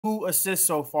2 assists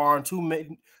so far and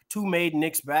two made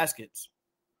Knicks baskets.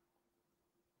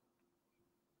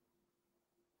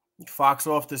 Fox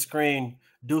off the screen.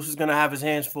 Deuce is going to have his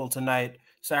hands full tonight.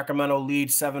 Sacramento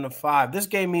leads 7-5. This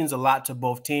game means a lot to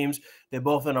both teams. They're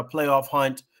both in a playoff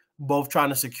hunt, both trying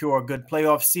to secure good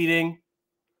playoff seeding.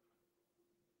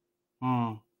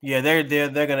 Yeah, they're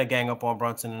going to gang up on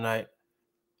Brunson tonight.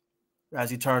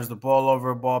 As he turns the ball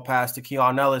over, ball pass to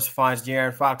Keon Ellis, finds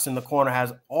De'Aaron Fox in the corner,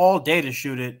 has all day to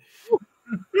shoot it.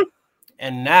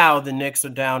 And now the Knicks are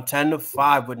down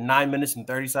 10-5 with 9 minutes and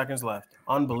 30 seconds left.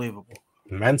 Unbelievable.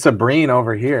 Mensa Breen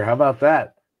over here. How about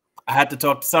that? I had to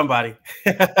talk to somebody.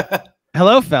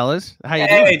 Hello, fellas. How you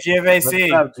doing? Hey, GMAC.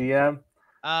 What's up, GM?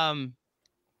 I'm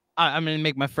going to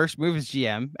make my first move as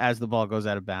GM as the ball goes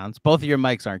out of bounds. Both of your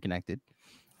mics aren't connected.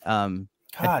 I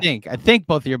think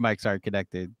both of your mics are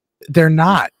connected. They're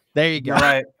not. There you go. You're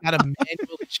right. Got to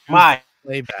manually choose My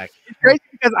playback. It's crazy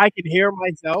because I can hear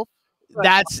myself.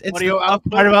 It's Audio the tough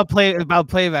output. part about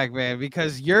playback, man,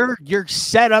 because you're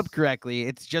set up correctly.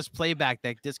 It's just playback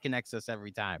that disconnects us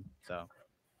every time. So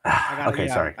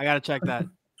Sorry. I gotta check that.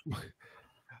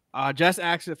 Just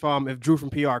asked if Drew from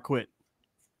PR quit.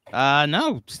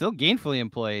 no, still gainfully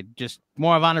employed, just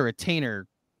more of on a retainer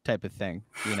type of thing,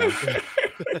 you know.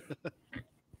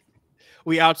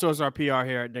 We outsource our PR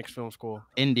here at Knicks Film School.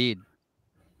 Indeed.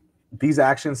 These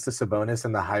actions to Sabonis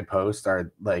in the high post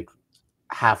are like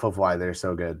half of why they're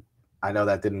so good. I know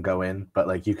that didn't go in, but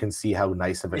like you can see how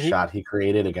nice of a shot he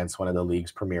created against one of the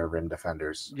league's premier rim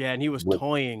defenders. Yeah, and he was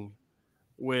toying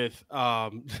with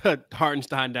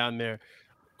Hartenstein down there.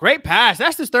 Great pass.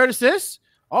 That's his third assist.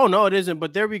 Oh no, it isn't.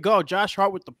 But there we go. Josh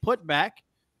Hart with the putback.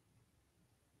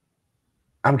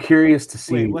 I'm curious to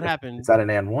see what happened. Is that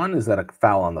an and one? Is that a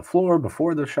foul on the floor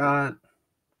before the shot?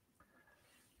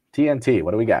 TNT, what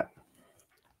do we got?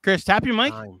 Kris, tap your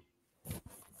mic. Fine.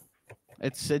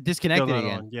 It's disconnected Still not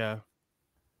again. on, yeah.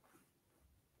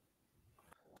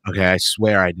 Okay, I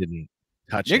swear I didn't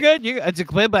touch You're it. good. It's a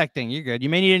playback thing. You're good. You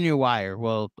may need a new wire.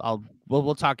 We'll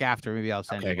talk after. Maybe I'll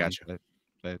send Okay, you one, gotcha.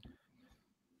 but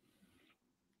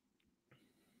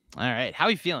all right. How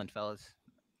are you feeling, fellas?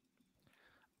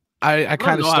 I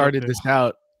kind of know how to started feel. this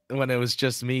out when it was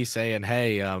just me saying,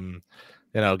 hey,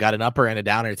 got an upper and a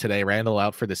downer today. Randall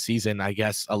out for the season. I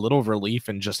guess a little relief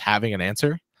in just having an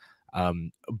answer.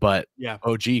 But Yeah.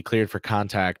 OG cleared for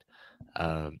contact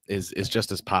is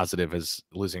just as positive as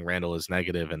losing Randall is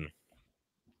negative, and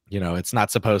it's not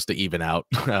supposed to even out.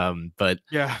 But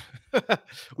Yeah.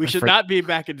 We should not be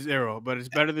back at 0, but it's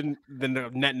better than the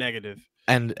net negative.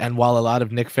 and while a lot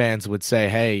of Knick fans would say,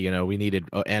 hey, we needed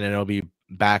Anunoby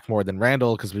back more than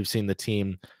Randall because we've seen the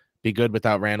team be good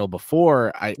without Randall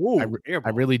before, I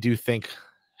really do think,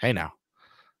 hey now,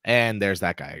 and there's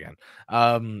that guy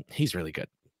again. He's really good.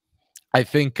 I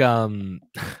think the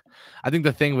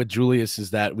thing with Julius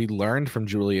is that we learned from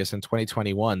Julius in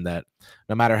 2021 that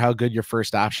no matter how good your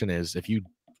first option is, if you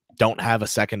don't have a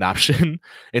second option,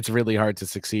 it's really hard to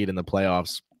succeed in the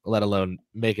playoffs, let alone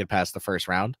make it past the first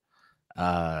round.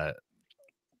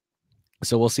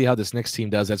 So we'll see how this Knicks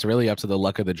team does. That's really up to the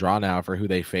luck of the draw now for who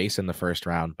they face in the first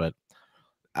round. But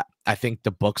I think the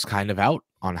book's kind of out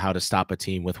on how to stop a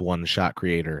team with one shot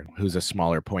creator who's a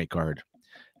smaller point guard.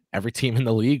 Every team in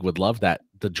the league would love that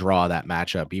to draw that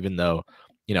matchup, even though,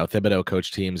 Thibodeau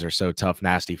coach teams are so tough,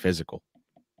 nasty, physical.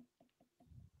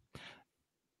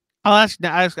 I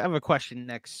have a question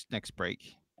next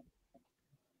break.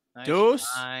 Deuce?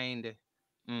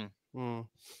 Mm.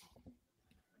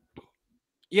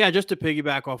 Yeah, just to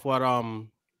piggyback off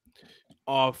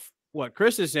what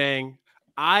Kris is saying,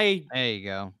 I There you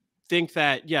go. think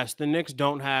that yes, the Knicks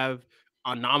don't have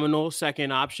a nominal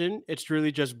second option. It's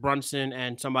really just Brunson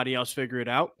and somebody else figure it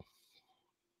out.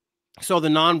 So the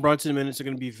non-Brunson minutes are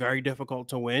going to be very difficult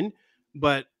to win.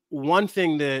 But one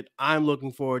thing that I'm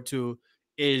looking forward to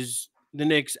is the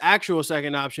Knicks' actual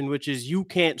second option, which is you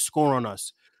can't score on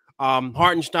us.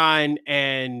 Hartenstein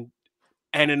and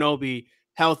Anunoby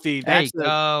healthy. That's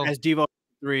as Devo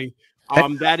 3.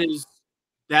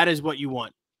 That is what you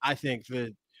want. I think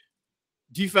that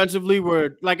defensively,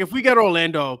 we're like if we get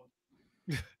Orlando,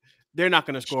 they're not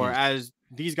going to score as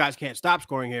these guys can't stop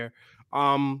scoring here.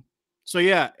 So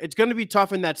yeah, it's going to be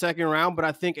tough in that second round, but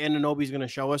I think Anunoby is going to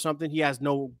show us something. He has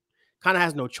no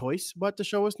choice but to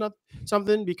show us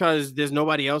something because there's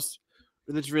nobody else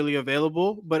that's really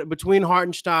available. But between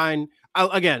Hartenstein,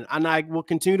 I will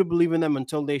continue to believe in them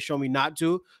until they show me not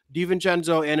to.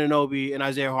 DiVincenzo, Anunoby, and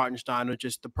Isaiah Hartenstein are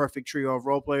just the perfect trio of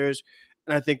role players.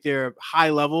 And I think they're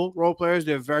high-level role players.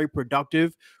 They're very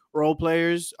productive role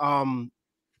players. And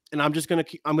I'm going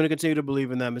to continue to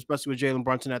believe in them, especially with Jalen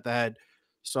Brunson at the head.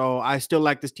 So I still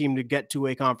like this team to get to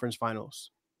a conference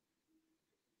finals.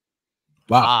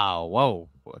 Wow. Whoa.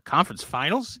 Conference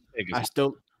finals? I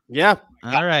still, yeah.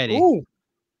 All righty.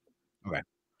 Okay.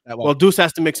 Well, Deuce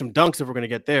has to make some dunks if we're going to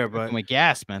get there, but we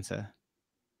gas, Mensa.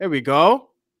 There we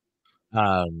go.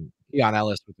 Keon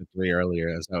Ellis with the 3 earlier,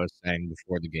 as I was saying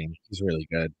before the game. He's really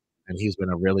good. And he's been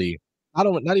a really,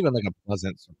 not even like a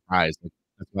pleasant surprise. Like,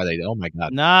 that's why they, oh my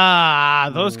God. Nah,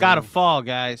 those got to fall,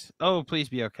 guys. Oh, please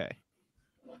be okay.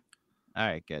 All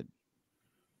right, good.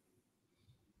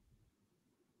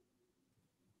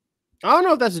 I don't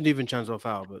know if that's a DiVincenzo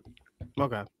foul, but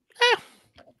okay.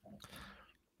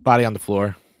 Body on the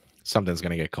floor. Something's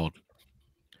going to get called.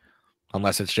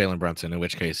 Unless it's Jalen Brunson, in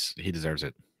which case he deserves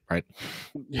it, right?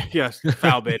 Yes,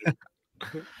 foul baited.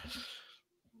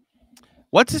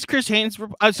 What's this Chris Haynes?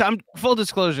 I'm full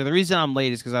disclosure. The reason I'm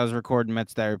late is because I was recording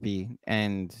Mets Therapy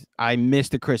and I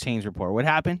missed the Chris Haynes report. What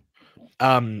happened?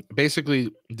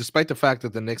 Basically, despite the fact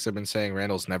that the Knicks have been saying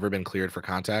Randall's never been cleared for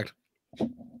contact,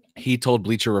 he told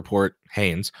Bleacher Report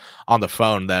Haynes on the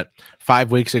phone that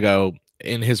 5 weeks ago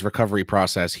in his recovery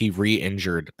process, he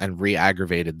re-injured and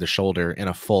re-aggravated the shoulder in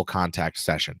a full contact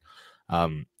session.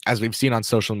 As we've seen on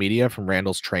social media from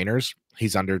Randall's trainers,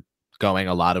 he's undergoing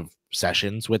a lot of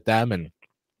sessions with them, and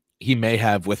he may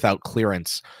have, without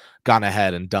clearance, gone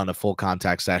ahead and done a full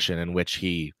contact session in which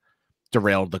he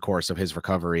derailed the course of his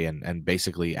recovery and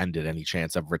basically ended any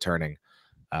chance of returning.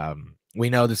 We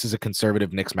know this is a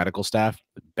conservative Knicks medical staff.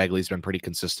 Begley's been pretty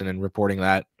consistent in reporting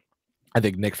that. I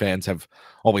think Knicks fans have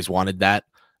always wanted that.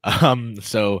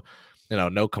 So,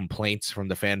 no complaints from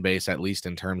the fan base, at least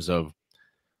in terms of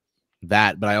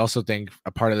that. But I also think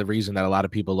a part of the reason that a lot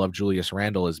of people love Julius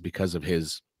Randle is because of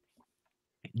his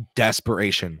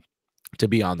desperation to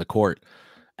be on the court.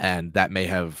 And that may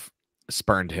have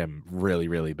spurned him really,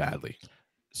 really badly.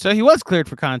 So he was cleared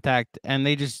for contact, and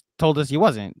they just told us he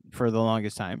wasn't for the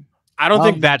longest time. I don't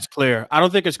think that's clear. I don't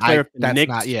think it's clear. That's Knicks,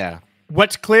 not, yeah.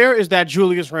 What's clear is that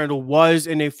Julius Randle was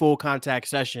in a full contact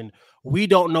session. We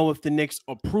don't know if the Knicks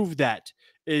approved that,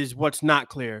 is what's not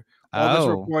clear. All that's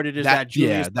reported is that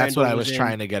Julius Randle that's what I was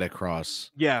trying to get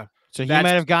across. Yeah. So he might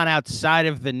have gone outside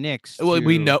of the Knicks. Well,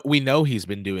 we know he's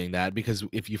been doing that because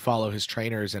if you follow his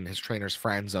trainers and his trainers'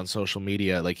 friends on social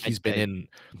media, like he's been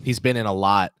in a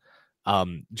lot,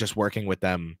 just working with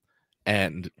them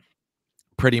and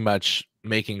pretty much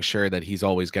making sure that he's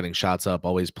always getting shots up,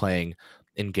 always playing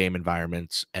in game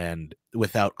environments, and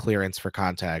without clearance for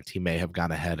contact, he may have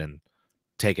gone ahead and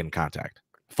taken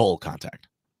full contact.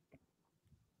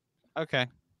 Okay.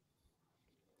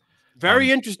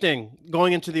 Very interesting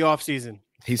going into the offseason.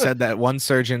 He said that one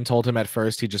surgeon told him at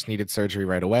first he just needed surgery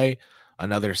right away.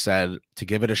 Another said to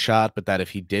give it a shot, but that if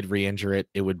he did re-injure it,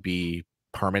 it would be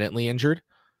permanently injured.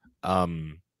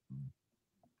 And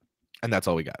that's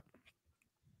all we got.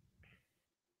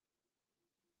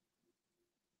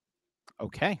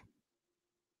 Okay.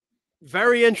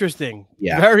 Very interesting.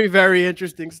 Yeah. Very, very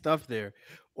interesting stuff there.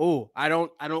 Oh, I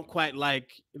don't quite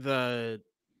like the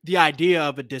idea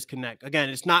of a disconnect. Again,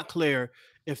 it's not clear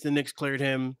if the Knicks cleared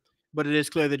him, but it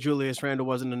is clear that Julius Randle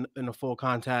wasn't in a full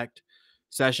contact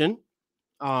session.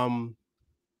 Either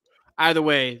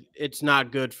way, it's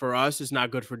not good for us. It's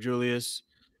not good for Julius.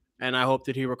 And I hope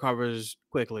that he recovers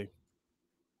quickly.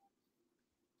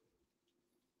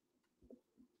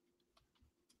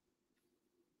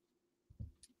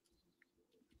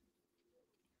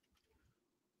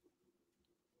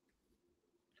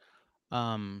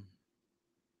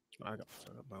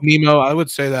 Nemo, I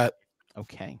would say that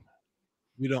okay,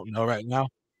 we don't know right now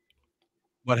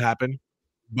what happened,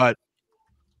 but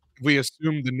we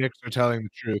assume the Knicks are telling the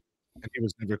truth and he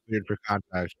was never cleared for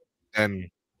contact, and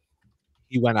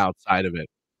he went outside of it,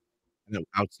 and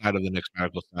outside of the Knicks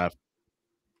medical staff,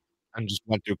 and just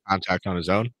went through contact on his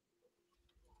own.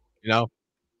 You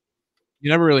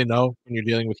never really know when you're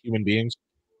dealing with human beings.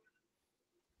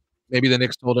 Maybe the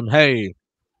Knicks told him, hey,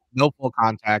 no full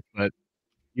contact, but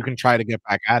you can try to get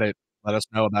back at it. Let us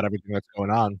know about everything that's going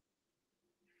on.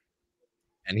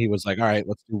 And he was like, all right,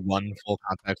 let's do one full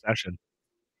contact session.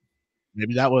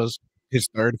 Maybe that was his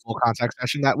third full contact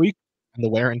session that week. And the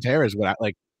wear and tear is we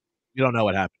don't know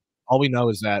what happened. All we know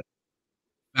is that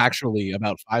actually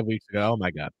about 5 weeks ago, oh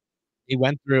my God, he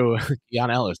went through,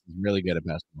 Keon Ellis is really good at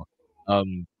basketball.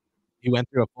 He went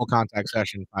through a full contact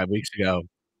session 5 weeks ago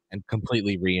and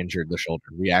completely re-injured the shoulder,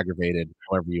 re-aggravated,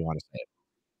 however you want to say it.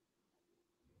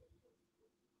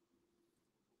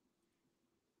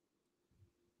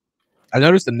 I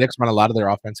noticed the Knicks run a lot of their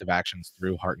offensive actions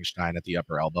through Hartenstein at the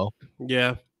upper elbow.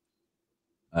 Yeah.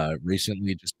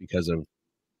 Recently, just because of,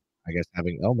 I guess,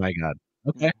 having, oh my God.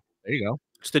 Okay, there you go.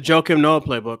 It's the Joakim Noah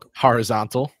playbook.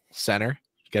 Horizontal center.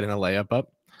 getting a layup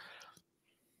up.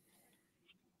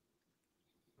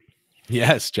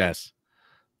 Yes, Jess.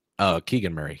 Oh,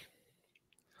 Keegan Murray.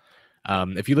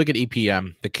 If you look at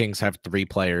EPM, the Kings have 3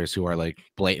 players who are like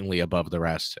blatantly above the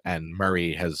rest, and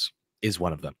Murray is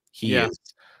one of them. He is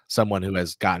someone who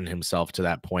has gotten himself to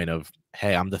that point of,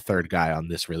 hey, I'm the 3rd guy on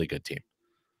this really good team.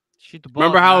 Shoot the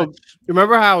ball.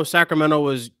 Remember how Sacramento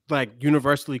was like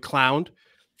universally clowned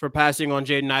for passing on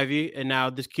Jaden Ivey, and now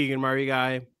this Keegan Murray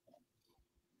guy,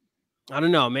 I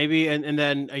don't know, maybe, and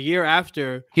then a year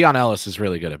after, Keon Ellis is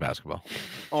really good at basketball.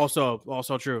 Also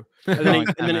true. And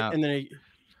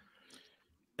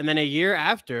then a year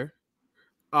after,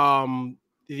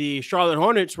 the Charlotte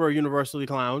Hornets were universally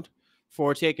clowned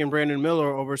for taking Brandon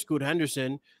Miller over Scoot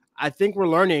Henderson. I think we're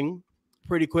learning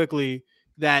pretty quickly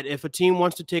that if a team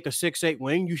wants to take a 6'8"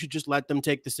 wing, you should just let them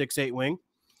take the 6'8" wing,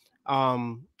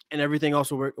 and everything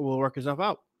else will work itself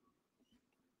out.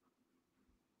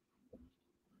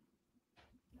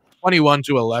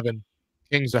 21-11.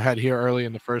 Kings ahead here early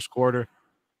in the first quarter.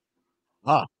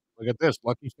 Oh, look at this.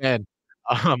 Lucky fan.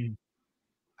 At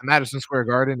Madison Square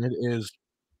Garden, it is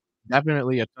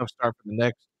definitely a tough start for the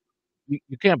Knicks.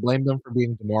 You can't blame them for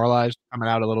being demoralized, coming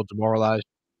out a little demoralized.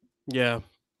 Yeah.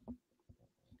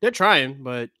 They're trying,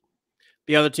 but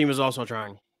the other team is also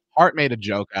trying. Hart made a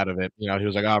joke out of it. He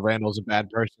was like, oh, Randall's a bad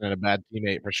person and a bad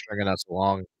teammate for stringing us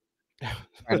along.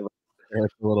 Kind of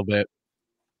a little bit.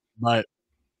 But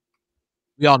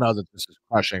we all know that this is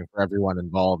crushing for everyone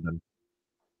involved, and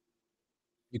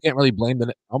you can't really blame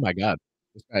the. Oh my God,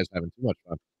 this guy's having too much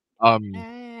fun.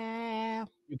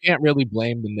 You can't really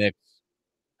blame the Knicks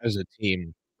as a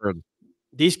team for.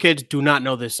 These kids do not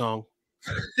know this song.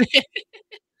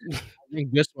 I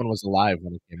think this one was alive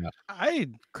when it came out.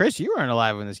 Kris, you weren't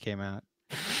alive when this came out.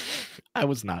 I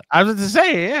was not. I was to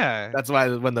say, yeah. That's why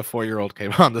when the 4-year-old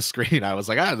came on the screen, I was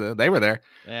like, they were there.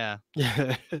 Yeah.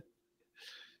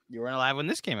 You weren't alive when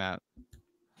this came out.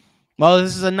 Well,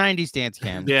 this is a 90s dance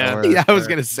cam. Yeah. I was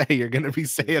going to say, you're going to be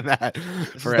saying that.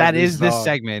 That is song. This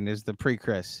segment is the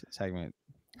pre-Kris segment.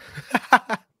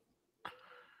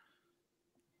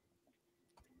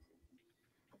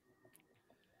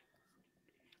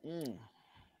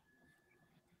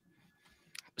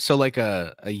 So like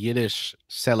a Yiddish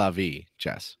c'est la vie,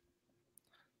 Jess.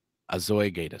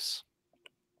 Azoy Gatus.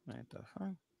 What the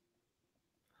fuck?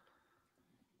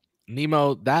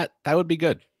 Nemo, that would be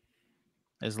good.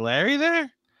 Is Larry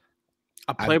there?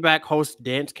 A playback host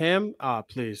dance cam?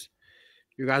 please.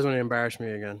 You guys want to embarrass me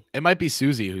again. It might be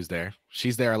Susie who's there.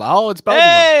 She's there a lot. Oh, it's both of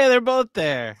them. They're both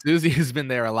there. Susie has been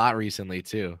there a lot recently,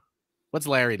 too. What's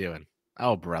Larry doing?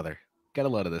 Oh, brother. Get a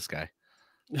load of this guy.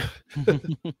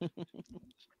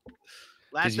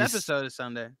 Last episode is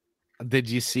Sunday. Did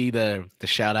you see the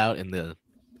shout out in the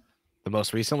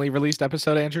most recently released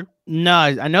episode, Andrew? No,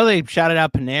 I know they shouted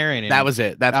out Panarin. That was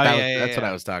it. That's what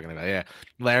I was talking about. Yeah.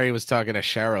 Larry was talking to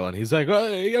Cheryl and he's like,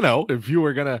 well, if you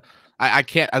were going to, I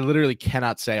literally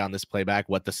cannot say on this playback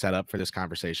what the setup for this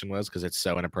conversation was because it's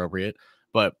so inappropriate.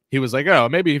 But he was like, oh,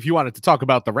 maybe if you wanted to talk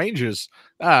about the Rangers,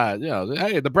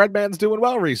 hey, the bread man's doing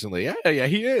well recently. Yeah,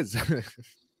 he is.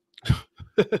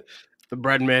 The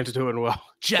bread man's doing well.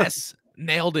 Jess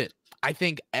nailed it. I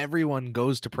think everyone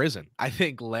goes to prison. I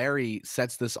think Larry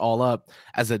sets this all up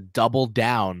as a double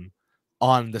down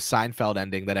on the Seinfeld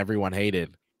ending that everyone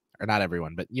hated. Or not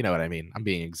everyone, but you know what I mean. I'm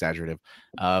being exaggerative.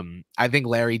 I think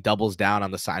Larry doubles down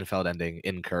on the Seinfeld ending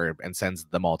in Curb and sends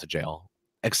them all to jail,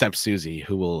 except Susie,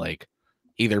 who will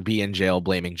either be in jail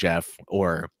blaming Jeff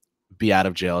or be out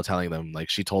of jail telling them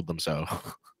she told them so.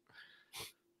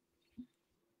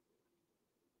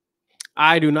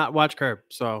 I do not watch Curb,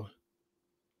 so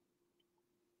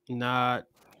not.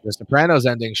 The Sopranos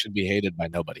ending should be hated by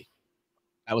nobody.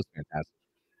 That was fantastic.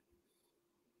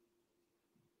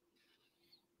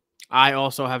 I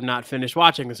also have not finished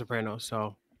watching The Sopranos,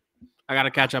 so I got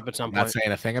to catch up at some point. Not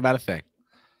saying a thing about a thing.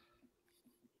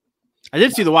 I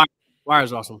did see The Wire. The Wire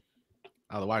is awesome.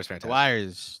 Oh, The Wire's fantastic. The Wire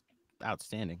is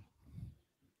outstanding.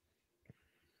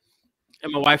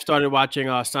 And my wife started watching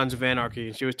Sons of Anarchy,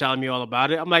 and she was telling me all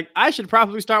about it. I'm like, I should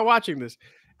probably start watching this.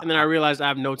 And then I realized I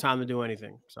have no time to do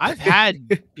anything. So. I've had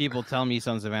people tell me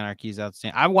Sons of Anarchy is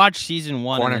outstanding. I watched season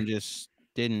 1 and just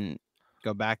didn't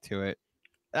go back to it.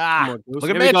 Look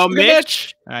at Mitch.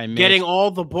 Mitch. All right, Mitch. Getting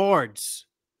all the boards.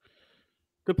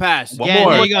 Good pass. One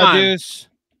more. There you go, Deuce.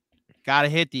 Gotta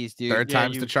hit these, dude. Third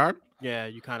time's the charm? Yeah,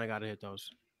 you kind of got to hit those.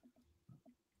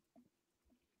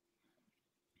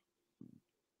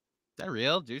 Is that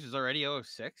real? Deuce is already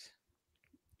 0-6.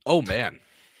 Oh, man.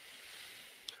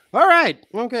 All right.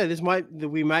 Okay,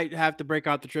 we might have to break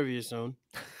out the trivia soon.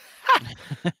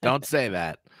 Don't say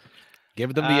that.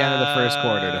 Give them the end of the first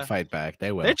quarter to fight back.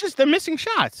 They will. They're missing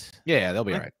shots. Yeah, they'll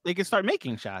be all right. They can start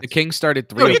making shots. The Kings started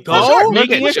 3 of 4.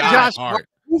 Making shots.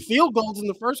 2 field goals in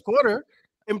the first quarter.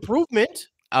 Improvement.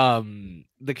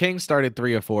 The Kings started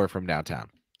 3 of 4 from downtown.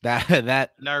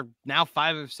 That they're now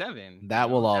 5 of 7.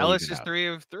 That will all. Ellis is 3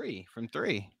 of 3 from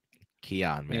 3.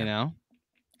 Keon, man. You know,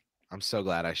 I'm so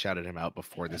glad I shouted him out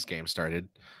before this game started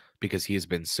because he has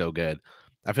been so good.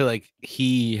 I feel like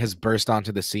he has burst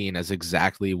onto the scene as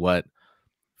exactly what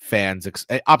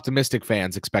optimistic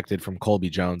fans expected from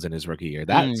Colby Jones in his rookie year.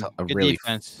 That's a really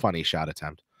funny shot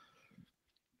attempt.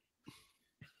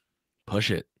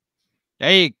 Push it.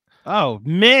 Hey,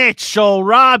 Mitchell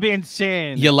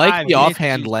Robinson. You like the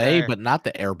offhand lay, but not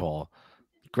the air ball.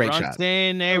 Great shot.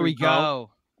 There we go.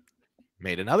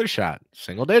 Made another shot.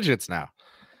 Single digits now.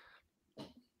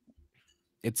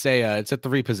 It's a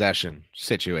 3 possession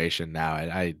situation now.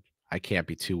 I can't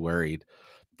be too worried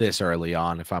this early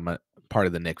on if I'm a part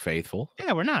of the Knick faithful.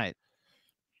 Yeah, we're not.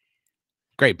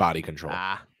 Great body control.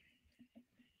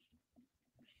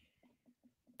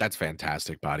 That's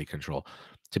fantastic body control.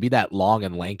 To be that long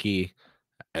and lanky,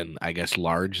 and I guess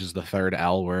large is the third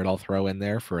L word I'll throw in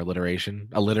there for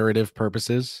alliterative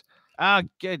purposes.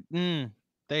 Good. There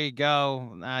you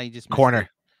go. You just corner.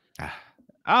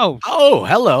 Oh,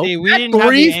 hello. Hey, we didn't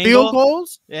 3 field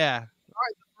goals. Yeah.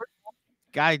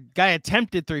 Guy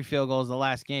attempted 3 field goals the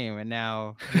last game, and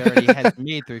now he already has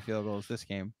made 3 field goals this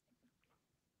game.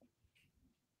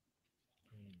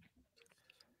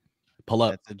 Pull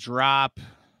up. That's a drop.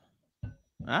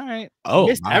 All right. Oh,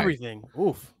 missed everything.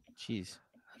 Oof. Jeez.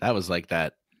 That was like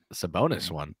that Sabonis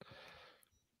one.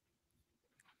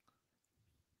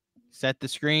 Set the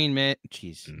screen, Mitt.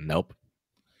 Jeez. Nope.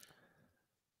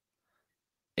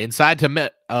 Inside to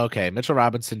Mitt. Okay, Mitchell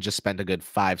Robinson just spent a good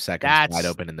 5 seconds wide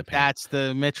open in the paint. That's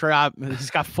the Mitchell. He's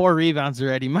got 4 rebounds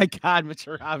already. My God,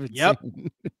 Mitchell Robinson. Yep.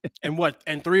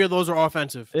 And 3 of those are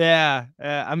offensive. Yeah.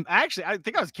 I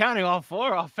think I was counting all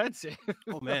 4 offensive.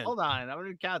 Oh man. Hold on. I'm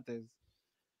gonna count this.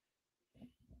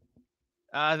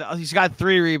 He's got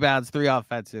 3 rebounds, 3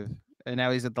 offensive, and now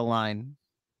he's at the line.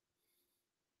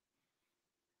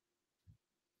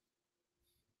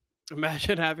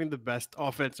 Imagine having the best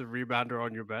offensive rebounder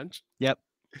on your bench. Yep.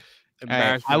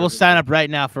 Right. I will sign up right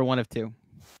now for 1 of 2.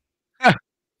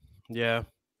 Yeah.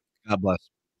 God bless.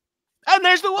 And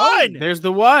there's the one. There's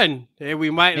the one. Hey, we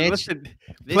might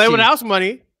play with house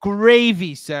money.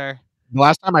 Gravy, sir. The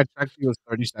last time I checked, he was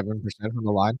 37% from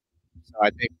the line. So I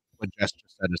think what Jess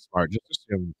just said is smart. Just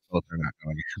assume both are not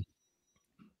going.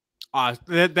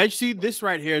 They see this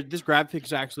right here. This graphic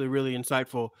is actually really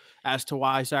insightful as to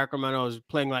why Sacramento is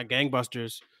playing like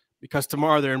gangbusters, because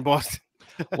tomorrow they're in Boston.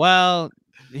 Well,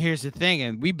 here's the thing,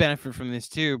 and we benefit from this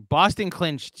too. Boston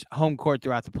clinched home court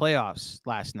throughout the playoffs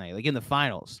last night, like in the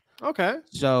finals. Okay.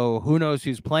 So who knows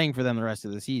who's playing for them the rest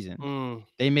of the season?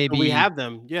 They may be. We have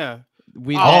them. Yeah.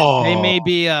 They may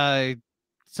be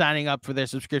signing up for their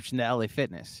subscription to LA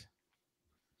Fitness.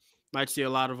 Might see a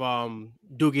lot of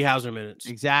Doogie Howser minutes.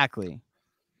 Exactly.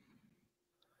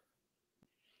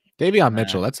 Davion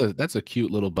Mitchell, that's a cute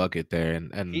little bucket there,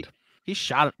 and he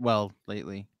shot it well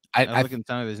lately. I was looking at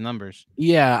some of his numbers.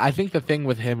 Yeah, I think the thing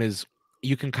with him is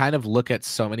you can kind of look at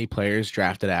so many players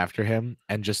drafted after him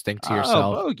and just think to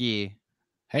yourself, Bogey.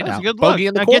 Hey, that's now, a good Bogey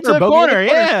look. in the corner. Get to the corner,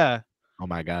 yeah. Oh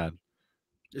my God.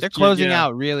 They're closing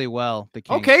out really well. The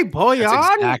Kings. Okay, boy.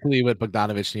 That's exactly what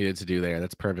Bogdanovich needed to do there.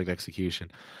 That's perfect execution.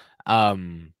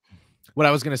 What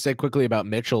I was going to say quickly about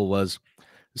Mitchell was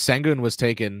Sengun was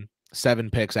taken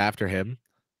 7 picks after him.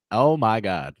 Oh my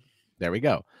God. There we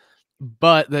go.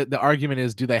 But the argument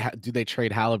is, do they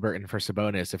trade Halliburton for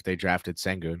Sabonis if they drafted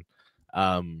Sengun?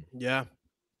 Yeah.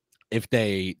 If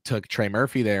they took Trey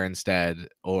Murphy there instead,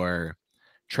 or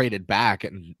traded back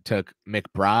and took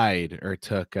McBride or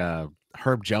took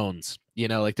Herb Jones,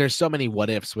 like there's so many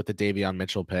what ifs with the Davion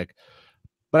Mitchell pick.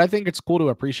 But I think it's cool to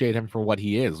appreciate him for what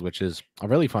he is, which is a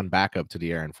really fun backup to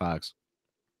De'Aaron Fox,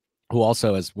 who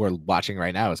also, as we're watching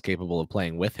right now, is capable of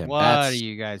playing with him. What are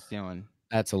you guys doing?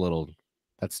 That's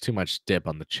too much dip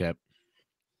on the chip.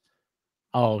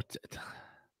 Oh,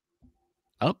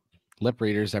 lip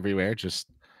readers everywhere just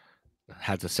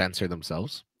had to censor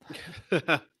themselves.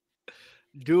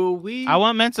 Do we? I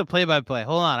want Mensa play-by-play.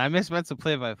 Hold on. I missed Mensa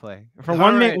play-by-play. For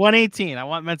 1:18, I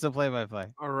want Mensa play-by-play.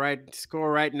 All right. Score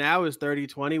right now is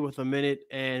 30-20 with a minute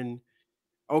and...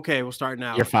 Okay, we'll start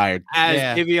now. You're fired.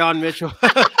 Davion Mitchell...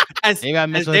 as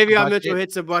Davion Mitchell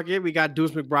hits a bucket, we got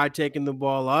Deuce McBride taking the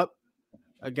ball up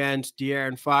against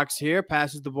De'Aaron Fox here.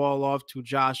 Passes the ball off to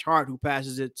Josh Hart, who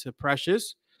passes it to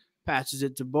Precious. Passes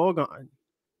it to Bogon.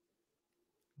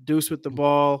 Deuce with the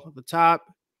ball at the top.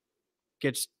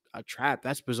 Gets a trap.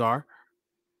 That's bizarre.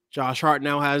 Josh Hart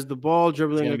now has the ball,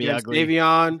 dribbling against ugly.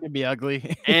 Davion. It's gonna be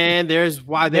ugly. And there's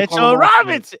why they call Mitchell him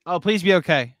Robinson. Oh, please be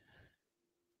okay.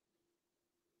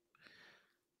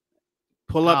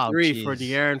 Pull up three for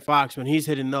De'Aaron Fox. When he's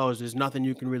hitting those, there's nothing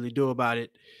you can really do about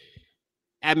it.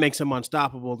 That makes him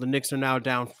unstoppable. The Knicks are now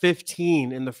down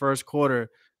 15 in the first quarter,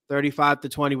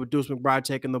 35-20 with Deuce McBride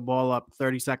taking the ball up,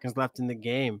 30 seconds left in the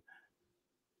game.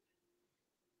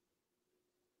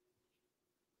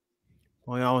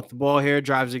 Going on with the ball here,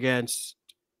 drives against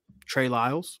Trey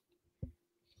Lyles.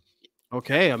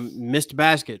 Okay, a missed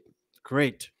basket.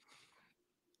 Great.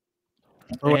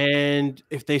 And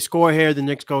if they score here, the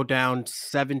Knicks go down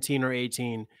 17 or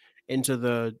 18 into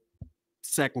the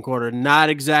second quarter. Not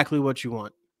exactly what you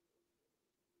want.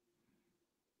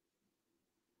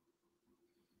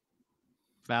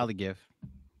 Foul to give.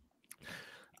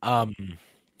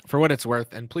 For what it's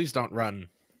worth, and please don't run,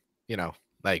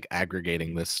 like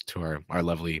aggregating this to our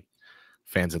lovely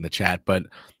fans in the chat, but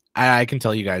I can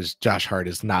tell you guys Josh Hart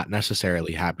is not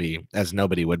necessarily happy, as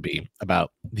nobody would be,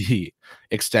 about the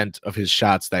extent of his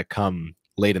shots that come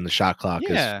late in the shot clock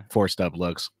as forced up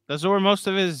looks. That's where most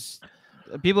of his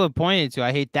people have pointed to.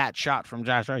 I hate that shot from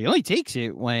Josh Hart. He only takes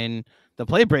it when the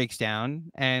play breaks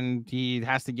down and he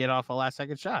has to get off a last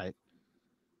second shot.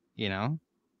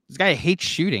 This guy hates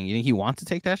shooting. You think he wants to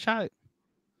take that shot?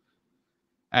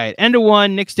 All right, end of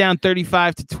one. Knicks down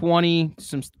 35-20.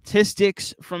 Some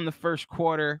statistics from the first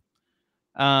quarter.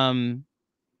 De'Aaron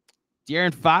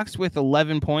Fox with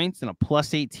 11 points and a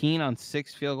plus 18 on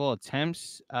 6 field goal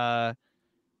attempts.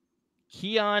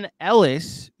 Keon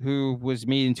Ellis, who was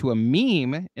made into a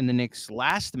meme in the Knicks'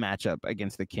 last matchup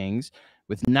against the Kings,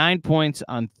 with 9 points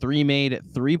on 3 made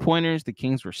 3-pointers. The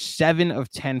Kings were 7 of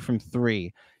 10 from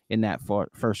 3 in that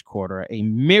first quarter. A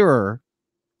mirror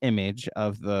image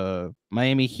of the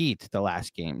Miami Heat the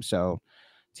last game. So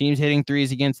teams hitting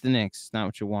threes against the Knicks, not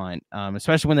what you want,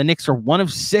 especially when the Knicks are 1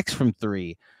 of 6 from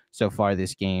 3 so far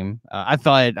this game. I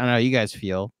don't know how you guys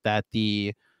feel, that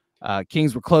the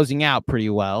Kings were closing out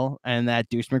pretty well and that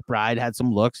Deuce McBride had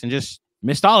some looks and just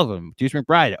missed all of them. Deuce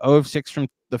McBride 0 of 6 from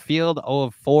the field, 0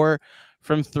 of 4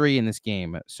 from 3 in this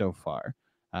game so far.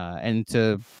 And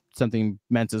to something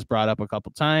Mensa's brought up a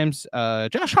couple times,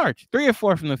 Josh Hart 3 of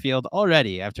 4 from the field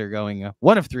already after going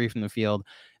 1 of 3 from the field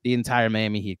the entire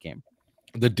Miami Heat game.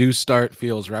 The Deuce start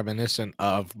feels reminiscent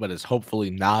of, but is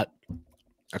hopefully not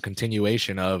a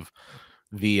continuation of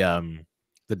the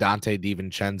Dante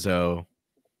DiVincenzo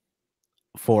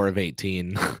 4 of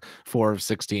 18, 4 of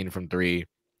 16 from 3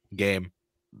 game.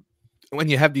 When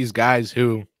you have these guys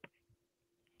who,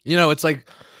 it's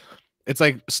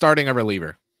like starting a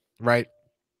reliever, right?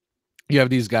 You have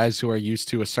these guys who are used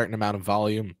to a certain amount of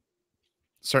volume,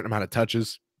 certain amount of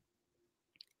touches,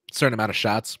 certain amount of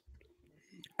shots,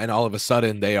 and all of a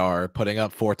sudden they are putting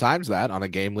up 4 times that on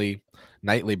a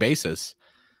nightly basis.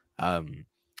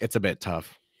 It's a bit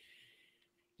tough.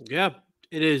 Yeah,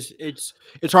 it is. It's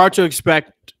hard to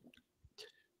expect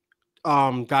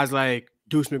guys like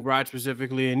Deuce McBride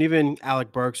specifically, and even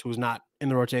Alec Burks, who's not in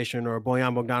the rotation, or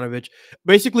Bojan Bogdanovic,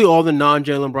 basically all the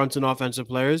non-Jalen Brunson offensive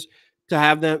players,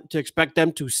 to expect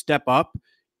them to step up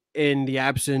in the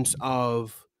absence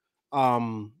of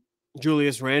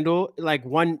Julius Randle.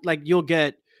 You'll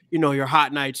get, your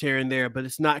hot nights here and there, but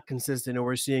it's not consistent. And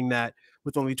we're seeing that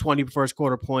with only 20 first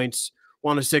quarter points,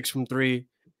 1 of 6 from 3.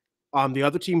 The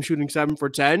other team shooting 7 for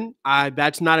 10.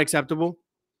 That's not acceptable.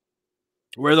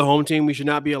 We're the home team. We should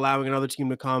not be allowing another team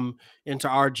to come into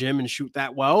our gym and shoot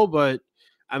that well. But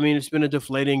it's been a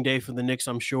deflating day for the Knicks,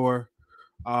 I'm sure.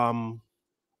 So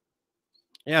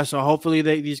hopefully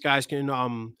these guys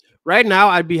can. Right now,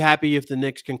 I'd be happy if the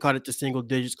Knicks can cut it to single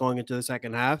digits going into the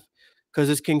second half, because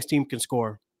this Kings team can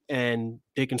score, and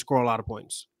they can score a lot of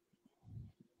points.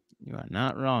 You are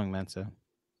not wrong, Mensa.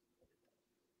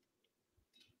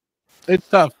 It's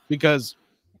tough because,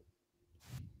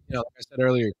 like I said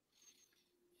earlier,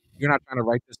 you're not trying to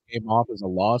write this game off as a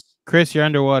loss. Kris, you're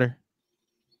underwater.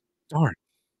 Darn.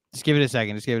 Just give it a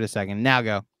second. Now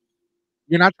go.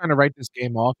 You're not trying to write this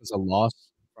game off as a loss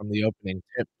from the opening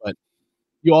tip, but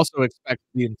you also expect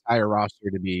the entire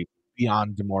roster to be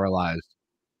beyond demoralized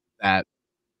that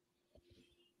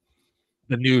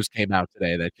the news came out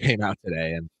today.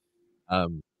 And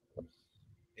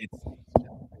it's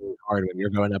really hard when you're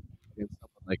going up against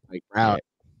someone like Mike Brown.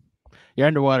 You're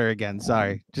underwater again.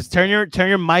 Sorry. Just turn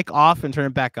your mic off and turn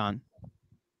it back on.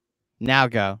 Now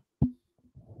go.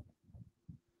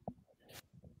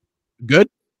 Good?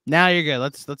 Now you're good.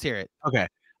 Let's hear it. Okay.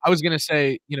 I was gonna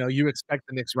say, you expect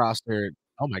the Knicks roster.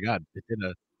 Oh my God, it did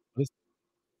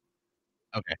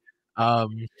okay.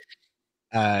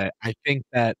 I think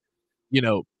that,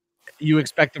 you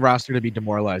expect the roster to be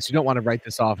demoralized. You don't want to write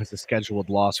this off as a scheduled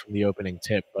loss from the opening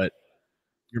tip, but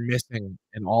you're missing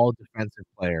an all-defensive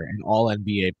player, an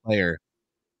all-NBA player.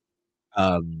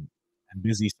 And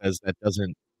Busy says that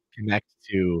doesn't connect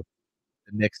to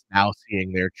the Knicks now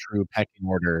seeing their true pecking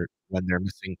order when they're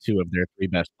missing 2 of their 3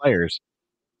 best players.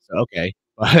 So, okay.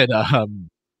 But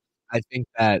I think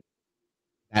that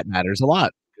matters a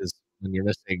lot because when you're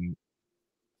missing,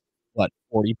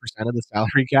 40% of the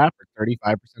salary cap or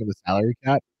 35% of the salary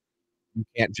cap, you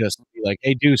can't just be like,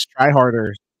 hey, Deuce, try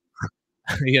harder.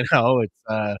 It's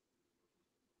a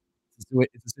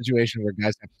situation where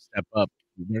guys have to step up.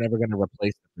 They're never going to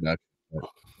replace the production. But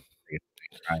they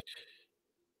try.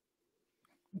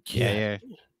 Yeah.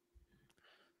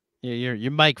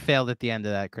 Your mic failed at the end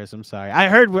of that, Kris. I'm sorry.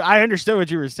 I understood what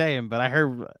you were saying, but I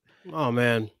heard. Oh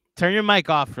man, turn your mic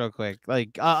off real quick.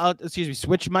 Like, excuse me,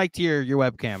 switch mic to your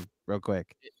webcam real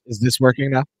quick. Is this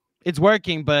working now? It's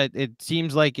working, but it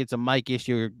seems like it's a mic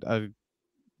issue.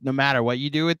 No matter what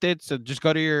you do with it, so just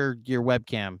go to your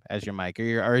webcam as your mic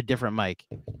or a different mic.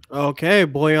 Okay,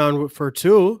 Bojan for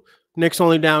 2. Knicks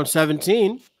only down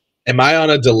 17. Am I on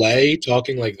a delay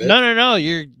talking like this? No.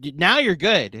 You're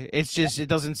good. It's just it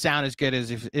doesn't sound as good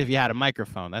as if you had a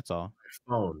microphone. That's all.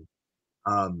 My phone.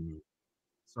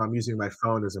 So I'm using my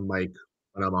phone as a mic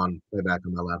when I'm on playback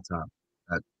on my laptop.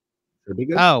 That should be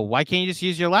good. Oh, why can't you just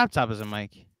use your laptop as a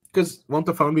mic? Because won't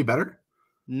the phone be better?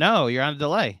 No, you're on a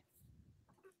delay.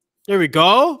 Here we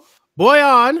go.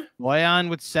 Bojan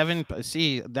with 7.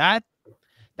 See, that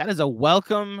is a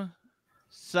welcome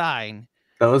sign.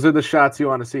 Those are the shots you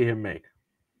want to see him make.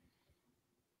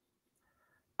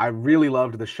 I really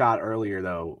loved the shot earlier,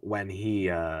 though, when he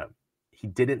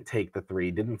didn't take the 3,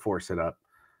 didn't force it up.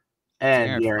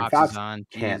 And De'Aaron Fox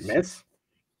can't miss.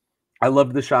 I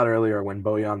loved the shot earlier when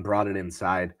Bojan brought it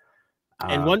inside.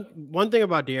 And one thing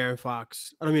about De'Aaron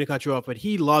Fox, I don't mean to cut you off, but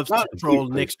he loves to troll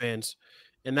Knicks fans.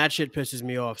 And that shit pisses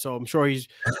me off. So I'm sure he's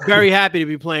very happy to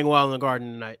be playing well in the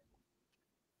Garden tonight.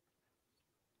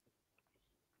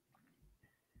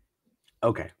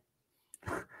 Okay.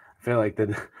 I feel like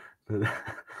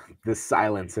the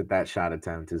silence at that shot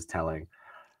attempt is telling.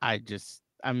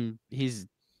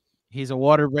 He's a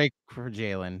water break for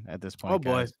Jalen at this point. Oh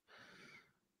boy.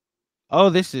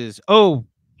 Guys.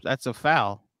 That's a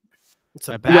foul. It's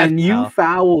a bad when you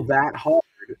foul that hard,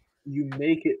 you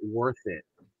make it worth it.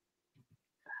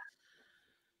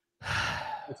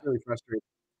 That's really frustrating.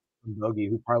 Bogey,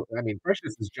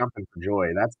 Precious is jumping for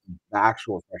joy. That's the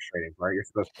actual frustrating part. You're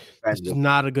supposed to defend. It's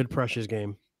not a good Precious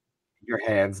game. Your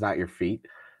hands, not your feet.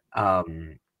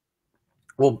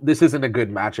 Well, this isn't a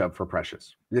good matchup for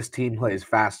Precious. This team plays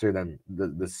faster than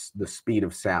the speed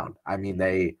of sound. I mean,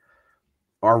 they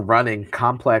are running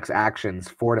complex actions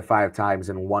 4 to 5 times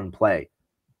in one play.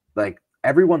 Like,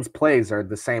 everyone's plays are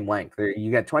the same length. You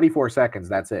get 24 seconds,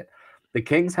 that's it. The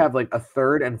Kings have like a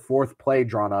 3rd and 4th play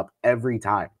drawn up every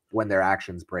time when their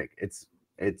actions break. It's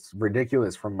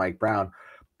ridiculous from Mike Brown.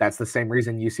 That's the same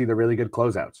reason you see the really good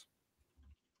closeouts.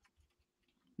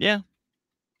 Yeah.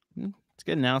 It's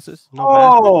good analysis. No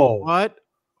bad. What?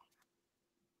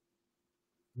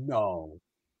 No.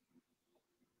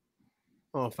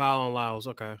 Oh, foul on Lyles.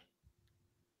 Okay.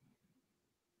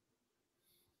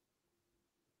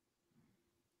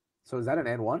 So is that an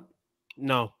and 1?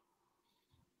 No.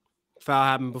 Foul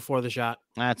happened before the shot.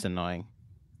 That's annoying.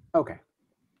 Okay.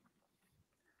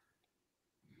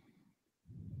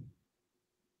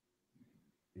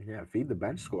 Yeah, feed the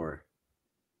bench score.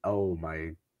 Oh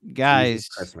my guys.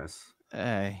 Christmas.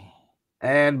 And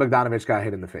Bogdanović got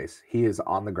hit in the face. He is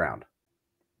on the ground.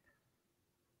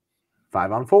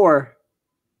 5-on-4.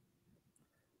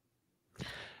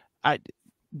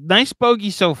 Nice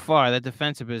bogey so far, that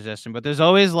defensive possession, but there's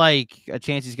always like a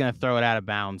chance he's going to throw it out of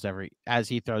bounds as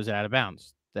he throws it out of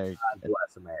bounds. God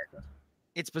bless America.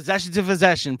 It's possession to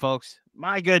possession, folks.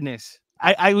 My goodness.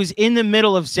 I was in the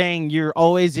middle of saying you're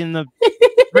always in the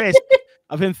risk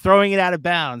of him throwing it out of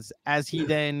bounds as he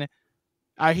then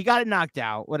he got it knocked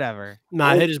out. Whatever.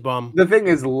 Nah, hit his bum. The thing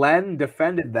is, Len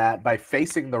defended that by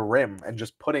facing the rim and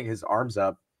just putting his arms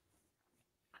up.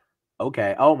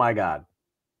 Okay. Oh my God.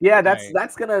 Yeah,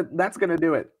 that's gonna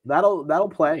do it. That'll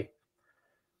play.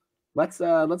 Let's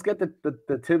get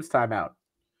the Tibbs timeout.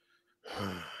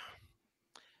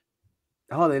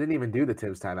 Oh, they didn't even do the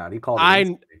Tibbs timeout. He called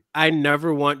it. I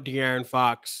never want De'Aaron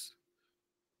Fox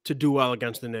to do well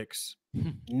against the Knicks.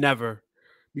 Never.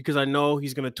 Because I know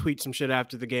he's gonna tweet some shit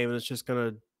after the game and it's just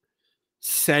gonna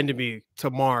send me to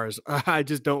Mars. I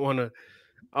just don't want to.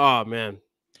 Oh man.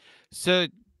 So,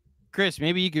 Kris,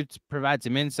 maybe you could provide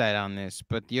some insight on this,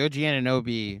 but the OG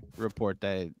Anunoby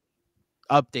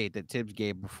update that Tibbs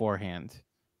gave beforehand,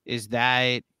 is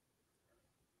that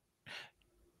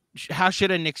how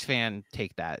should a Knicks fan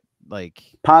take that? Like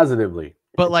positively.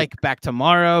 But like back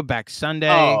tomorrow, back Sunday.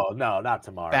 Oh no, not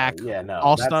tomorrow. Back, yeah, no.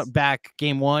 All-Star back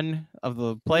game 1 of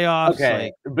the playoffs.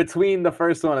 Okay, like, between the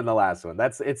first one and the last one,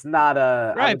 it's not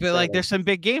a right. But like, there's some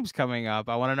big games coming up.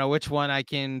 I want to know which one I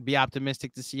can be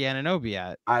optimistic to see Anunoby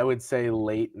at. I would say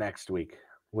late next week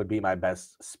would be my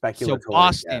best speculative. So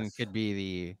Boston could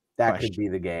be the could be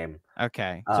the game.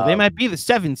 Okay, so they might be the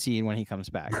 7th seed when he comes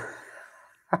back.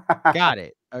 Got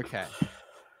it. Okay.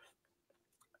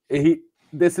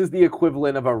 This is the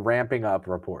equivalent of a ramping up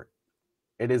report.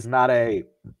 It is not a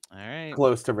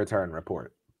close to return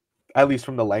report, at least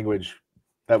from the language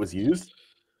that was used.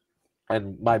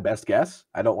 And my best guess,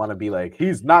 I don't want to be like,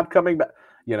 he's not coming back,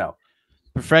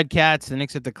 For Fred Katz, the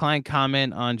Knicks have declined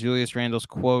comment on Julius Randle's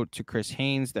quote to Chris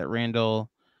Haynes that Randle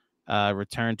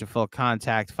returned to full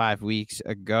contact 5 weeks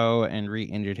ago and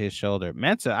re-injured his shoulder.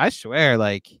 Mensa, I swear,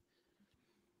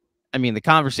 the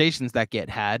conversations that get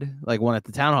had, like one at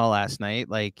the town hall last night,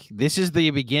 like this is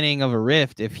the beginning of a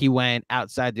rift if he went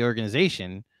outside the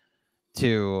organization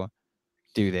to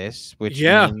do this, which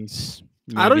means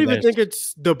I don't even think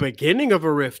it's the beginning of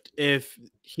a rift if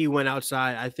he went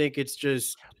outside. I think it's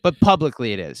just, but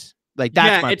publicly it is. Like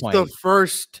that's my point.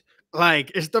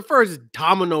 It's the first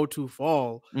domino to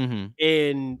fall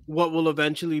in what will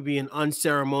eventually be an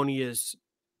unceremonious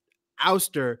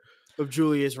ouster of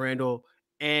Julius Randle.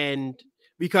 And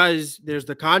because there's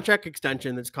the contract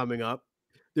extension that's coming up,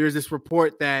 there's this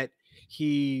report that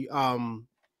he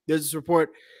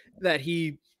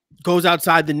goes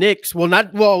outside the Knicks. We're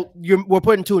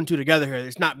putting 2 and 2 together here.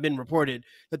 It's not been reported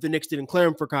that the Knicks didn't clear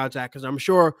him for contact, because I'm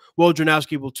sure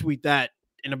Wojnarowski will tweet that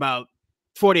in about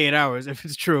 48 hours if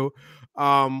it's true.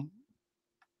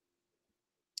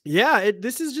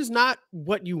 This is just not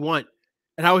what you want.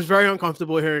 And I was very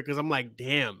uncomfortable here because I'm like,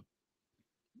 damn.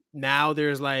 Now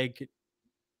there's like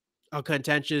a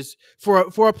contentious for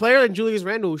a player like Julius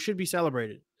Randle who should be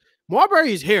celebrated.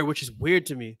 Marbury is here, which is weird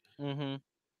to me.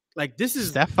 Like this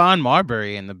is Stephon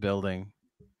Marbury in the building,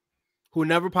 who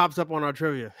never pops up on our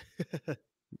trivia.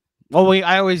 Well,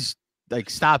 I always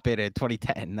stop it at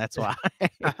 2010. That's why.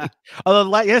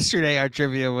 Although yesterday our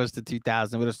trivia was to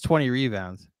 2000, but it was 20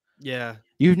 rebounds. Yeah,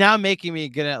 you're now making me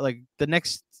get at the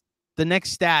next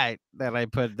stat that I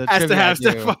put has to have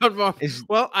Stephon Marbury.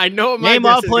 Well, I know name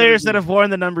all players that have worn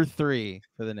the number 3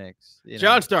 for the Knicks.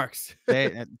 John Starks,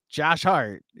 Josh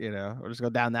Hart. We'll just go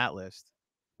down that list.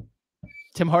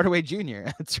 Tim Hardaway Jr.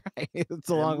 That's right. It's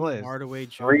a long list. Hardaway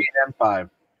Jr. 3 and 5.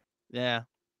 Yeah.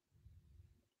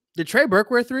 Did Trey Burke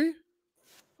wear 3?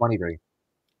 23.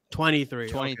 23.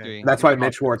 Okay. That's why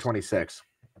Mitch wore 26.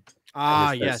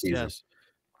 Yes.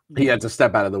 He had to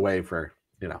step out of the way for,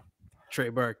 Trey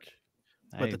Burke.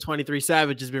 But the 23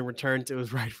 Savage has been returned to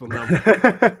his rightful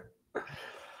number.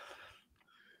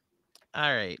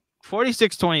 All right.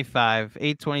 46-25,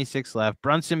 8:26 left.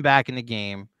 Brunson back in the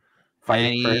game.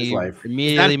 Fighting for his life.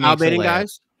 Immediately makes foul baiting,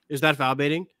 guys? Is that foul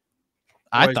baiting?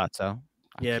 I thought so.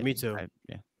 Yeah, me too.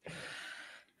 Yeah.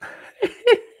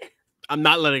 I'm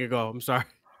not letting it go. I'm sorry.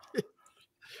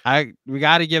 We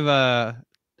got to give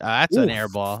that's an air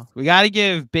ball. We got to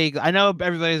give Bagley. I know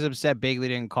everybody's upset Bagley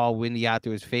didn't call Windy out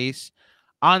to his face.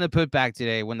 On the putback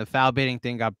today, when the foul baiting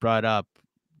thing got brought up,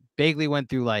 Bagley went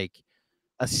through a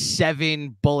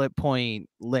 7 bullet point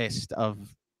list of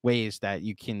ways that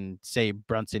you can say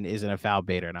Brunson isn't a foul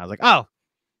baiter. And I was like, oh,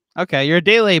 okay, you're a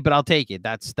day late, but I'll take it.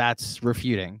 That's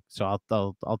refuting. So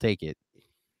I'll take it.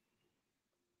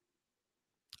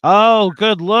 Oh,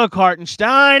 good look,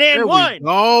 Hartenstein, and one.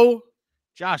 Oh,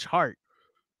 Josh Hart.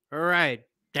 All right,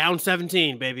 down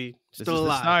 17, baby. Still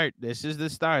alive. This is the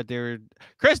start. They were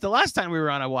Kris. The last time we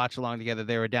were on a watch along together,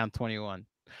 they were down 21.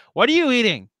 What are you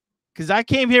eating? Because I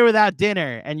came here without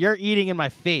dinner, and you're eating in my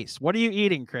face. What are you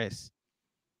eating, Kris?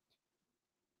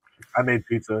 I made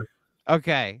pizza.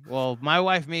 Okay, well, my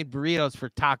wife made burritos for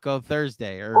Taco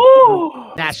Thursday or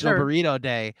National Burrito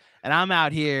Day, and I'm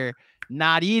out here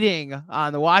not eating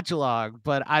on the watch along,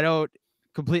 but I don't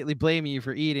completely blame you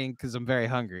for eating because I'm very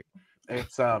hungry.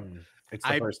 It's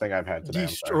the first thing I've had today.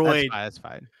 Destroyed. That's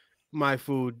fine. My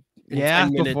food. In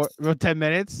 10 minutes. Before 10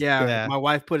 minutes. Yeah, my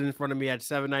wife put it in front of me at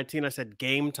 7:19. I said,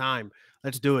 "Game time.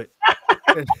 Let's do it."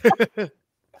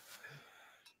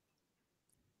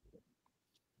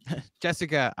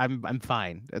 Jessica, I'm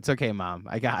fine. It's okay, Mom.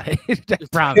 I got it. I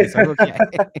promise. I'm okay.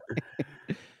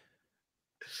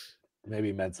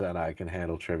 Maybe Mensa and I can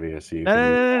handle trivia. So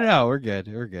no. We're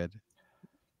good.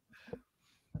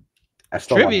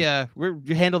 Trivia.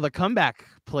 We handle the comeback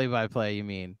play-by-play. You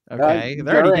mean? Okay,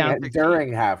 they're already down 16.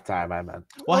 During halftime. I meant.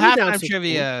 Well, halftime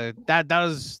trivia.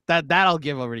 That'll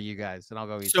give over to you guys, and I'll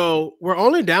go. So we're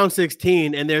only down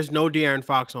 16, and there's no De'Aaron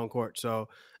Fox on court. So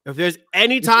if there's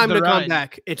any time to come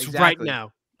back, it's right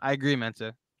now. I agree,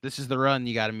 Mensa. This is the run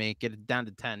you got to make. Get it down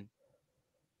to 10.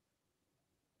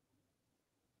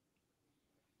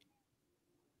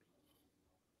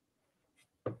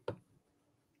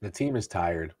 The team is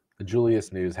tired. The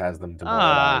Julius news has them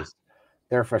demoralized.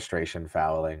 Their frustration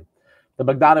fouling. The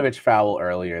Bogdanović foul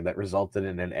earlier that resulted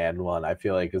in an and one, I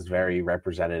feel like is very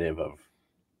representative of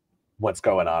what's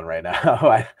going on right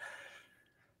now.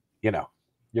 You're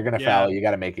going to foul. You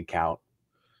got to make it count.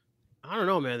 I don't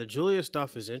know, man. The Julius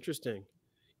stuff is interesting.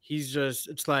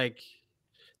 It's like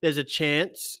there's a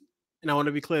chance, and I want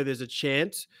to be clear, there's a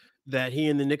chance that he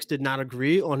and the Knicks did not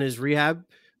agree on his rehab.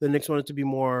 The Knicks wanted to be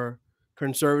more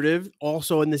conservative.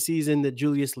 Also in the season that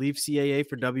Julius leaves CAA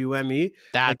for WME.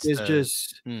 I thought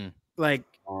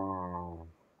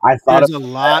there's a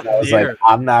lot. I was like,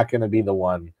 I'm not going to be the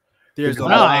one. There's a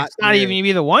lot. It's not even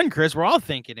be the one, Chris. We're all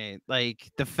thinking it.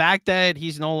 Like the fact that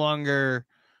he's no longer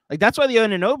like that's why the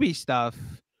Anunoby stuff.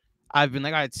 I've been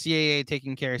like, all right, CAA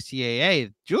taking care of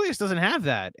CAA. Julius doesn't have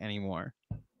that anymore.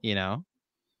 Yeah,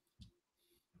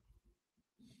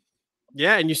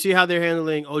 and you see how they're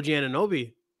handling OG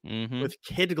Anunoby with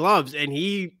kid gloves, and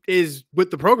he is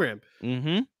with the program.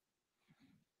 Devo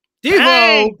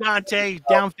Dante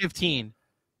down 15.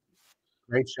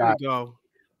 Great shot.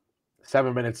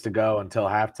 7 minutes to go until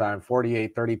halftime.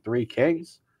 48-33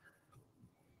 Kings.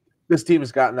 This team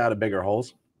has gotten out of bigger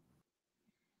holes.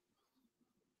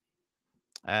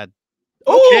 Okay.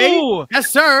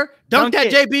 Yes, sir. Dunk that,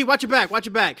 JB. Watch your back.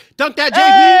 Dunk that,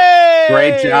 JB.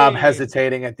 Great job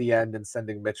hesitating at the end and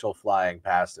sending Mitchell flying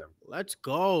past him. Let's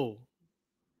go.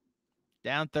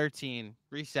 Down 13.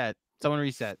 Reset. Someone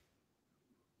reset.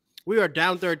 We are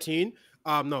down 13.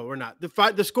 No, we're not.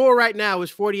 The score right now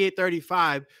is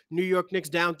 48-35. New York Knicks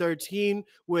down 13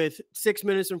 with 6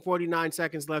 minutes and 49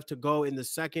 seconds left to go in the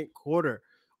second quarter.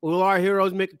 Will our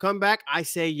heroes make a comeback? I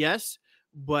say yes.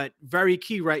 But very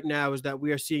key right now is that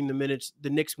we are seeing the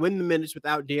Knicks win the minutes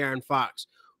without De'Aaron Fox,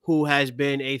 who has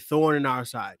been a thorn in our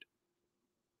side.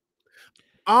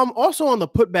 Also on the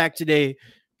putback today,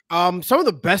 some of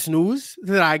the best news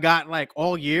that I got like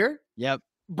all year. Yep.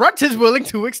 Brunson's willing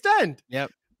to extend. Yep.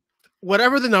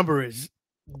 Whatever the number is,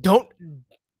 don't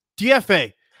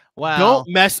DFA. Wow. Don't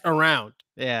mess around.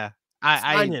 Yeah.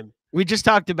 Sign him. We just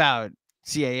talked about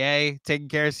CAA, taking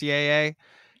care of CAA.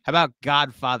 How about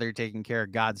Godfather taking care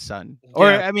of God's son?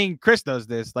 Or, I mean, Chris knows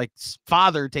this, like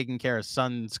father taking care of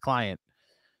son's client.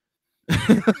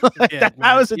 That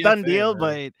was a done deal,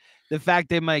 but the fact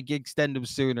they might extend him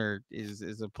sooner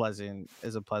is a pleasant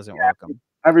welcome.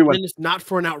 Everyone, and it's not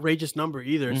for an outrageous number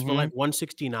either. It's for like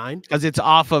 169 because it's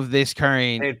off of this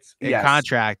current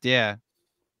contract. Yeah,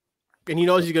 and he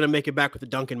knows he's gonna make it back with the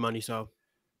Duncan money. So,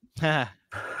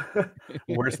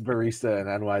 worst barista in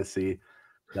NYC.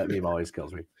 That meme always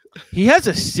kills me. He has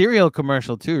a cereal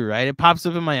commercial too, right? It pops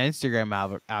up in my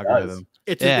Instagram algorithm.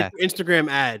 It's an Instagram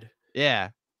ad. Yeah.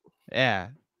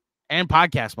 And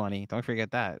podcast money. Don't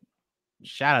forget that.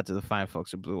 Shout out to the fine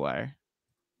folks at Blue Wire.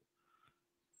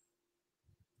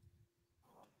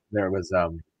 There was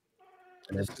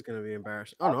This is gonna be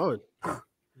embarrassing. Oh no,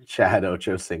 Chad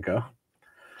Ochocinco.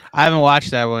 I haven't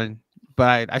watched that one,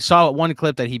 but I saw one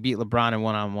clip that he beat LeBron in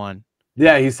 1-on-1.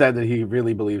 Yeah, he said that he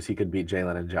really believes he could beat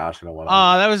Jalen and Josh in a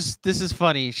one-on-one. Oh, this is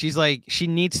funny. She's like, she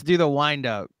needs to do the wind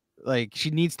up. Like,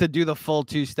 she needs to do the full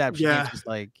 2 steps. She can't just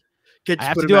like, I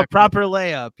have to do a proper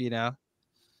layup,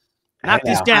 Knock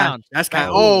this down. That's kind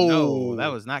of, no, that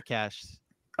was not cashed.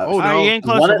 No. He ain't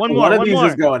closer. One more. One of these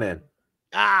is going in.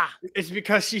 It's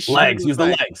because she legs. Use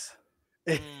the legs.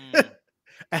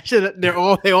 Actually,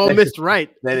 they all missed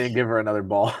right. They didn't give her another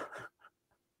ball.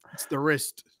 It's the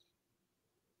wrist.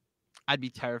 I'd be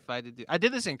terrified to do. I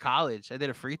did this in college. I did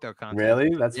a free throw contest. Really?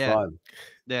 That's fun.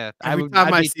 Yeah. Every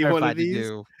time I see one of these,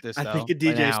 I think of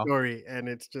DJ Story, and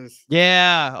it's just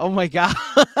oh my god.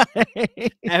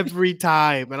 Every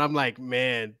time, and I'm like,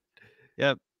 man.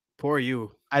 Yep. Poor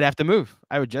you. I'd have to move.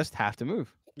 I would just have to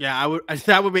move. Yeah, I would.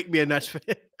 That would make me a nuts fan.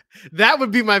 That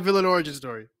would be my villain origin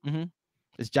story. Mm-hmm.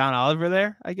 Is John Oliver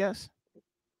there? I guess.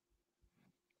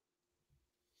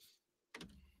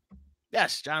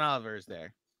 Yes, John Oliver is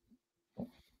there.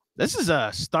 This is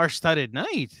a star-studded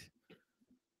night.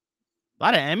 A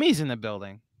lot of Emmys in the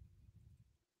building.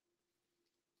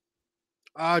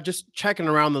 Just checking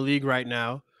around the league right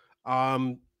now.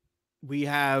 We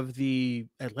have the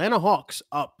Atlanta Hawks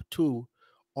up 2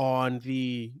 on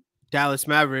the Dallas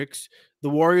Mavericks. The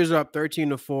Warriors are up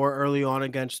 13-4 early on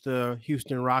against the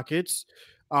Houston Rockets.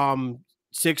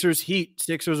 Sixers Heat.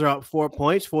 Sixers are up 4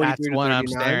 points, 43 That's to one 39. I'm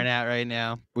staring at right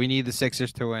now. We need the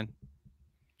Sixers to win.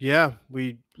 Yeah,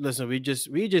 we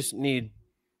just need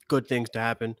good things to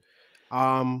happen.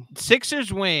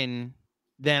 Sixers win,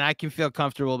 then I can feel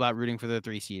comfortable about rooting for the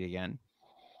 3 seed again.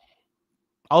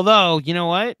 Although, you know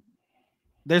what?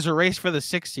 There's a race for the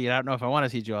 6 seed. I don't know if I want to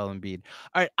see Joel Embiid.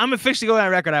 All right, I'm officially going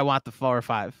on record. I want the 4 or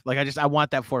 5. Like I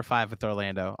want that 4 or 5 with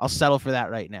Orlando. I'll settle for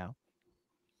that right now.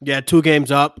 Yeah, 2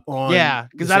 games up on. Yeah,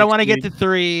 because I don't want to get to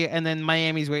 3 and then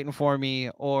Miami's waiting for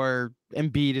me or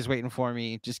Embiid is waiting for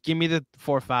me. Just give me the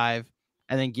 4 or 5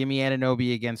 and then give me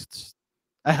Anunoby against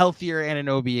a healthier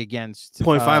Anunoby against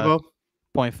 0.50.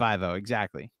 0.50,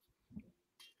 exactly.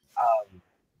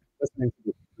 Listening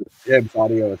to the Jib's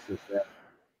audio assist there.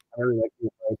 I really like the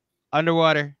approach.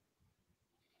 Underwater.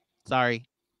 Sorry,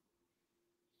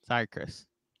 Kris.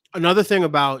 Another thing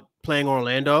about playing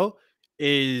Orlando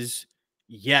is,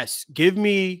 yes, give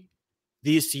me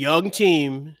this young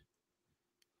team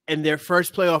and their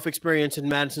first playoff experience in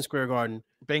Madison Square Garden.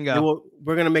 Bingo.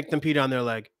 We're going to make them pee down their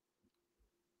leg.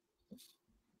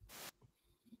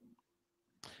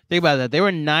 Think about that. They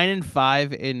were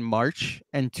 9-5 in March,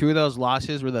 and 2 of those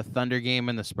losses were the Thunder game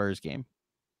and the Spurs game.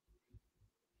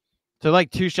 So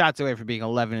like 2 shots away from being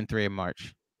 11-3 in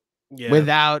March. Yeah.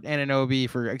 Without Anunoby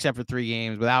except for 3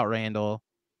 games, without Randall,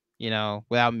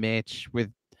 without Mitch,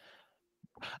 with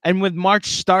March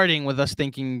starting with us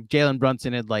thinking Jalen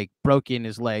Brunson had like broken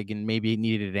his leg and maybe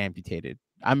needed it amputated.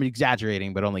 I'm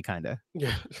exaggerating, but only kind of.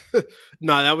 Yeah.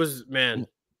 No, that was, man.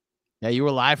 Yeah, you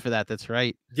were live for that. That's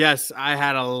right. Yes, I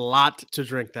had a lot to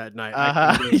drink that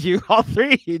night. You all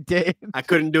 3 you did. I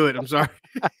couldn't do it. I'm sorry.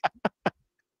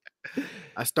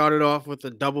 I started off with a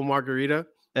double margarita.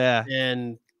 Yeah.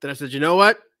 And then I said, you know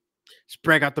what? Let's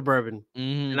break out the bourbon.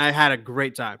 Mm-hmm. And I had a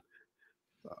great time.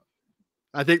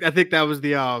 I think that was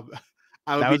the that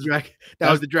was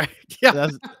the drag. Yeah.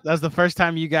 That was the first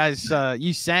time you guys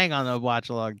you sang on the watch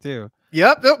along too.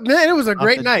 Yep, man, it was a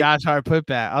great night. Josh Hart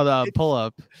putback. Oh, the pull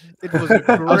up. It was a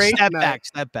great night.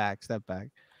 Step back.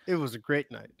 It was a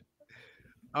great night.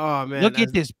 Oh man. Look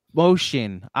at this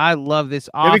motion. I love this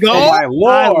Here offense. we go. Oh, my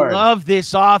Lord. I love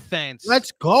this offense.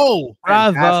 Let's go.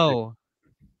 Bravo.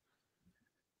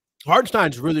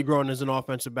 Hartenstein's really grown as an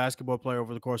offensive basketball player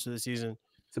over the course of the season.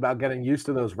 It's about getting used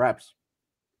to those reps.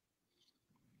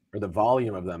 Or the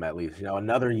volume of them, at least.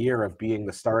 Another year of being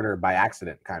the starter by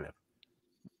accident, kind of.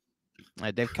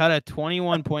 They've cut a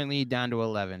 21-point lead down to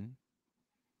 11.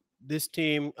 This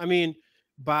team, I mean,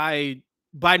 by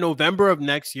November of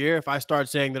next year, if I start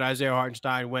saying that Isaiah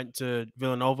Hartenstein went to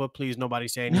Villanova, please nobody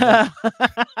say anything.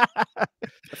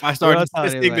 If I start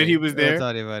insisting that he was there, tell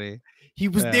anybody. He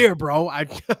was there, bro.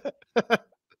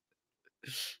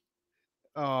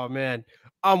 Oh man.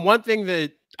 One thing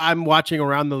that I'm watching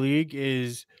around the league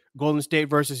is Golden State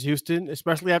versus Houston,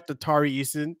 especially after Tari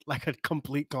Eason, like a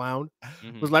complete clown,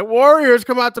 was like, Warriors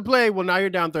come out to play. Well, now you're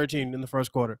down 13 in the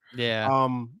first quarter. Yeah.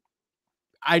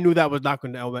 I knew that was not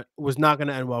going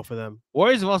to end well for them.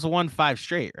 Warriors have also won 5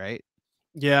 straight, right?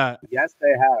 Yeah. Yes, they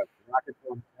have. Rockets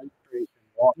won 10 straight.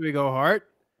 Here we go, Hart.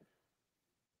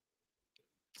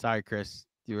 Sorry, Kris.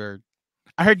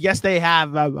 I heard yes, they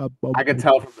have. I can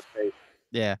tell from the face.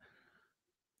 Yeah.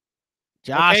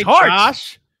 Josh Okay, Hart.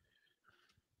 Josh.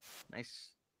 Nice.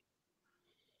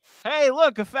 Hey,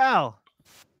 look, a foul.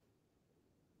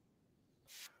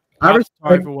 I'm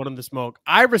sorry for wanting to smoke.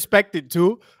 I respect it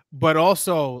too, but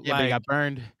also but he got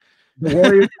burned. The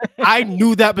Warriors, I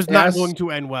knew that was not going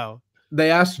to end well.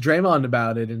 They asked Draymond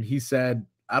about it, and he said,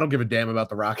 "I don't give a damn about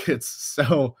the Rockets."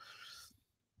 So,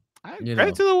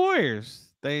 credit to the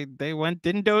Warriors. They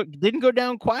didn't go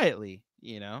down quietly.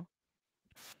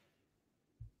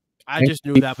 I just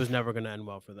knew that was never going to end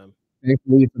well for them.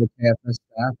 thankfully for the KFS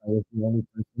staff, I was the only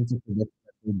person to predict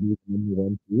that they would be the number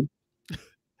 1 seed.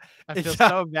 I feel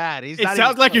so bad. It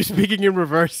sounds like you're speaking in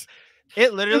reverse.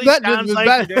 It literally sounds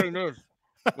like you're doing this.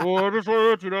 Oh, I just want to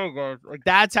let you know, guys. Like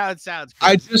that's how it sounds.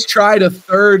 I just tried a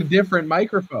third different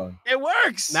microphone. It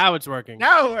works. Now it's working.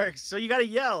 Now it works. So you got to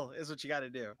yell is what you got to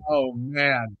do. Oh,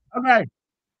 man. Okay.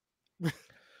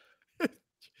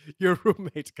 Your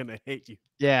roommate's going to hate you.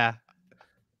 Yeah.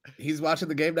 He's watching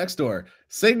the game next door.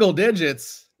 Single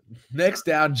digits. Knicks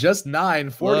down just 9,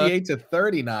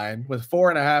 48-39 with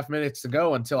 4.5 minutes to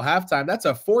go until halftime. That's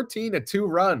a 14-2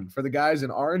 run for the guys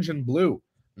in orange and blue.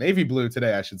 Navy blue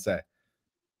today, I should say.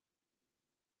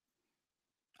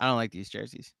 I don't like these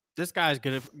jerseys. This guy's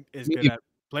good at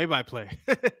play-by-play.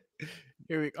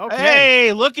 Here we go. Okay.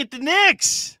 Hey, look at the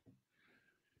Knicks.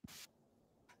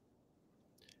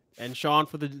 And Sean,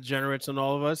 for the degenerates and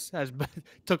all of us,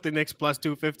 took the Knicks plus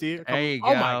 250. There you go.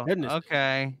 Oh my goodness.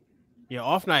 Okay. Yeah,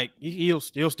 off night. He'll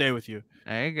stay with you.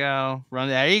 There you go.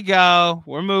 There you go.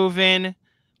 We're moving.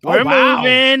 We're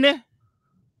moving.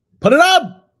 Put it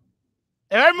up.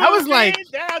 That was like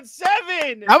down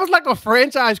 7. That was like a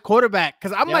franchise quarterback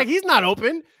because I'm like, he's not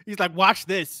open. He's like, watch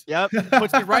this. Yep.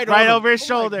 Puts it right over his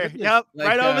shoulder. Yep. Like,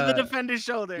 right over the defender's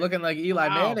shoulder. Looking like Eli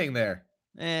Manning there.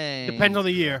 Hey. Depends on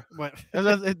the year. But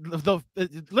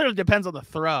it literally depends on the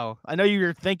throw. I know you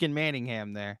were thinking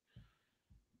Manningham there.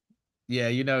 Yeah,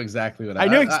 you know exactly what I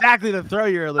knew exactly the throw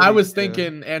you're alluding I was to.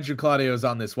 thinking Andrew Claudio's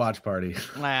on this watch party.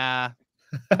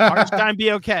 Harsh time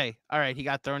be okay. All right, he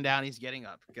got thrown down. He's getting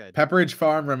up. Good. Pepperidge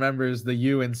Farm remembers the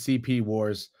U and CP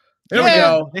wars. There we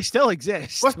go. They still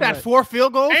exist. What's that? 4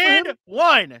 field goals? And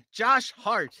 1. Josh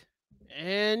Hart.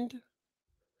 And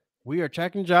we are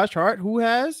checking Josh Hart, who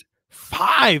has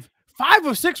 5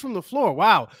 of 6 from the floor.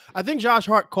 Wow. I think Josh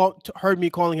Hart heard me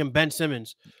calling him Ben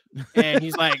Simmons. And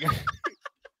he's like,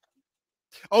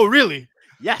 oh, really?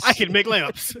 Yes. I can make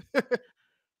layups.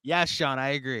 Yes, Sean, I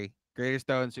agree. Greatest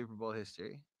throw in Super Bowl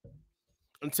history.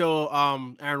 Until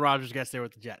Aaron Rodgers gets there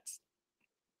with the Jets.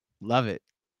 Love it.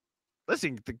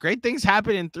 Listen, the great things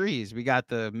happen in threes. We got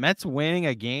the Mets winning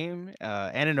a game,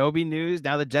 Anunoby news.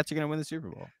 Now the Jets are going to win the Super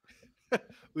Bowl.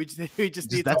 we just need that's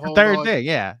the the third thing.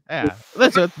 Yeah.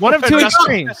 Listen, one of two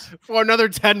extremes for another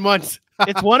 10 months.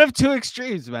 It's one of two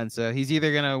extremes, Mensa. He's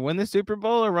either going to win the Super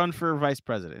Bowl or run for vice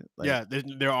president. Yeah,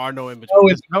 there are no in between.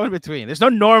 There's no in between. There's no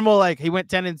normal, like, he went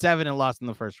 10-7 and lost in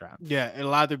the first round. Yeah,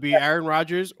 it'll either be Aaron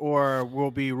Rodgers or we'll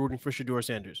be rooting for Shedeur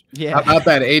Sanders. Yeah. How about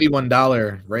that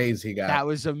 $81 raise he got? That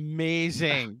was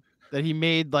amazing that he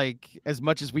made, like, as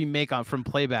much as we make from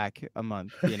playback a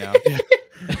month, you know?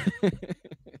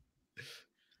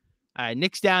 All right,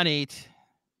 Knicks down 8.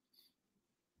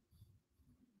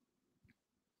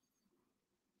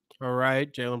 All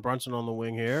right, Jalen Brunson on the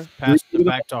wing here. Pass it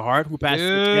back to Hart, who passed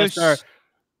it to Kris.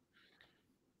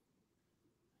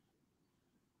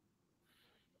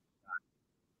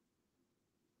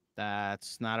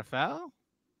 That's not a foul.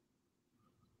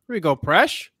 Here we go,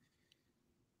 Presh.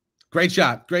 Great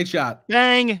shot. Great shot.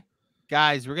 Bang.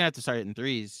 Guys, we're going to have to start hitting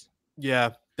threes. Yeah,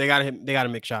 they got to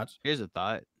make shots. Here's a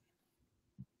thought.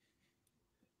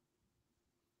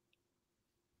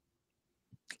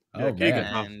 Oh,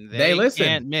 man. They listen.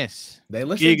 Can't miss. They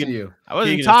listen to you. I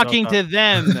wasn't talking to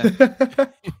them.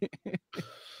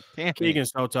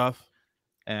 Keegan's so tough.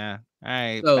 Yeah. All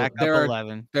right. So back up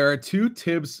 11. There are 2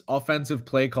 Tibbs offensive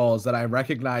play calls that I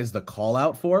recognize the call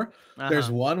out for.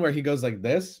 There's one where he goes like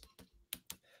this.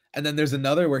 And then there's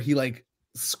another where he like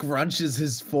scrunches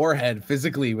his forehead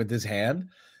physically with his hand.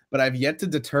 But I've yet to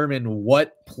determine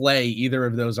what play either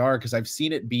of those are because I've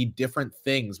seen it be different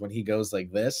things when he goes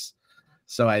like this.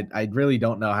 So I really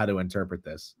don't know how to interpret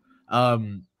this.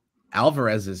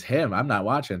 Alvarez is him. I'm not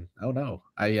watching. Oh no.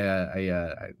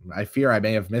 I fear I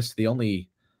may have missed the only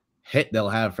hit they'll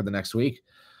have for the next week.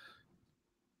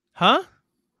 Huh?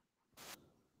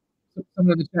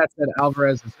 Someone in the chat said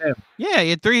Alvarez is him. Yeah,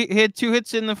 he had 2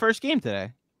 hits in the first game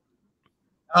today.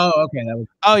 Oh, okay. That was.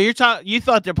 Oh, you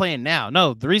thought they're playing now?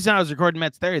 No, the reason I was recording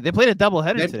Mets 30, they played a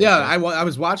doubleheader today. Yeah, I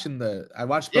was watching I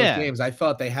watched both games. I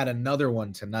thought they had another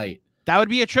one tonight. That would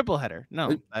be a triple header.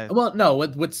 No. No,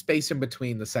 with space in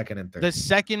between the second and third. The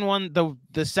second one,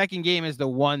 the second game is the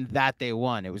one that they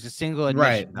won. It was a single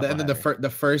admission. Right. And then the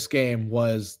first game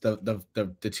was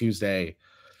the Tuesday.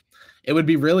 It would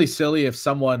be really silly if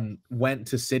someone went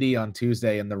to City on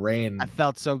Tuesday in the rain. I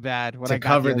felt so bad when I got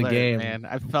cover the alert, game. Man.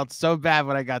 I felt so bad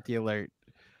when I got the alert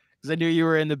because I knew you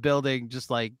were in the building,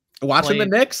 just like watching the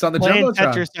Knicks on the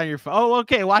Jumbotron on your phone. Oh,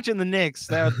 okay, watching the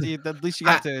Knicks. At least you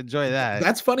got to enjoy that.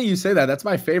 That's funny you say that. That's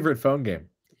my favorite phone game.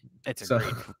 It's a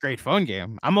great phone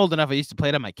game. I'm old enough. I used to play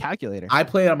it on my calculator. I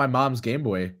played on my mom's Game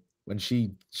Boy when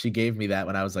she gave me that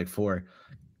when I was like 4.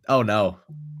 Oh no.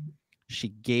 She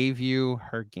gave you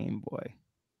her Game Boy.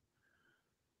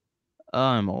 Oh,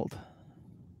 I'm old.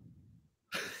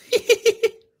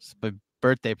 It's my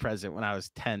birthday present when I was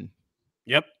 10.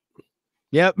 Yep.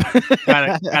 Got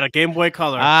a Game Boy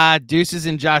Color. Deuces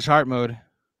in Josh Hart mode.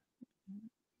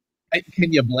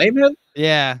 Can you blame him?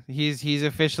 Yeah, he's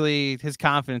officially, his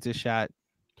confidence is shot.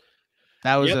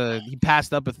 That was he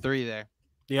passed up a 3 there.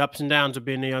 The ups and downs of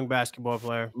being a young basketball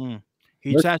player.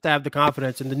 He just has to have the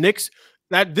confidence. And the Knicks,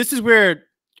 this is where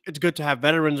it's good to have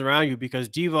veterans around you because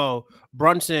Devo,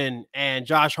 Brunson, and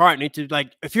Josh Hart need to,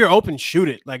 like, if you're open, shoot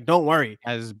it. Like, don't worry.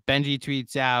 As Benji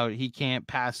tweets out, he can't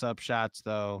pass up shots,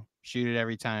 though. Shoot it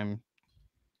every time.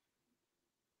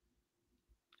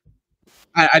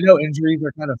 I know injuries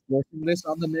are kind of forcing this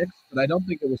on the Knicks, but I don't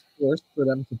think it was forced for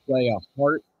them to play a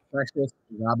Hart Precious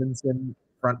Robinson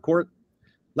front court.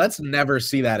 Let's never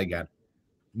see that again.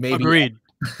 Maybe. Agreed.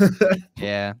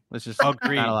 Yeah, let's just not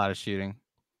a lot of shooting.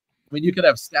 I mean, you could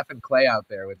have Steph and Clay out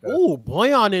there with the. Ooh,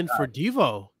 Boyan in for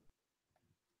Devo.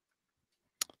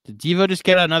 Did Devo just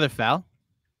get another foul?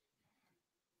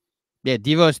 Yeah,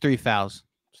 Devo has 3 fouls.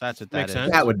 So that's what that Makes is.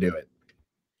 sense. That would do it.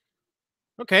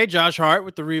 Okay, Josh Hart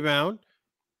with the rebound.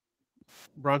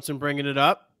 Brunson bringing it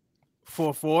up.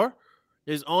 4-4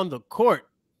 is on the court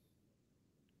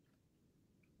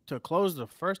to close the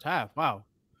first half. Wow.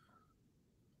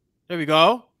 There we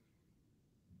go.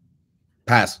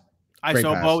 Pass. Great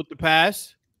ISO pass. Bo with the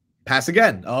pass. Pass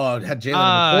again. Oh, it had Jalen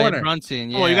in the corner. Brunson,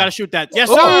 yeah. Oh, you got to shoot that. Yes,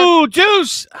 sir. Oh,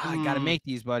 juice. I got to make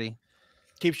these, buddy.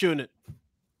 Keep shooting it.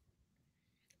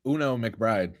 Uno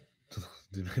McBride.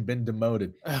 Been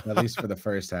demoted, at least for the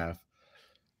first half.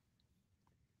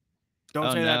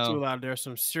 Don't say that too loud. There's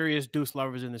some serious Deuce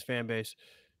lovers in this fan base.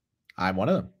 I'm one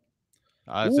of them.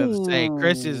 I was going to say,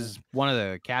 Kris is one of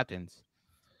the captains.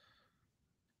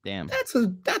 Damn.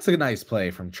 That's a nice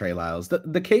play from Trey Lyles.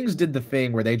 The Kings did the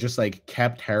thing where they just like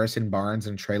kept Harrison Barnes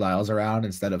and Trey Lyles around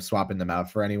instead of swapping them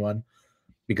out for anyone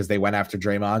because they went after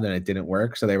Draymond and it didn't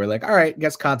work. So they were like, all right,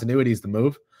 guess continuity is the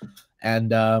move.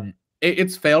 And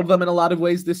it's failed them in a lot of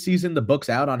ways this season. The book's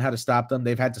out on how to stop them.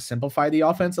 They've had to simplify the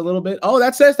offense a little bit. Oh,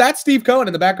 that's Steve Cohen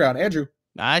in the background. Andrew.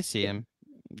 I see him.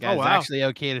 Guy's actually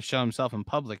okay to show himself in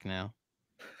public now.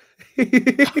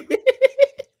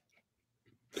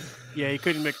 Yeah, he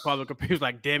couldn't make public appeal. He was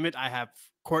like, damn it, I have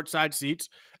courtside seats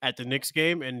at the Knicks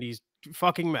game, and these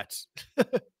fucking Mets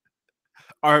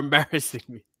are embarrassing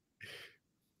me.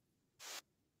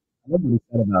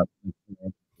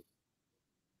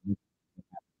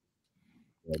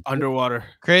 Underwater.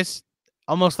 Kris,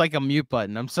 almost like a mute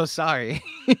button. I'm so sorry.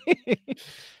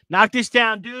 Knock this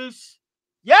down, Deuce.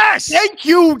 Yes! Thank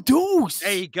you, Deuce.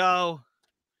 There you go.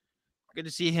 Good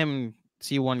to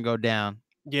see one go down.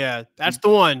 Yeah, that's the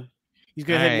one. He's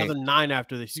going to hit another 9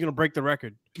 after this. He's going to break the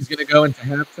record. He's going to go into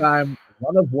halftime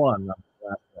 1 of 1.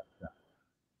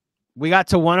 We got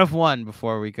to 1 of 1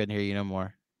 before we couldn't hear you no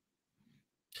more.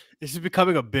 This is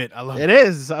becoming a bit. I love it. It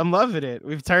is. I'm loving it.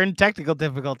 We've turned technical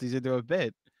difficulties into a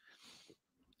bit.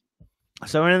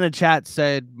 Someone in the chat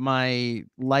said my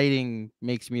lighting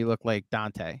makes me look like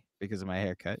Dante because of my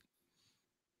haircut.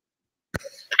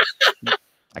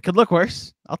 I could look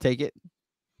worse. I'll take it.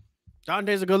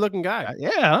 Dante's a good-looking guy.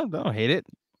 Yeah, I don't hate it.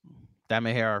 Dye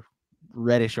my hair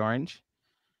reddish orange.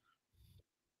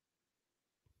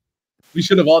 We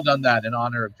should have all done that in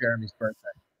honor of Jeremy's birthday.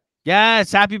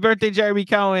 Yes, happy birthday, Jeremy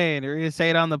Cohen. We're going to say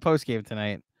it on the postgame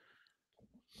tonight.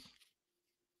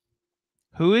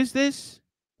 Who is this?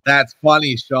 That's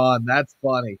funny, Sean. That's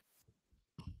funny.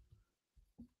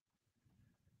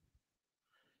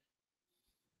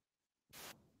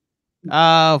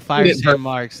 Oh, 5-star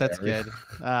marks. That's good.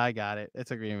 I got it. It's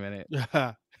a green minute.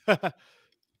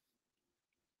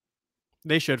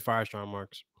 They should fire Sean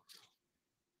Marks.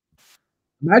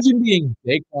 Imagine being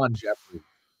Daquan Jeffries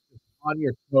on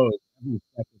your toes every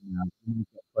second now. You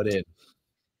put in.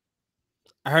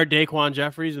 I heard Daquan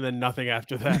Jeffries and then nothing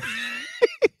after that.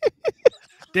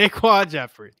 Daquan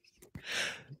Jeffries.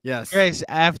 Yes. Kris,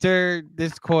 after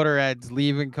this quarter ends,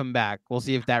 leave and come back. We'll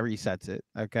see if that resets it.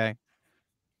 Okay.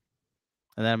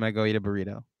 And then I'm going to go eat a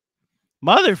burrito.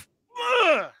 Mother.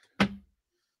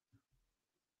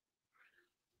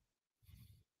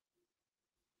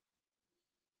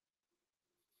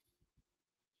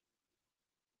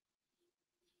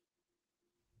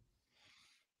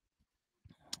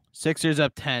 Sixers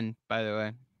up 10, by the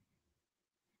way.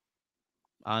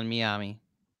 On Miami.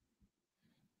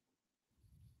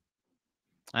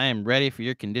 I am ready for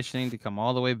your conditioning to come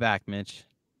all the way back, Mitch.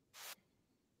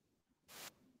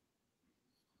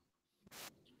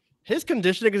 His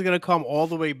conditioning is going to come all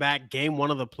the way back game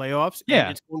 1 of the playoffs. Yeah.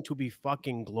 And it's going to be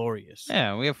fucking glorious.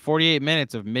 Yeah, we have 48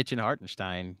 minutes of Mitch and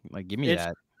Hartenstein. Like, give me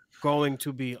that. Going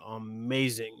to be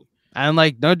amazing. And,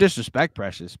 like, no disrespect,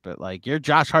 Precious, but, like, you're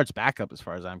Josh Hart's backup as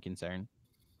far as I'm concerned.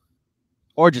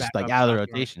 Or just, Backup, like, out of the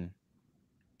rotation.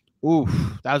 Oof,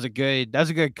 that was a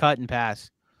good cut and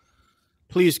pass.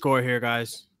 Please score here,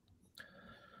 guys.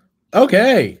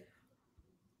 Okay.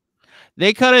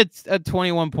 They cut a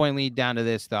 21-point lead down to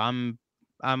this, though. I'm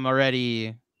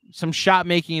already some shot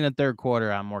making in the third quarter.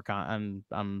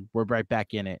 We're right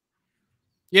back in it.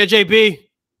 Yeah, JB.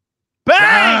 Bang!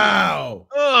 Wow.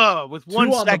 Oh, with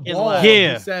 1 second left.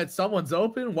 Yeah. He said someone's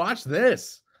open. Watch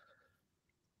this.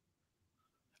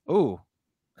 Ooh.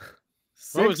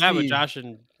 What was that with Josh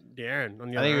and Darren?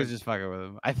 I think he was just fucking with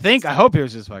him. I hope he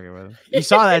was just fucking with him. You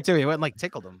saw that too. He went and, like,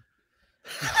 tickled him.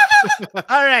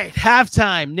 All right,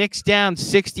 halftime. Knicks down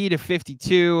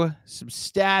 60-52. Some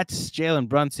stats. Jalen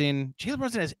Brunson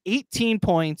has 18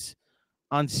 points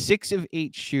on 6 of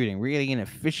 8 shooting. We're getting an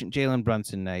efficient Jalen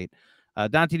Brunson night.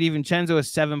 Dante DiVincenzo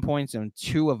has 7 points on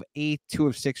 2 of 8, 2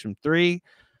 of 6 from 3.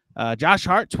 Josh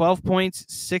Hart, 12 points,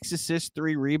 6 assists,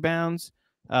 3 rebounds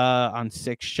on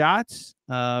 6 shots.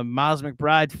 Miles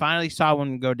McBride finally saw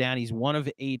one go down. He's 1 of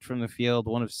 8 from the field,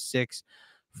 1 of 6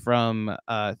 from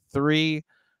 3.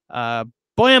 Bojan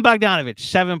Bogdanovic,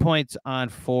 7 points on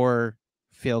 4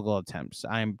 field goal attempts.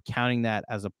 I'm counting that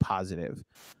as a positive.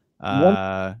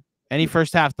 Any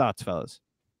first half thoughts, fellas?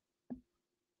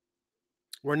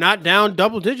 We're not down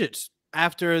double digits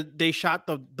after they shot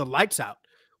the lights out,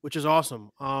 which is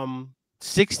awesome.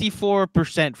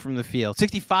 64% from the field,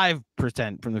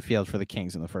 65% from the field for the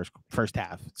Kings in the first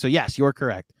half. So yes, you're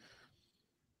correct.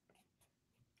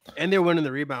 And they're winning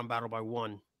the rebound battle by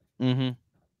 1. Mm-hmm.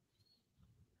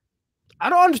 I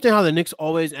don't understand how the Knicks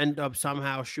always end up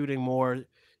somehow shooting more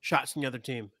shots than the other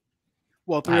team.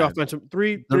 Well, three more offensive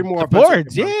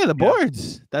boards. Yeah, the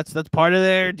boards. That's part of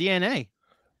their DNA.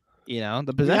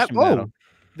 The possession battle.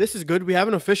 This is good. We have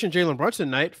an efficient Jalen Brunson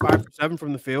night. 5 for 7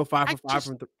 from the field. 5 for 5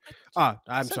 from the.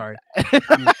 I'm sorry.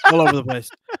 I'm all over the place.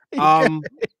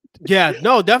 Yeah,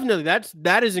 no, definitely.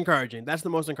 That is encouraging. That's the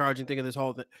most encouraging thing of this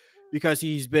whole thing, because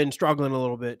he's been struggling a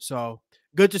little bit. So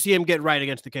good to see him get right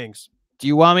against the Kings. Do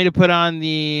you want me to put on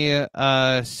the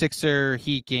Sixer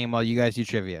Heat game while you guys do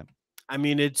trivia? I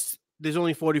mean, there's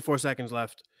only 44 seconds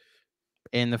left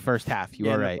in the first half. You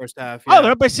are right. First half. Yeah. Oh,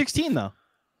 they're up by 16 though.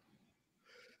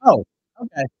 Oh,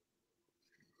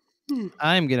 okay.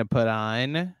 I'm gonna put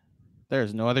on.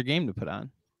 There's no other game to put on.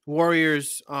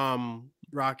 Warriors,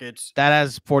 Rockets. That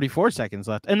has 44 seconds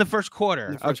left in the first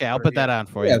quarter. I'll put that on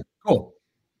for you. Yeah, cool.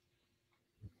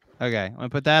 Okay, I'm gonna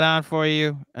put that on for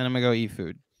you, and I'm gonna go eat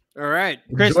food. All right,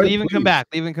 Kris, leave and come back.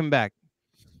 Leave and come back.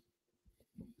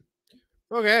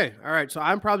 Okay, all right. So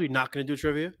I'm probably not gonna do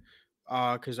trivia,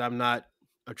 because I'm not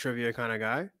a trivia kind of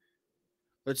guy.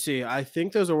 Let's see. I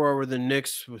think there's a world where the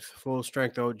Knicks with full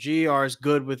strength OG are as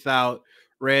good without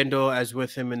Randall as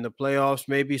with him in the playoffs.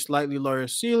 Maybe slightly lower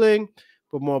ceiling,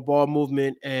 but more ball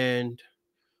movement. And,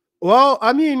 well,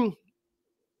 I mean,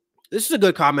 this is a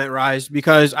good comment, Rise,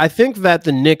 because I think that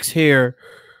the Knicks here,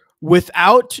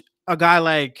 without a guy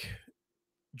like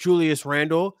Julius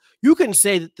Randle, you can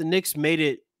say that the Knicks made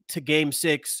it to Game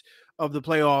 6 of the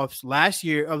playoffs last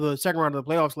year, of the second round of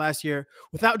the playoffs last year,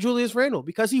 without Julius Randle,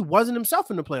 because he wasn't himself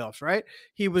in the playoffs, right?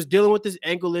 He was dealing with this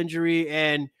ankle injury,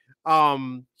 and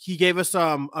he gave us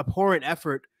some abhorrent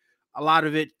effort. A lot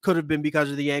of it could have been because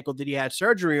of the ankle that he had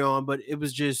surgery on, but it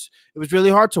was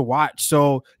really hard to watch.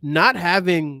 So not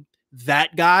having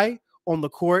that guy on the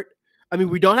court, I mean,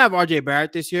 we don't have RJ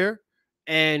Barrett this year,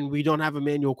 and we don't have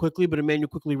Emmanuel Quickley, but Emmanuel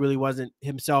Quickley really wasn't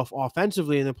himself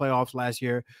offensively in the playoffs last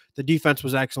year. The defense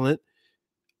was excellent.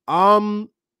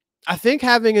 I think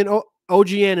having an OG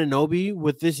Anunoby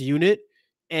with this unit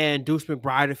and Deuce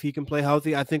McBride, if he can play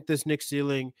healthy, I think this Knicks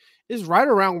ceiling is right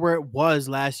around where it was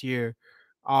last year.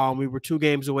 We were 2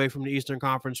 games away from the Eastern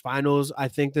Conference Finals. I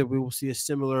think that we will see a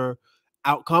similar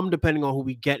outcome depending on who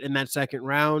we get in that second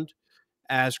round.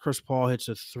 As Chris Paul hits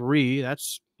a 3,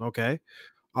 that's okay.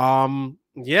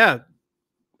 Yeah,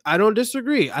 I don't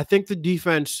disagree. I think the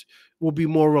defense will be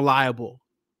more reliable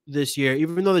this year,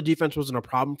 even though the defense wasn't a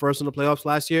problem for us in the playoffs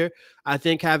last year. I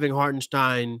think having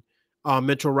Hartenstein,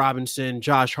 Mitchell Robinson,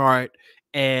 Josh Hart,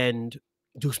 and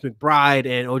Deuce McBride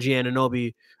and OG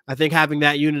Anunoby, I think having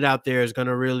that unit out there is going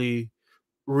to really,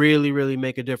 really, really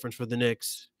make a difference for the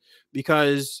Knicks,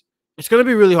 because it's going to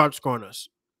be really hard to score on us.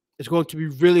 It's going to be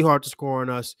really hard to score on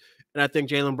us. And I think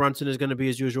Jalen Brunson is going to be,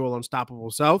 as usual,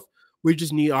 unstoppable self. We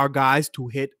just need our guys to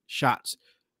hit shots.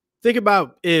 Think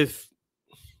about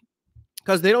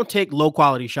because they don't take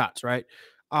low-quality shots, right?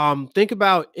 Think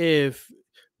about if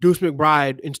Deuce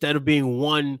McBride, instead of being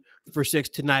 1 for 6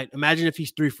 tonight, imagine if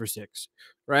he's 3 for 6,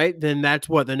 right? Then that's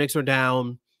what the Knicks are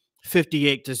down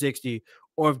 58-60.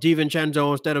 Or if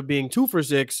DiVincenzo, instead of being 2 for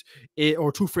 6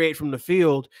 or 2 for 8 from the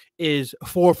field, is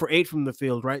 4 for 8 from the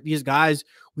field, right? These guys,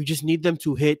 we just need them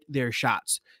to hit their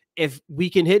shots. If we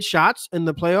can hit shots in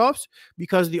the playoffs,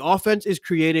 because the offense is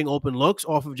creating open looks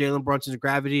off of Jalen Brunson's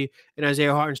gravity and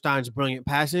Isaiah Hartenstein's brilliant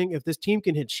passing, if this team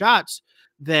can hit shots,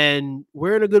 then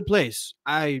we're in a good place.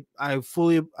 I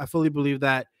fully believe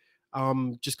that.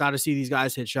 Just got to see these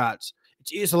guys hit shots.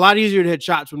 It's a lot easier to hit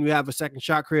shots when we have a second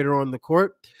shot creator on the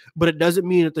court, but it doesn't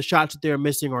mean that the shots that they're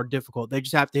missing are difficult. They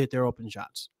just have to hit their open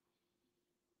shots.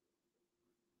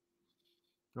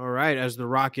 All right, as the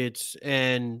Rockets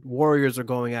and Warriors are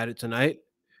going at it tonight,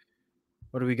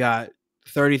 what do we got?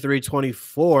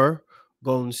 33-24.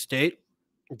 Golden State.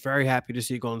 I'm very happy to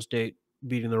see Golden State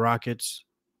beating the Rockets.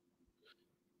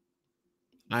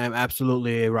 I am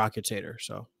absolutely a Rockets hater,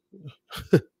 so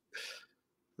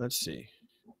let's see.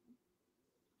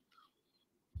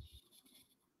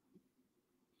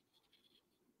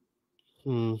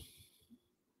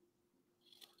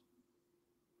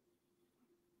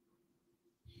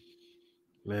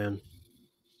 Man.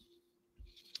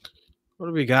 What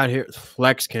do we got here?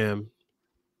 Flex cam.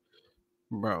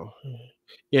 Bro.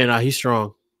 Yeah, nah, he's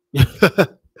strong.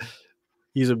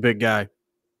 He's a big guy.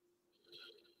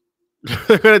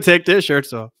 They're going to take their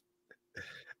shirts off.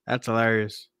 That's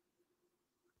hilarious.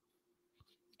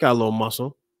 Got a little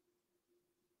muscle.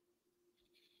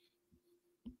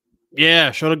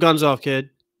 Yeah, show the guns off, kid.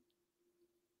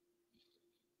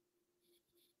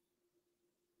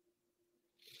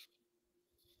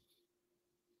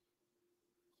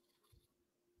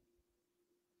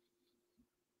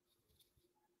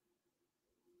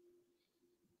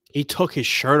 He took his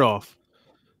shirt off.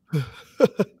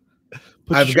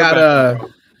 I've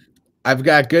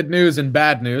got good news and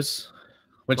bad news.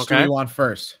 Which do we want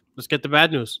first? Let's get the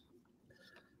bad news.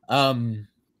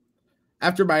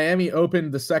 After Miami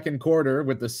opened the second quarter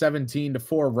with the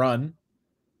 17-4 run,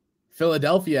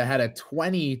 Philadelphia had a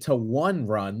 20-1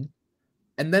 run,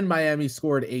 and then Miami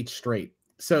scored 8 straight.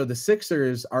 So the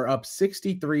Sixers are up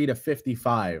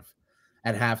 63-55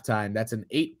 at halftime. That's an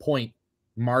 8-point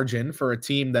margin for a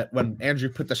team that, when Andrew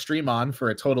put the stream on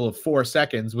for a total of 4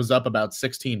 seconds, was up about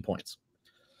 16 points.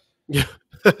 Yeah.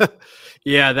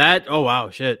 Yeah, that. Oh, wow.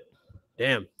 Shit.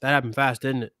 Damn. That happened fast,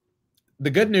 didn't it? The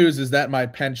good news is that my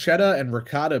pancetta and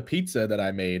ricotta pizza that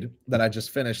I made, that I just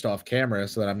finished off camera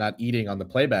so that I'm not eating on the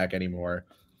playback anymore,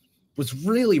 was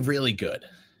really, really good.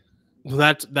 Well,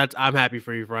 that's. I'm happy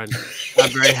for you, friend. I'm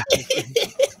very happy for you.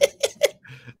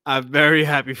 I'm very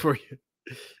happy for you.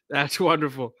 That's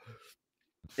wonderful.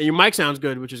 And your mic sounds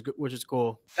good, which is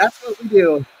cool. That's what we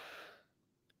do.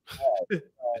 But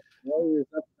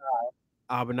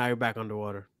now you're back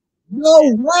underwater.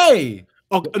 No way.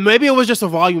 Oh, maybe it was just a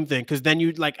volume thing, because then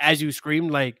you, like, as you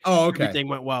screamed, like, okay, everything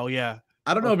went well. Yeah.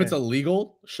 I don't know if it's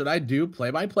illegal. Should I do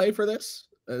play-by-play for this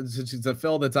to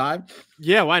fill the time?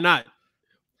 Yeah, why not?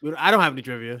 I don't have any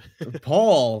trivia.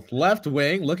 Paul, left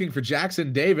wing, looking for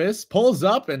Jackson Davis, pulls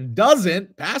up and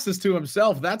doesn't, passes to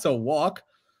himself. That's a walk.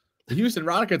 The Houston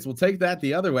Rockets will take that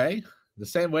the other way. The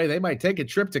same way they might take a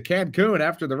trip to Cancun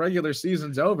after the regular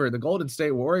season's over. The Golden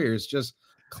State Warriors just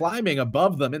climbing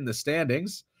above them in the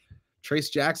standings. Trace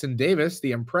Jackson Davis,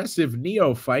 the impressive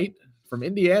neophyte from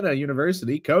Indiana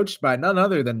University, coached by none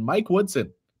other than Mike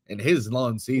Woodson in his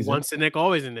lone season. Once a Nick,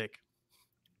 always a Nick.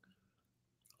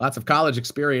 Lots of college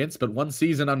experience, but 1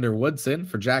 season under Woodson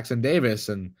for Jackson Davis.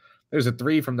 And there's a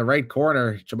 3 from the right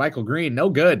corner. JaMychal Green, no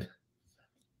good.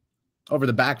 Over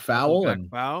the back foul.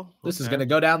 This is going to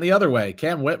go down the other way.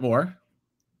 Cam Whitmore,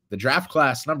 the draft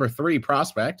class number 3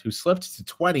 prospect, who slipped to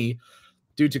 20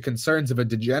 due to concerns of a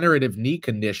degenerative knee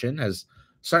condition, has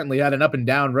certainly had an up and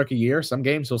down rookie year. Some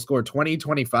games he'll score 20,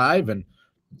 25 and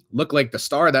look like the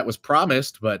star that was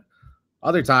promised, but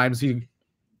other times he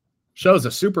shows a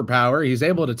superpower. He's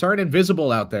able to turn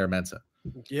invisible out there, Mensa.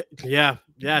 Yeah.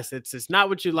 Yes. It's not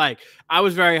what you like. I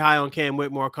was very high on Cam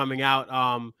Whitmore coming out.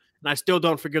 And I still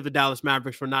don't forgive the Dallas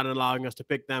Mavericks for not allowing us to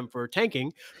pick them for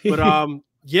tanking. But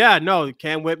yeah, no,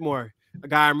 Cam Whitmore, a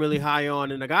guy I'm really high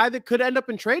on, and a guy that could end up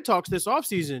in trade talks this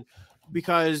offseason,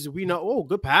 because we know, oh,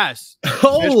 good pass.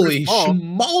 Holy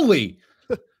schmoly.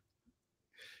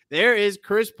 There is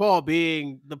Chris Paul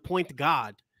being the point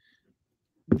god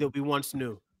that we once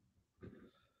knew.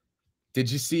 Did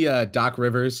you see Doc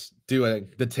Rivers do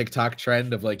the TikTok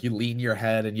trend of, like, you lean your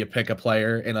head and you pick a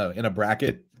player in a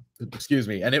bracket? Excuse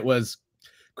me. And it was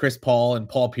Chris Paul and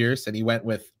Paul Pierce, and he went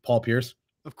with Paul Pierce.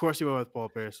 Of course he went with Paul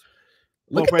Pierce.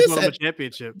 Look Paul at Pierce this. won a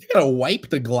championship. You gotta wipe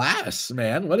the glass,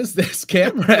 man. What is this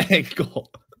camera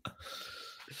angle?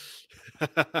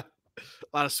 A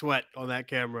lot of sweat on that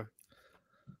camera.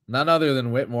 None other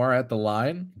than Whitmore at the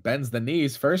line. Bends the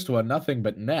knees. First one, nothing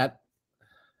but net.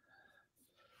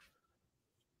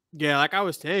 Yeah, like I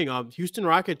was saying, Houston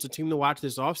Rockets, a team to watch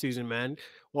this offseason, man.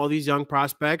 All these young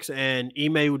prospects, and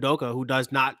Ime Udoka,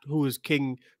 who is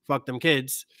king fuck them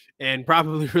kids, and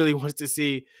probably really wants to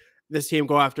see this team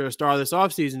go after a star this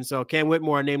offseason. So Cam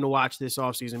Whitmore, a name to watch this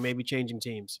offseason, maybe changing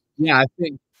teams. Yeah, I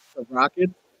think the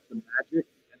Rockets, the Magic,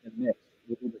 and the Knicks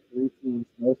will be the 3 teams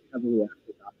most heavily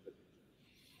after that.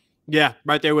 Yeah,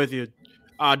 right there with you.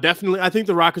 Definitely, I think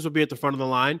the Rockets will be at the front of the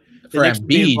line. For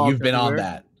Embiid, you've been on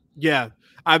that. Yeah,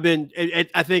 I've been.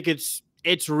 I think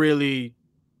it's really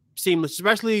seamless,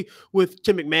 especially with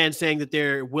Tim McMahon saying that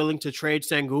they're willing to trade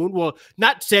Sengun. Well,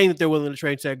 not saying that they're willing to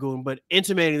trade Sengun, but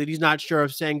intimating that he's not sure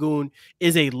if Sengun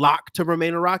is a lock to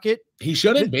remain a Rocket. He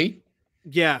shouldn't be.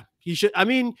 Yeah, he should. I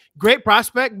mean, great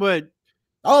prospect, but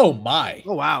oh my.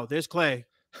 Oh wow, there's Clay.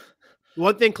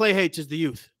 One thing Clay hates is the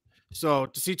youth. So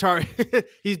to see Tari,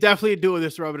 he's definitely doing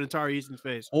this, rubbing in Tari Easton's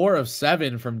face. 4 of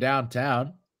 7 from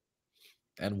downtown.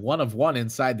 And 1 of 1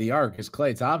 inside the arc is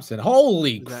Klay Thompson.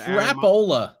 Holy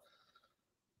crapola.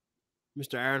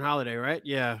 Mr. Aaron Holiday, right?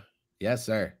 Yeah. Yes,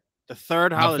 sir. The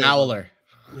third Holiday. Fowler.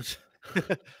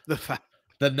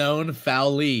 The known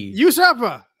foulie.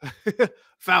 Usurper.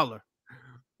 Fowler.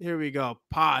 Here we go.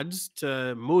 Pods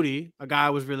to Moody, a guy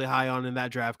I was really high on in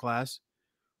that draft class.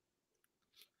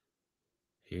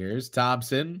 Here's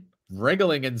Thompson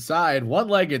wriggling inside,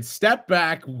 one-legged step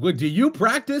back. Do you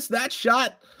practice that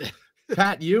shot?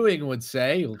 Pat Ewing would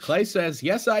say. Clay says,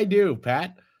 yes, I do,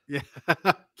 Pat. Yeah.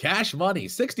 Cash money.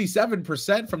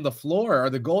 67% from the floor are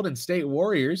the Golden State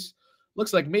Warriors.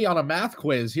 Looks like me on a math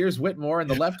quiz. Here's Whitmore in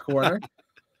the left corner.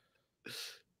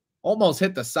 Almost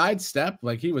hit the sidestep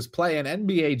like he was playing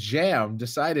NBA Jam.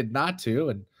 Decided not to,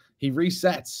 and he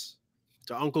resets.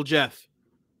 To Uncle Jeff.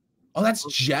 Oh, that's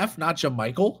Jeff, not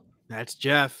Jamichael? That's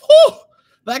Jeff. Oh,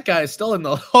 that guy is still in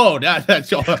the... Oh,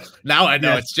 now I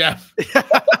know it's Jeff.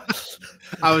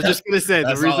 I was just going to say,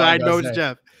 the reason I know it's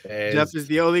Jeff. Is Jeff is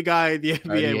the only guy in the NBA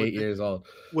 38 years old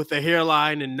with a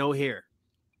hairline and no hair.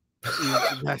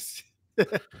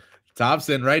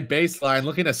 Thompson, right baseline,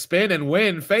 looking to spin and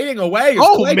win, fading away.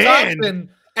 Oh, Klay man. Thompson.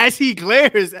 As he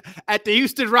glares at the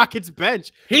Houston Rockets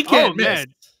bench. He can't miss. Man.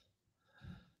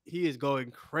 He is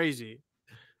going crazy.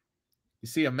 You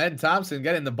see Amen Thompson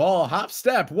getting the ball. Hop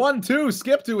step. 1-2.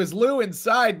 Skip to his Lou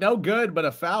inside. No good, but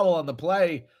a foul on the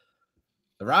play.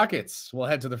 The Rockets will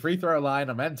head to the free throw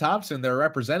line. Amen Thompson, their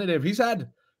representative. He's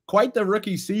had quite the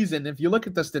rookie season. If you look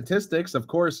at the statistics, of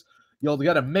course, you'll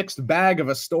get a mixed bag of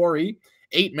a story.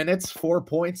 8 minutes, 4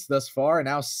 points thus far, and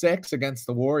now 6 against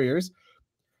the Warriors.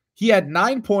 He had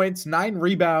 9 points, 9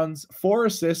 rebounds, 4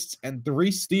 assists, and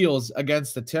 3 steals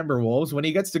against the Timberwolves. When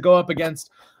he gets to go up against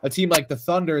a team like the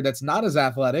Thunder that's not as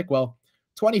athletic, well,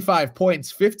 25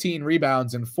 points, 15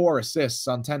 rebounds, and 4 assists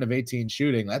on 10 of 18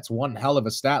 shooting. That's one hell of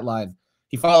a stat line.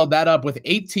 He followed that up with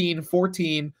 18,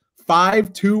 14,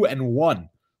 5, 2, and 1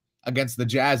 against the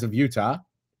Jazz of Utah.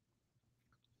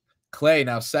 Clay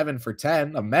now 7 for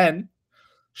 10. Amen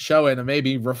showing a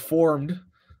maybe reformed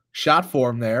shot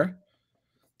form there.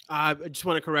 I just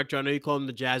want to correct you. I know you call them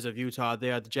the Jazz of Utah.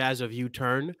 They are the Jazz of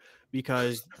U-turn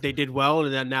because they did well,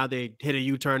 and then now they hit a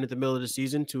U-turn at the middle of the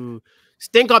season to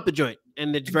stink up the joint,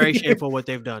 and it's very shameful what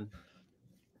they've done.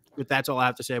 But that's all I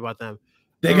have to say about them.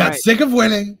 They got sick of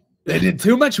winning. They did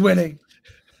too much winning.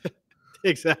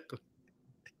 Exactly.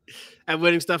 And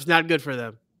winning stuff's not good for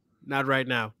them. Not right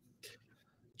now.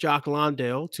 Jock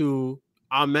Londale to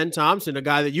Amen Thompson, a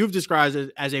guy that you've described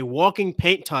as a walking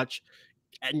paint touch.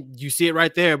 And you see it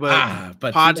right there, but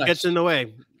Pods gets in the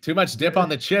way. Too much dip on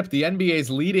the chip. The NBA's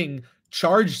leading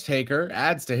charge taker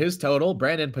adds to his total.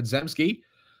 Brandon Podziemski,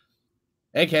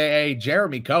 a.k.a.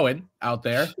 Jeremy Cohen, out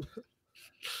there.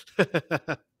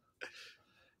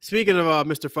 Speaking of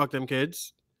Mr. Fuck Them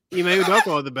Kids, Ime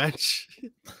Udoka on the bench.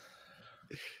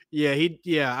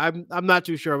 I'm not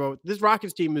too sure about this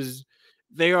Rockets team.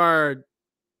 They are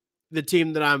the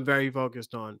team that I'm very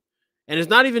focused on. And it's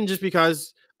not even just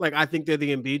because I think they're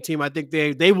the Embiid team. I think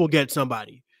they will get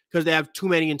somebody because they have too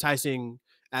many enticing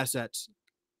assets.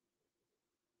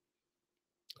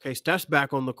 Okay, Steph's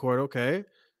back on the court. Okay.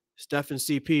 Steph and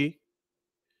CP.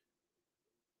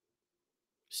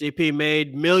 CP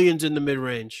made millions in the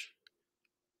mid-range.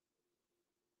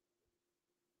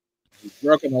 He's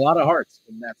broken a lot of hearts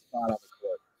in that spot on the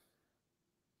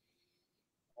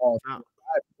court.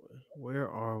 Where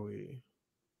are we?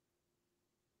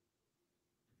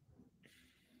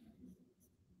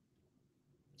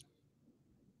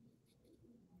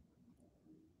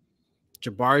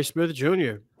 Jabari Smith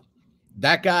Jr.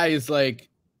 That guy is like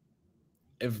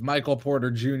if Michael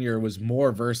Porter Jr. was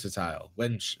more versatile,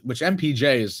 which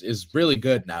MPJ is really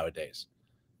good nowadays.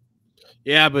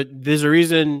 Yeah, but there's a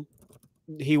reason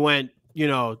he went,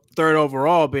 third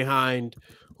overall behind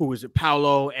who was it,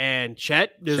 Paolo and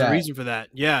Chet. There's a reason for that.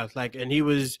 Yeah, and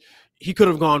he could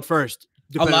have gone first.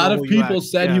 A lot of people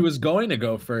said he was going to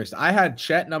go first. I had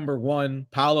Chet number 1,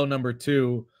 Paolo number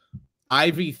 2,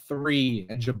 Ivy 3,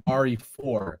 and Jabari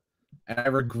 4. And I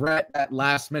regret that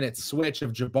last-minute switch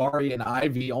of Jabari and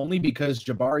Ivy only because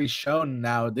Jabari's shown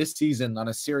now this season on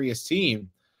a serious team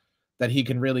that he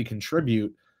can really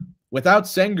contribute. Without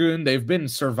Sengun, they've been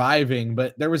surviving,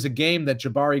 but there was a game that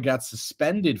Jabari got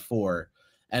suspended for,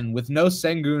 And with no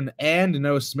Sengun and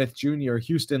no Smith Jr.,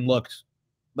 Houston looked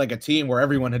like a team where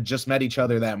everyone had just met each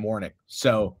other that morning.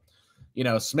 So, you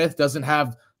know, Smith doesn't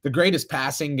have the greatest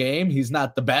passing game. He's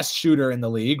not the best shooter in the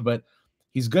league, but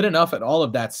he's good enough at all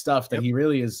of that stuff that he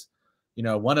really is, you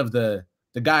know, one of the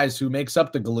guys who makes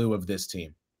up the glue of this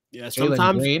team. Yeah,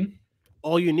 sometimes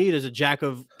all you need is a jack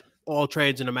of all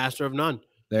trades and a master of none.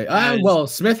 Well,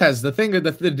 Smith has the thing,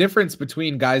 the difference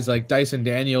between guys like Dyson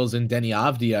Daniels and Denny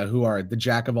Avdia, who are the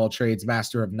jack of all trades,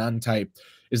 master of none type,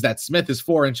 is that Smith is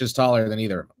 4 inches taller than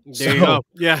either of them. There you go.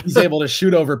 Yeah. He's able to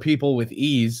shoot over people with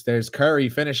ease. There's Curry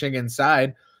finishing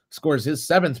inside, scores his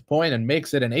 7th point and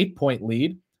makes it an 8-point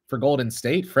lead for Golden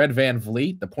State. Fred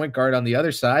VanVleet, the point guard on the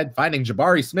other side, finding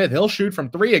Jabari Smith. He'll shoot from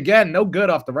 3 again. No good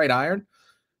off the right iron.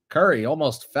 Curry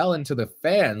almost fell into the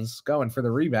fans going for the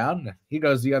rebound. He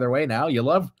goes the other way now. You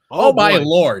love. Oh my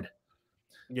Lord.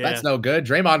 Yeah. That's no good.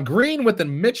 Draymond Green with the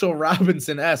Mitchell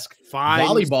Robinson-esque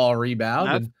volleyball rebound.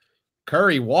 And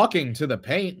Curry walking to the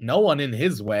paint. No one in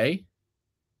his way.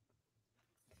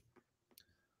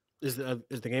 Is the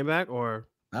game back or?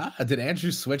 Did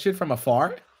Andrew switch it from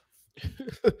afar?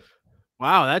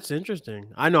 Wow, that's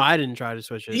interesting. I know I didn't try to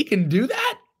switch it. He can do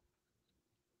that?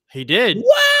 He did.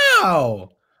 Wow.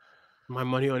 My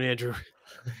money on Andrew.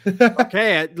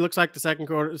 Okay, it looks like the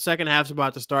second half's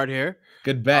about to start here.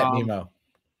 Good bet, Nemo.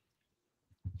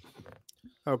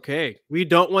 Okay, we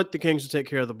don't want the Kings to take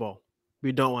care of the ball.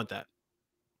 We don't want that.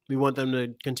 We want them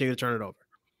to continue to turn it over.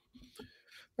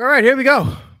 All right, here we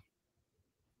go.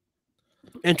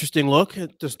 Interesting look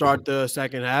to start the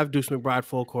second half. Deuce McBride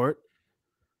full court.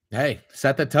 Hey,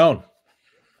 set the tone.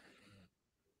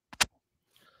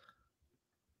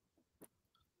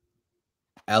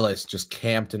 Ellis just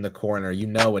camped in the corner. You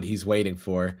know what he's waiting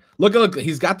for. Look,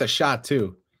 he's got the shot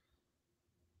too.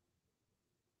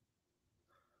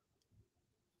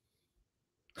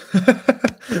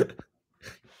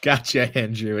 Gotcha,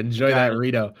 Andrew. Enjoy that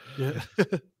Rito. Yeah.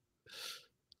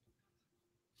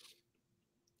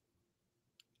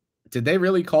 Did they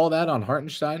really call that on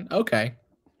Hartenstein? Okay.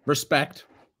 Respect.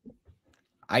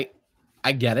 I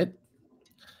get it.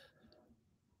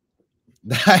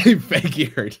 I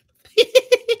figured.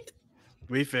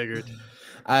 We figured.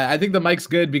 I think the mic's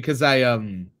good because I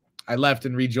left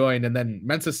and rejoined, and then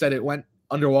Mensa said it went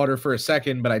underwater for a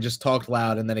second, but I just talked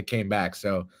loud and then it came back.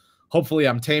 So hopefully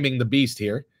I'm taming the beast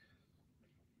here.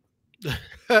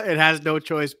 It has no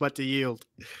choice but to yield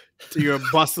to your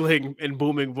bustling and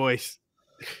booming voice.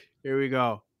 Here we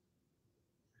go.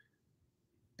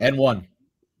 And 1.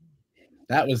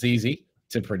 That was easy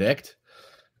to predict.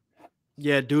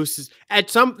 Yeah, Deuce is at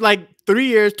some 3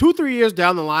 years, 2-3 years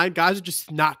down the line, guys are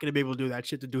just not going to be able to do that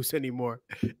shit to Deuce anymore.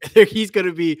 He's going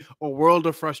to be a world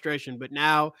of frustration. But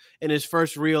now, in his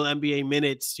first real NBA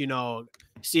minutes, you know,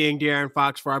 seeing De'Aaron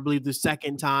Fox for, I believe, the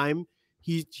second time,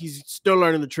 he's still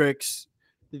learning the tricks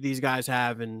that these guys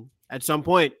have. And at some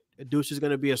point, Deuce is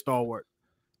going to be a stalwart.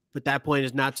 But that point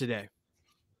is not today.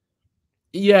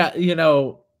 Yeah, you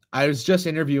know, I was just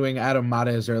interviewing Adam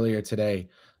Mares earlier today.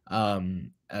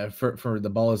 For the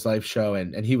Ball is Life show,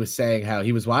 and he was saying how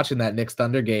he was watching that Knicks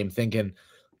Thunder game thinking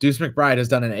Deuce McBride has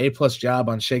done an A+ job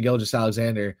on Shai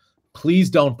Gilgeous-Alexander. Please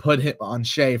don't put him on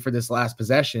Shai for this last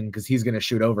possession because he's going to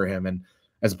shoot over him. And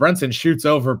as Brunson shoots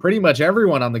over pretty much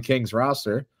everyone on the Kings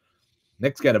roster,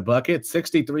 Knicks get a bucket,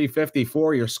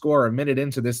 63-54, your score a minute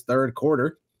into this third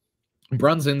quarter.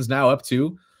 Brunson's now up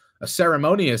to a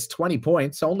ceremonious 20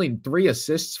 points, only 3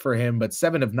 assists for him, but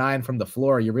 7 of 9 from the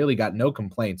floor. You really got no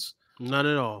complaints. None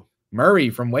at all. Murray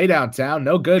from way downtown,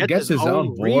 no good, gets his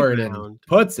own board and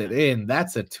puts it in.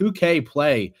 That's a 2K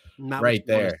play right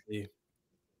there.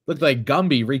 Looked like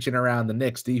Gumby reaching around the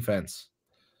Knicks defense.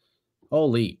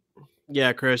 Holy.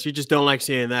 Yeah, Chris, you just don't like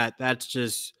seeing that. That's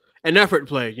just an effort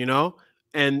play, you know?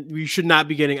 And we should not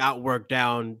be getting outworked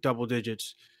down double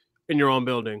digits in your own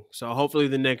building. So hopefully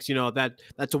the Knicks, you know,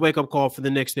 that's a wake-up call for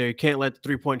the Knicks there. You can't let the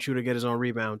three-point shooter get his own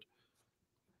rebound.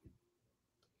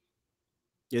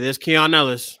 Yeah, there's Keon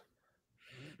Ellis.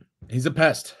 He's a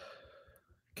pest.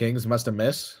 Kings must have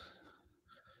missed.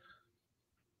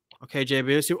 Okay,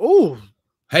 JB. Oh,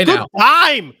 hey now.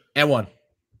 Time. And 1.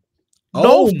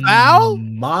 No foul?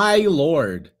 My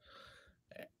Lord.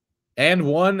 And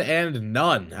 1 and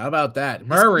none. How about that?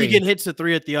 Murray. Egan hits the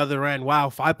 3 at the other end. Wow,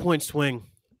 5-point swing.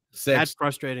 6. That's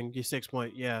frustrating. 6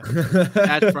 point. Yeah.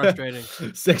 That's frustrating.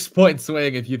 6-point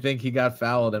swing if you think he got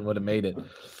fouled and would have made it.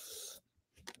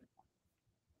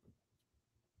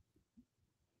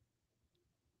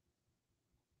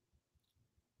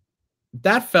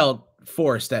 That felt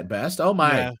forced at best. Oh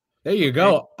my. Yeah. There you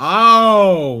go.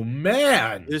 Oh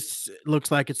man. This looks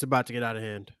like it's about to get out of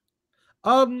hand.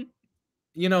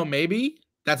 You know, maybe.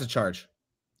 That's a charge.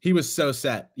 He was so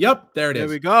set. Yep, there it is. There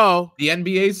we go. The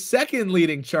NBA's second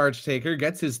leading charge taker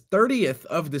gets his 30th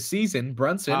of the season.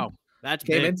 Brunson That's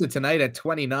came big. into tonight at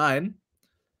 29.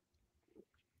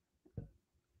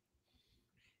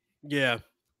 Yeah.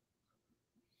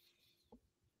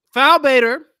 Foul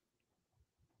baiter.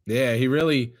 Yeah, he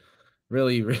really.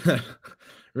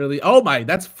 Oh my,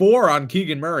 that's 4 on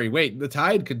Keegan Murray. Wait, the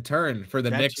tide could turn for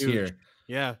the Knicks huge. here.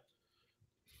 Yeah.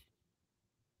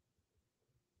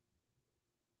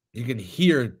 You can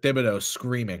hear Thibodeau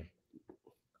screaming.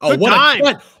 Oh, what a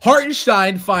cut.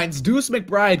 Hartenstein finds Deuce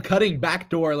McBride cutting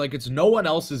backdoor like it's no one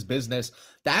else's business.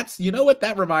 That's, you know what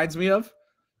that reminds me of?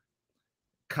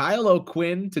 Kyle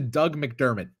O'Quinn to Doug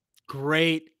McDermott.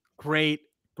 Great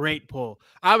pull.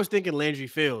 I was thinking Landry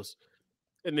Fields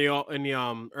in the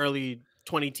early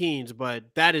 20 teens, but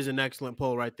that is an excellent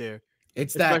pull right there.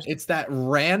 It's that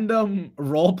random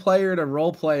role player to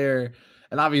role player.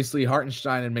 And obviously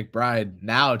Hartenstein and McBride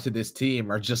now to this team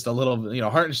are just a little,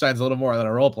 Hartenstein's a little more than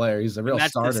a role player. He's a real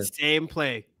starter. That's the same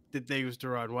play that they used to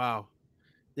run. Wow.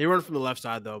 They run from the left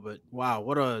side though, but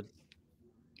what a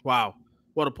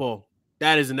pull.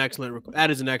 That is an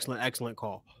excellent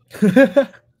call.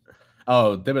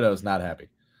 Oh, Thibodeau's not happy.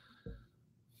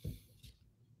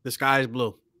 The sky is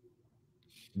blue.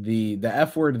 The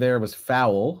F word there was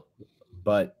foul,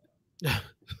 but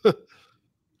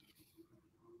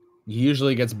he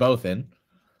usually gets both in.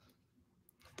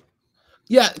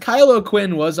 Yeah, Kyle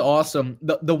O'Quinn was awesome.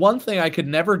 The one thing I could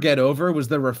never get over was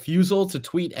the refusal to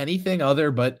tweet anything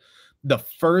other but the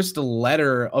first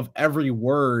letter of every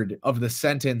word of the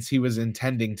sentence he was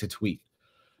intending to tweet.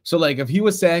 So, like, if he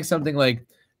was saying something like,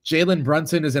 Jalen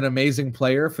Brunson is an amazing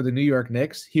player for the New York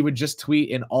Knicks, he would just tweet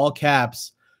in all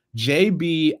caps,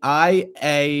 JBIAAPFTNYK.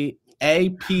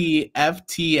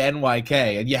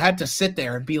 And you had to sit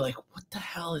there and be like, what the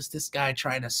hell is this guy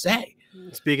trying to say?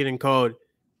 Speaking in code.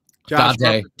 Josh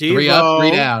Dante, 3 up,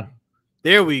 3 down.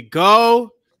 There we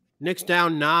go. Knicks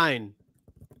down 9.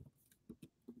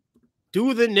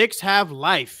 Do the Knicks have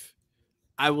life?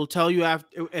 I will tell you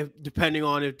depending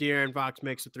on if De'Aaron Fox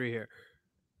makes a 3 here.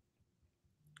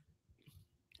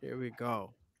 Here we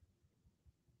go.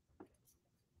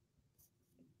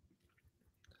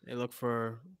 They look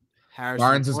for Harrison.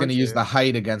 Barnes is going to use the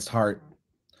height against Hart.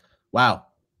 Wow.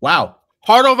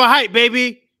 Hart over height,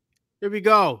 baby. Here we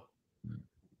go.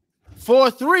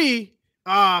 4-3.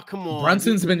 Come on.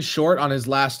 Brunson's been short on his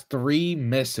last 3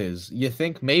 misses. You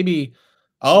think maybe...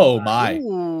 Oh, my.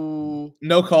 Ooh.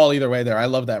 No call either way there. I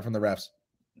love that from the refs.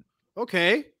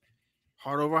 Okay.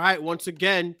 Hart over height once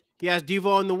again. He has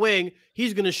Devo in the wing.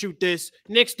 He's going to shoot this.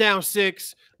 Knicks down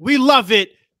 6. We love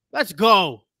it. Let's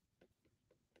go.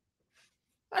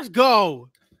 Let's go.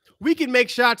 We can make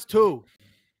shots too.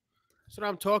 That's what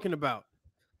I'm talking about.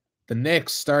 The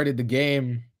Knicks started the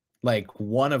game like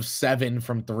 1 of 7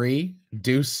 from 3.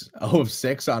 Deuce 0 of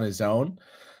 6 on his own.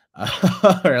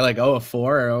 Or like 0 of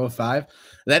 4 or 0 of 5.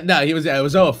 It was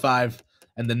 0 of 5.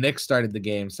 And the Knicks started the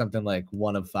game something like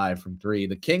 1 of 5 from 3.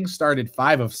 The Kings started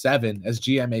 5 of 7, as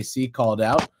GMAC called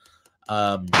out.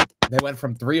 They went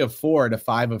from 3 of 4 to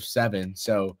 5 of 7.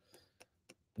 So,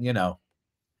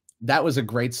 that was a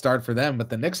great start for them. But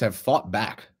the Knicks have fought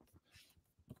back.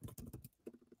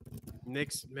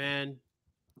 Knicks, man.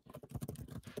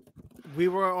 We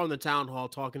were on the town hall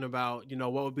talking about,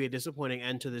 what would be a disappointing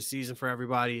end to the season for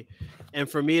everybody. And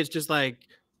for me, it's just like,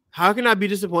 how can I be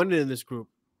disappointed in this group?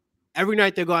 Every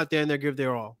night they go out there and they give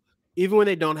their all. Even when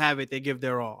they don't have it, they give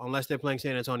their all, unless they're playing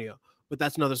San Antonio. But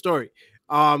that's another story.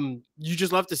 You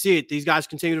just love to see it. These guys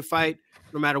continue to fight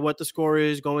no matter what the score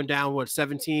is, going down,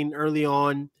 17 early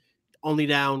on, only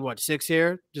down, 6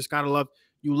 here. Just got to love.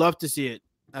 You love to see it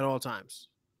at all times.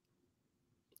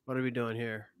 What are we doing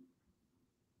here?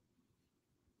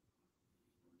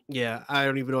 Yeah, I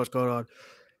don't even know what's going on.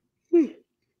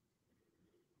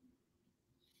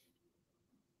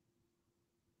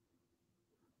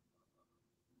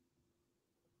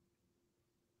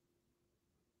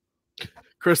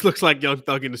 Kris looks like Young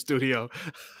Thug in the studio.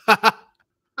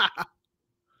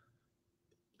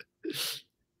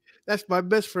 That's my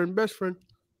best friend.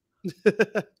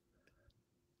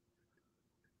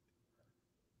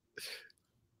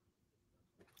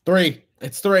 Three.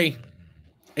 It's 3.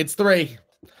 It's 3.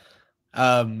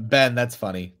 Ben, that's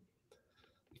funny.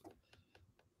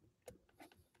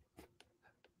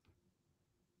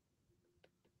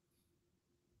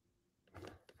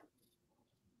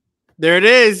 There it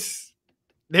is.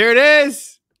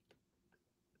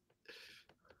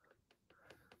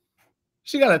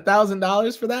 She got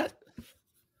 $1,000 for that?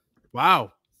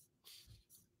 Wow.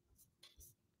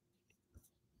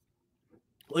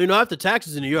 Well, you know, after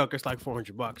taxes in New York, it's like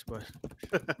 $400, but.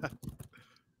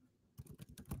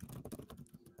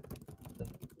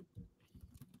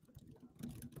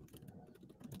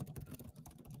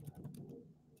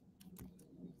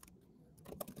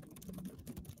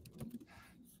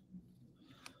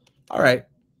 All right.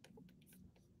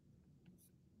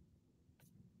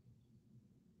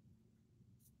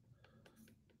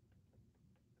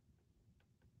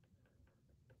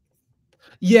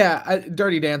 Yeah,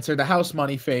 Dirty Dancer, the house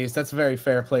money phase, that's a very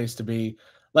fair place to be.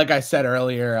 Like I said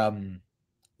earlier,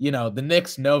 you know, the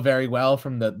Knicks know very well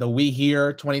from the We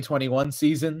Here 2021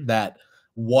 season that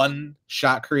one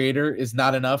shot creator is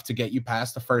not enough to get you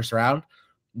past the first round.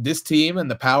 This team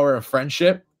and the power of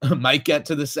friendship might get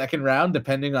to the second round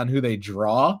depending on who they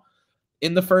draw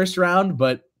in the first round,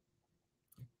 but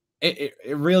it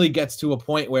really gets to a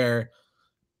point where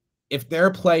if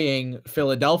they're playing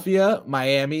Philadelphia,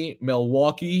 Miami,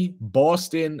 Milwaukee,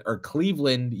 Boston, or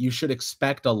Cleveland, you should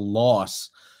expect a loss.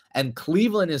 And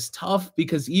Cleveland is tough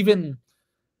because even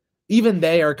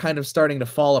they are kind of starting to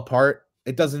fall apart.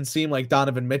 It doesn't seem like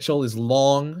Donovan Mitchell is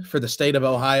long for the state of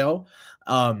Ohio.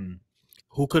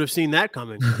 Who could have seen that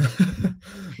coming?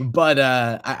 But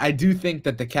I do think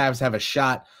that the Cavs have a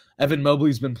shot. Evan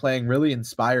Mobley's been playing really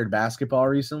inspired basketball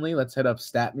recently. Let's hit up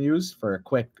StatMuse for a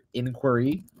quick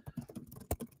inquiry.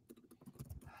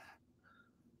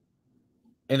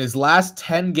 In his last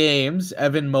 10 games,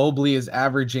 Evan Mobley is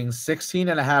averaging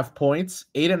 16.5 points,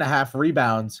 8.5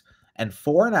 rebounds, and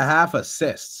 4.5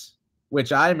 assists,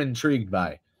 which I'm intrigued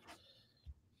by.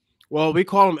 Well, we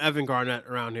call him Evan Garnett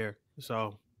around here,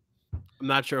 so I'm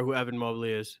not sure who Evan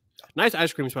Mobley is. Nice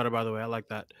ice cream sweater, by the way. I like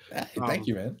that. Hey, thank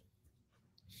you, man.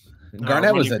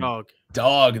 Garnett was a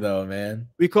dog, though, man.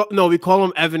 We call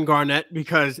him Evan Garnett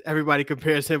because everybody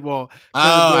compares him. Well,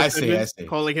 I see.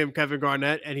 Calling him Kevin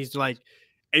Garnett, and he's like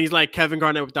Kevin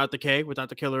Garnett without the K, without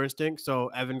the killer instinct. So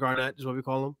Evan Garnett is what we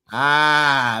call him.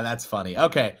 Ah, that's funny.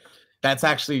 Okay. That's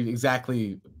actually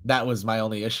that was my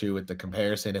only issue with the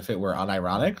comparison if it were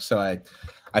unironic. So I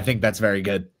think that's very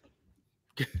good.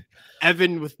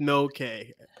 Evan with no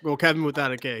K. Well, Kevin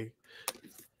without a K.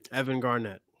 Evan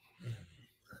Garnett.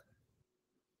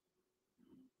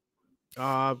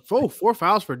 4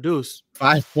 fouls for Deuce.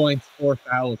 5 points, 4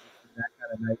 fouls. That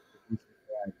kind of night.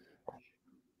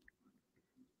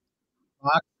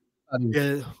 Fox.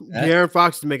 Yeah, Aaron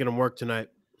Fox is making him work tonight.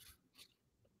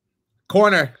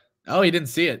 Corner. Oh, he didn't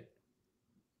see it.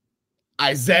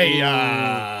 Isaiah.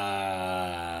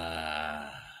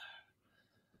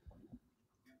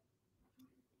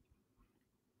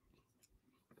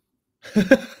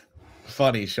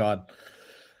 Funny, Sean.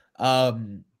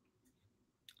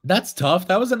 That's tough.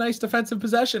 That was a nice defensive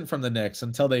possession from the Knicks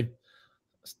until they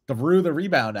threw the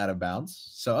rebound out of bounds.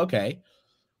 So, okay.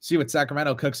 See what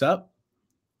Sacramento cooks up.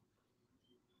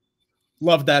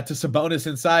 Love that to Sabonis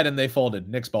inside, and they folded.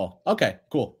 Knicks ball. Okay,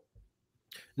 cool.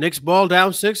 Knicks ball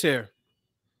down 6 here.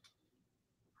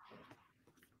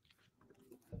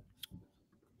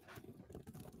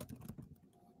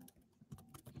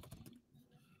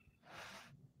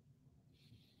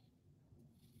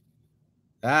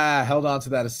 Held on to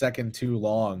that a second too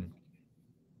long.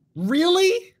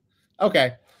 Really?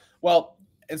 Okay. Well,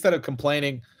 instead of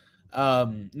complaining,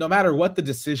 no matter what the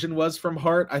decision was from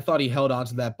Hart, I thought he held on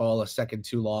to that ball a second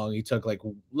too long. He took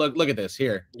look at this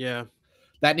here. Yeah.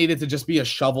 That needed to just be a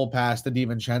shovel pass to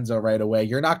DiVincenzo right away.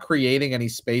 You're not creating any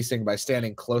spacing by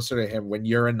standing closer to him when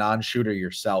you're a non-shooter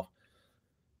yourself.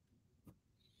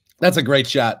 That's a great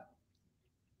shot.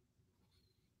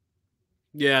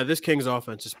 Yeah, this Kings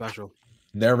offense is special.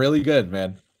 They're really good,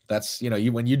 man. That's,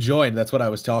 when you joined, that's what I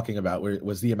was talking about, where it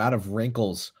was the amount of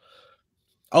wrinkles.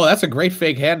 Oh, that's a great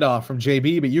fake handoff from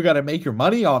JB, but you got to make your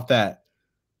money off that.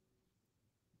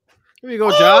 Here you go,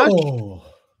 Josh.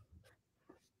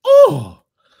 Oh,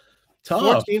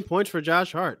 tough. 14 points for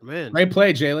Josh Hart, man. Great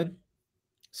play, Jalen.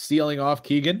 Sealing off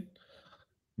Keegan,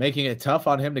 making it tough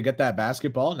on him to get that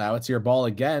basketball. Now it's your ball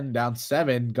again, down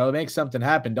 7. Go make something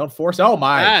happen. Don't force. Oh,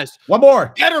 my. Pass. One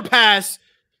more. Getter pass.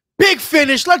 Big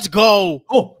finish. Let's go.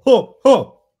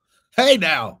 Oh. Hey,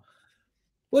 now.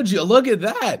 Would you look at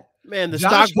that? Man, the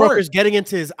stockbroker's getting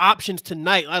into his options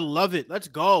tonight. I love it. Let's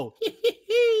go.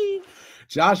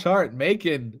 Josh Hart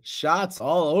making shots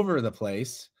all over the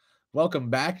place.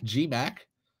 Welcome back, GMAC.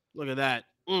 Look at that.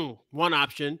 One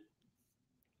option.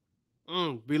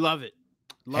 We love it.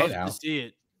 Love to see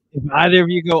it. If either of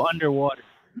you go underwater,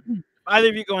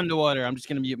 I'm just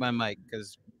going to mute my mic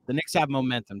because the Knicks have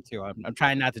momentum, too. I'm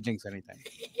trying not to jinx anything.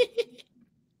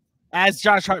 As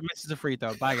Josh Hart misses a free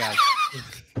throw. Bye, guys.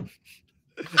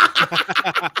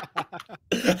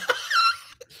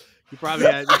 You probably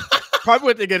had Probably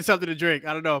went to get something to drink.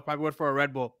 I don't know. Probably went for a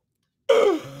Red Bull.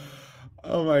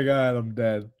 Oh my God, I'm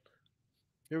dead.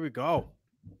 Here we go.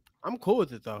 I'm cool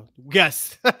with it though.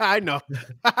 Yes, I know.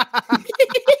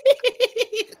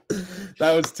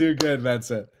 That was too good,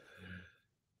 Mensa.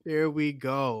 Here we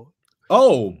go.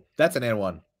 Oh, that's an and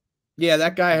one. Yeah,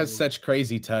 that guy has such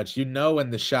crazy touch. You know when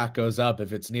the shot goes up,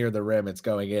 if it's near the rim, it's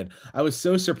going in. I was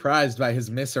so surprised by his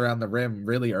miss around the rim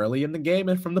really early in the game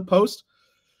and from the post.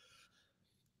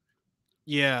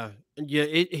 Yeah.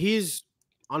 He's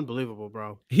unbelievable,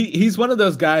 bro. He's one of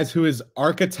those guys who is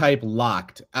archetype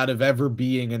locked out of ever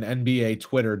being an NBA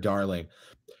Twitter darling.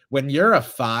 When you're a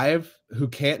 5 who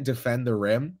can't defend the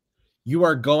rim, you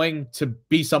are going to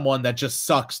be someone that just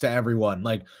sucks to everyone.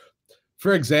 Like,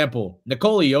 for example,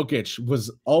 Nikola Jokic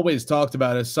was always talked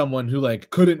about as someone who like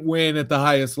couldn't win at the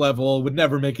highest level, would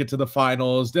never make it to the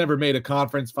finals, never made a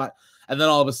conference final, and then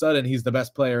all of a sudden he's the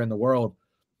best player in the world.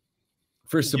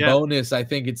 For Sabonis, I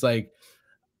think it's like,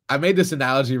 I made this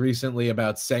analogy recently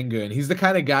about Sengun. He's the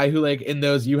kind of guy who, like, in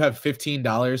those you have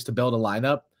 $15 to build a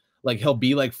lineup, like he'll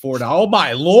be like $4. Oh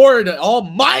my Lord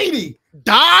Almighty!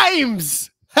 Dimes!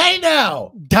 Hey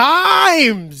now!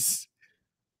 Dimes!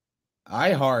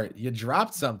 You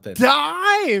dropped something.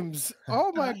 Dimes!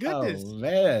 Oh my goodness. Oh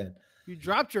man. You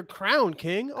dropped your crown,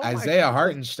 King. Oh, Isaiah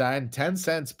Hartenstein, 10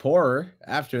 cents poorer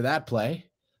after that play.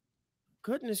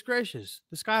 Goodness gracious.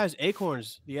 This guy has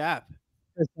Acorns, the app.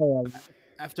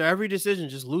 After every decision,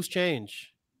 just loose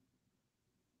change.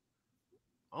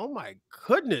 Oh my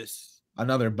goodness.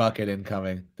 Another bucket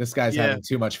incoming. This guy's having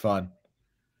too much fun.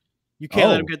 You can't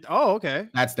let him get. Oh, okay.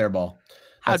 That's their ball.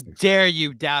 How dare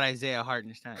you doubt Isaiah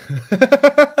Hartenstein?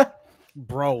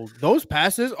 Bro, those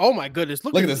passes. Oh my goodness.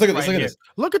 Look at this. Look at this.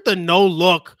 Look at the no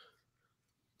look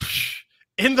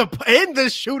in the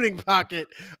shooting pocket.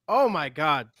 Oh my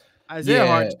God. Isaiah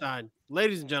Hartenstein.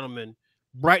 Ladies and gentlemen,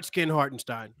 bright skin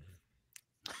Hartenstein.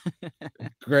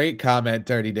 Great comment,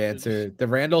 Dirty Dancer. The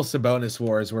Randall Sabonis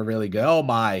wars were really good. Oh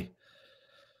my.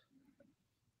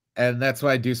 And that's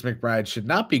why Deuce McBride should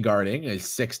not be guarding a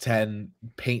 6'10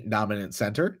 paint dominant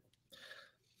center.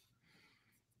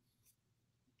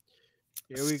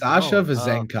 Sasha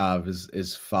Vezenkov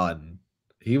is fun.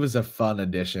 He was a fun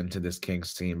addition to this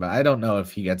Kings team, but I don't know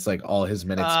if he gets like all his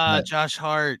minutes. Josh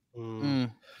Hart.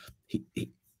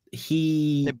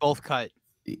 They both cut.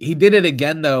 He did it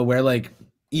again though, where like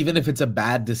even if it's a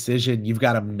bad decision, you've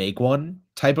got to make one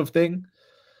type of thing.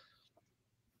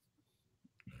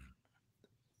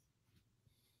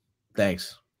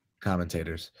 Thanks,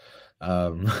 commentators.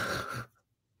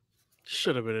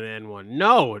 Should have been an N1.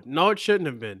 No, it shouldn't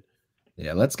have been.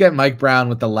 Yeah, let's get Mike Brown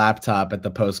with the laptop at the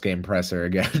post-game presser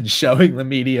again, showing the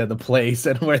media the place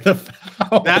and where the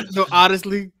foul. That's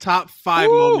honestly top 5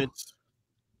 moments.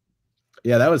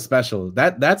 Yeah, that was special.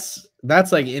 That's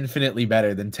like infinitely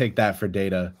better than take that for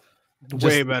data.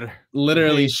 Way better.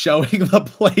 Literally showing the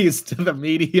place to the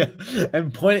media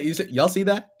and pointing. Y'all see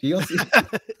that? Do y'all see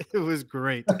that? It was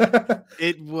great.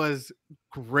 It was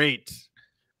great.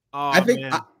 Oh, I think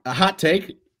a hot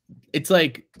take. It's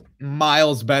like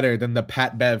miles better than the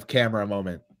Pat Bev camera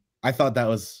moment. I thought that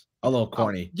was a little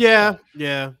corny. Yeah.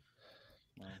 The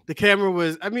camera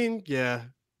was. I mean, yeah.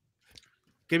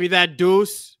 Give me that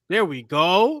Deuce. There we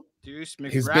go. Deuce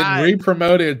McBride. He's been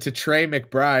re-promoted to Trey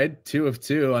McBride, 2 of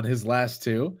 2 on his last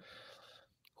 2.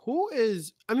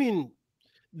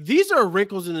 These are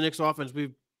wrinkles in the Knicks offense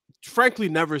we've frankly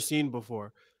never seen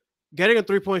before. Getting a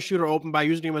 3-point shooter open by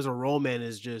using him as a roll man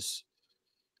is just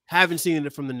haven't seen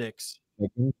it from the Knicks.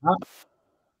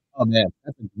 Oh man,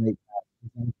 that's a great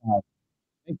pass.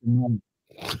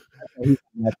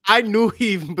 I knew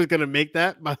he was gonna make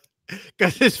that, but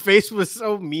because his face was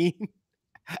so mean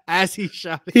as he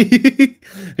shot it.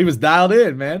 He was dialed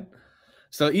in, man.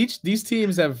 So these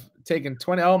teams have taken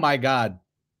 20. Oh my God.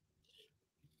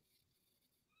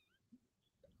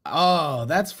 Oh,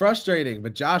 that's frustrating,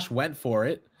 but Josh went for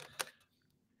it.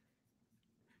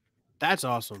 That's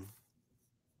awesome.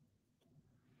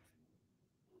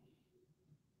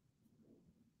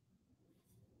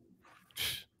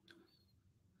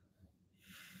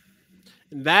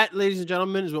 And that, ladies and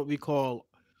gentlemen, is what we call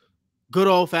good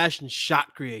old-fashioned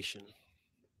shot creation.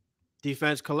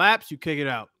 Defense collapse, you kick it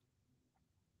out.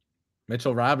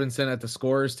 Mitchell Robinson at the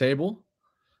scorer's table.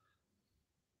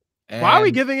 And why are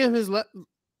we giving him his left?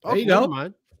 There you go.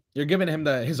 Mind. You're giving him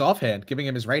his offhand, giving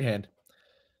him his right hand.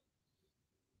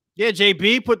 Yeah,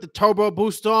 JB put the turbo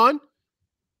boost on.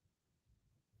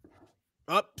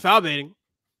 Foul baiting.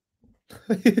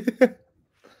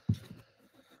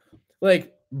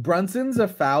 Like, Brunson's a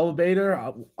foul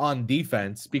baiter on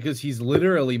defense because he's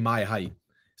literally my height.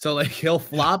 So, like, he'll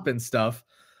flop and stuff.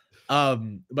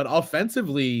 But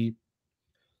offensively,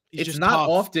 He's it's just not tough.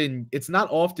 often. It's not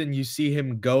often you see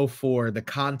him go for the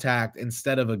contact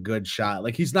instead of a good shot.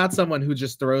 Like he's not someone who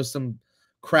just throws some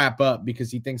crap up because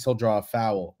he thinks he'll draw a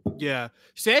foul. Yeah.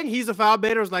 Saying he's a foul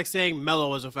baiter is like saying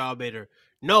Melo is a foul baiter.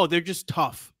 No, they're just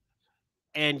tough.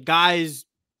 And guys,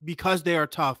 because they are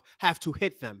tough, have to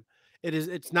hit them.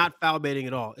 It's not foul baiting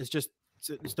at all. It's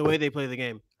the way they play the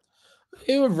game.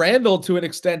 Randall, to an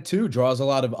extent, too, draws a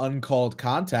lot of uncalled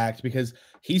contact because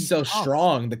he's so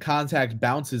strong. The contact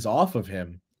bounces off of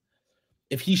him.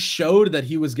 If he showed that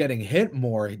he was getting hit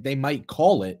more, they might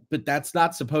call it, but that's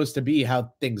not supposed to be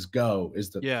how things go.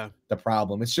 Is the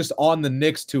problem? It's just on the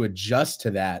Knicks to adjust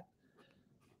to that.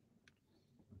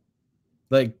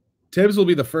 Like Tibbs will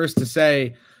be the first to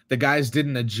say the guys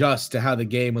didn't adjust to how the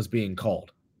game was being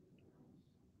called.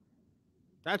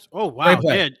 That's wow.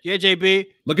 Yeah, JB.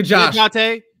 Look at Josh. Yeah,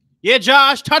 Dante. Yeah,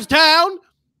 Josh. Touchdown.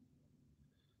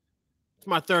 It's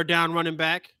my third down running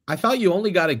back. I thought you only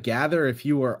got to gather if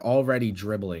you were already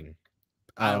dribbling.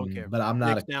 I don't care. But I'm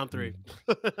not down 3.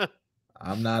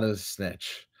 I'm not a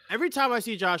snitch. Every time I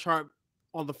see Josh Hart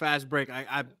on the fast break,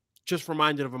 I'm just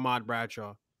reminded of Ahmad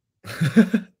Bradshaw.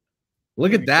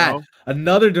 Look at that. Go.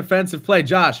 Another defensive play,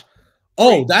 Josh.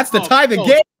 Oh, that's the tie the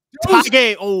game. Tie the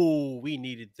game. Oh, we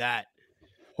needed that.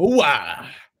 Wow.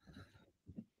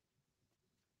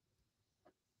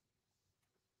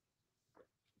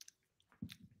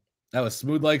 That was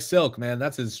smooth like silk, man.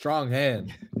 That's his strong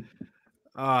hand.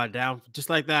 Down just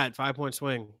like that. 5-point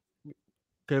swing.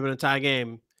 Could have been a tie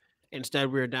game.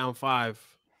 Instead, we were down 5.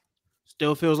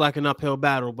 Still feels like an uphill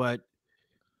battle, but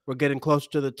we're getting closer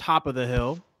to the top of the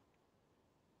hill.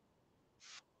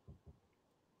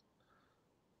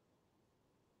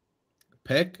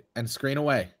 Pick and screen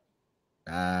away.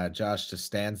 Josh just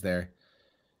stands there.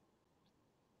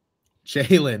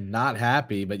 Jalen, not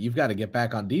happy, but you've got to get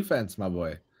back on defense, my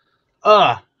boy.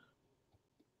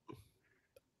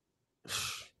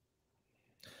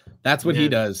 That's what he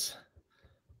does.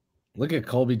 Look at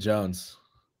Colby Jones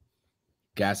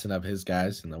gassing up his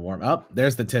guys in the warm up.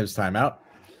 There's the Tibbs timeout.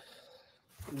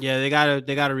 Yeah, they gotta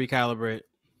recalibrate.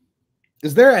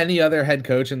 Is there any other head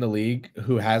coach in the league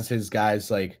who has his guys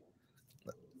like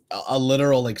a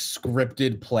literal like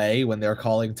scripted play when they're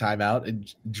calling timeout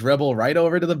and dribble right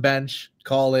over to the bench,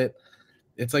 call it?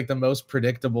 It's like the most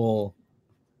predictable.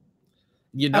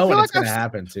 You know when it's going to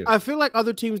happen too. I feel like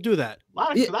other teams do that.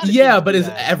 Yeah, but is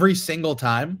every single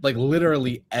time, like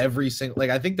literally every single, like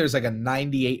I think there's like a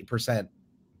 98%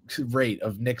 rate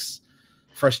of Knicks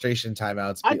frustration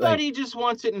timeouts. I thought he just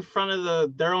wants it in front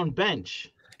of their own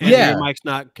bench. And your mic's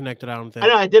not connected, I don't think. I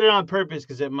know, I did it on purpose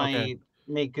because it might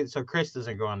make it so Kris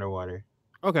doesn't go underwater.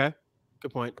 Okay,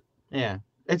 good point. Yeah,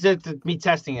 it's me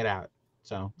testing it out.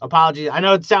 So apologies. I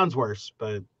know it sounds worse,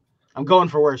 but I'm going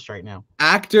for worse right now.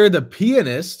 Actor the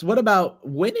pianist. What about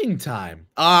winning time?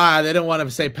 They don't want to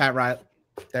say Pat Riley.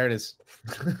 There it is.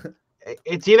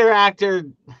 It's either actor.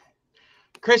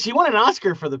 Kris, you won an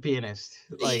Oscar for The Pianist.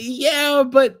 Yeah,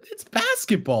 but it's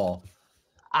basketball.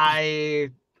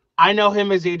 I know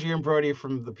him as Adrian Brody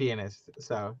from The Pianist,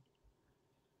 so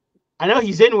I know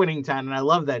he's in Winning Time, and I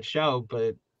love that show.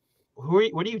 But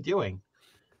what are you doing?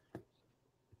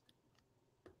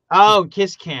 Oh,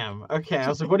 kiss cam. Okay, I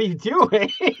was like, what are you doing?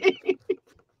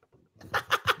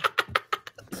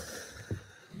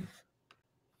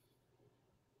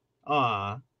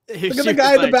 Look at the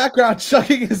guy in the background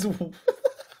chucking his.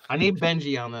 I need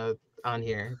Benji on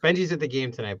here. Benji's at the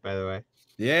game tonight, by the way.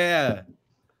 Yeah.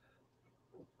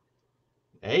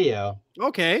 Hey yo.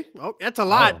 Okay. Oh, that's a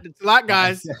lot. Oh. It's a lot,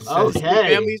 guys. Okay.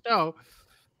 Family show.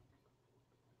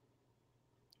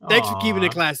 Thanks for keeping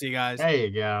it classy, guys. There you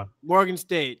go. Morgan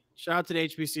State. Shout out to the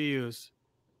HBCUs.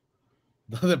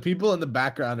 The people in the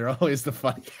background are always the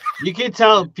fun. You can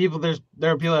tell people there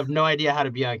are people who have no idea how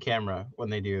to be on camera when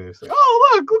they do this. Like,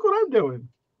 oh, look what I'm doing.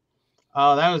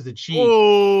 Oh, that was the cheat.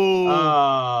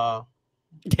 Oh,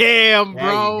 damn, there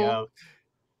bro. You go.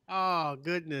 Oh,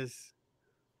 goodness.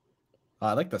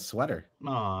 I like the sweater.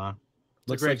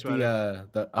 Looks like sweater.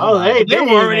 They were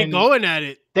already going at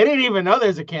it. They didn't even know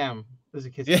there's a cam. There's a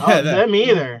kiss cam. Yeah, them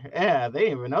either. Yeah, they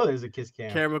didn't even know there's a kiss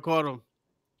cam. Camera caught him.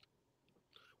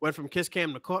 Went from kiss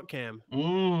cam to caught cam.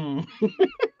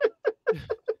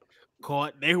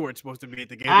 Caught. They weren't supposed to be at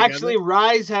the game. Actually, together.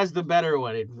 Rise has the better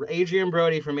one. Adrian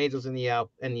Brody from Angels in the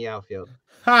outfield.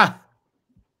 Ha!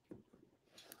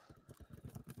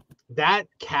 That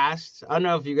cast. I don't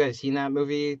know if you guys seen that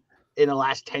movie in the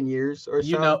last 10 years or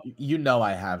so. You know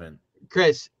I haven't.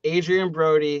 Kris, Adrian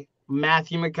Brody,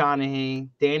 Matthew McConaughey,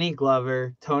 Danny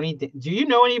Glover, Tony. Do you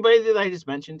know anybody that I just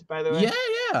mentioned, by the way? Yeah.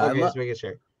 Okay, just making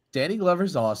sure. Danny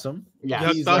Glover's awesome.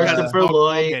 Yeah, He's, Christopher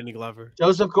Lloyd, Danny Glover,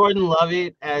 Joseph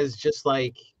Gordon-Levitt as just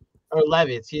like, or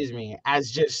Levitt, excuse me,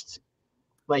 as just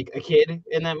like a kid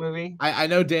in that movie. I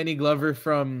know Danny Glover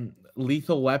from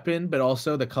Lethal Weapon, but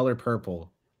also The Color Purple.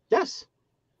 Yes.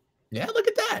 Yeah, look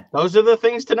at that. Those are the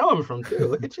things to know him from too.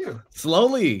 Look at you.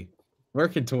 Slowly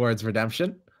working towards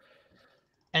redemption.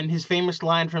 And his famous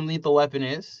line from Lethal Weapon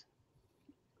is,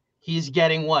 he's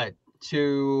getting what?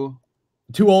 Too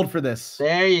old for this.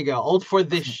 There you go. Old for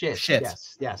this shit. Shit.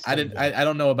 Yes. I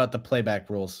don't know about the playback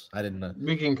rules. I didn't know.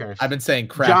 We can curse. I've been saying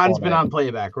crap. John's been on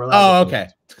playback. We're oh, okay.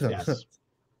 Yes.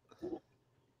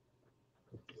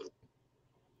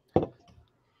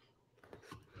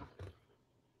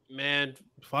 Man,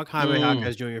 fuck Jaime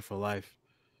Jaquez Jr. for life.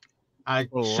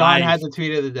 Sean had the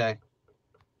tweet of the day.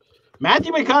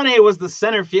 Matthew McConaughey was the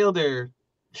center fielder,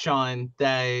 Sean,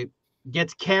 that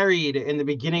gets carried in the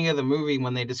beginning of the movie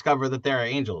when they discover that there are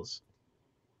angels.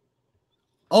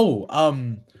 Oh,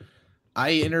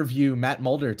 I interview Matt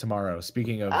Mulder tomorrow.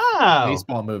 Speaking of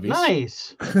baseball movies,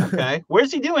 nice. Okay,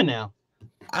 where's he doing now?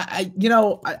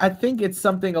 I think it's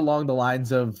something along the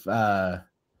lines of I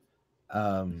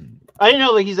didn't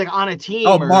know like he's like on a team.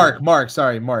 Oh, Mark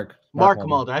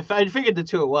Mulder. I figured the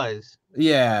two it was.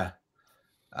 Yeah.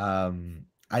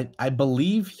 I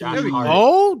believe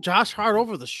Josh Hart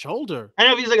over the shoulder. I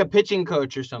don't know if he's like a pitching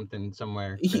coach or something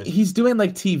somewhere. He's doing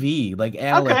like TV, like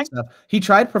analyst stuff. He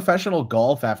tried professional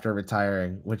golf after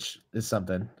retiring, which is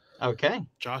something. Okay.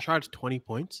 Josh Hart's 20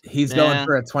 points. He's going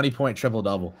for a 20-point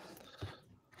triple-double.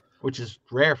 Which is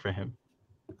rare for him.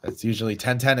 That's usually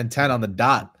 10, 10, and 10 on the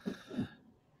dot.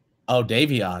 Oh,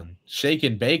 Davion.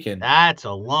 Shaking bacon. That's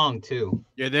a long two.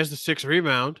 Yeah, there's the 6th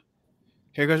rebound.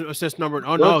 Here goes assist number.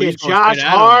 Oh, Look no. He's Josh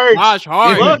Hart. Josh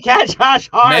Hart. Look at Josh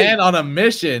Hart. Man on a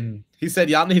mission. He said,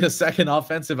 y'all need a second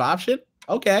offensive option?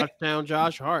 Okay. Touchdown,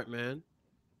 Josh Hart, man.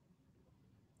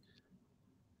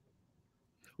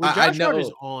 Well, Josh Hart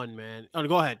is on, man. Oh,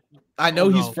 go ahead. I know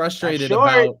he's frustrated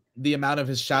about the amount of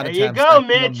his shot attempts that come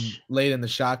late in the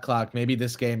shot clock. Maybe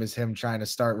this game is him trying to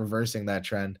start reversing that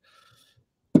trend.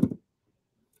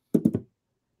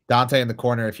 Dante in the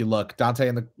corner, if you look. Dante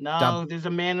in the... No, there's a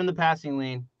man in the passing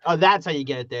lane. Oh, that's how you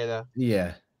get it there, though.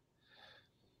 Yeah.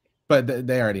 But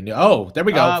they already knew. Oh, there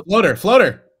we go.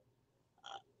 Floater.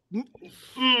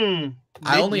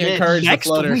 I only encouraged the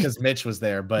floater because Mitch was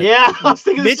there. But yeah, I was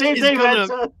thinking the same thing.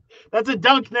 That's a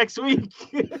dunk next week.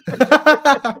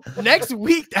 Next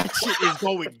week, that shit is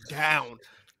going down.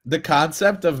 The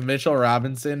concept of Mitchell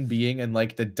Robinson being in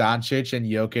like the Doncic and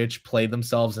Jokic play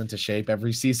themselves into shape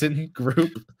every season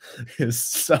group is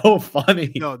so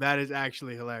funny. No, that is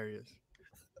actually hilarious.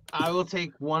 I will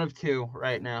take one of two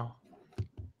right now.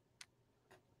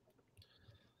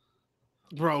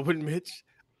 Bro, with Mitch.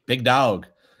 Big dog.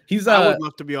 I would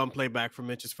love to be on playback for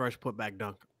Mitch's first putback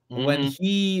dunk. When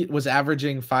he was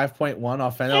averaging 5.1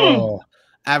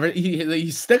 offense,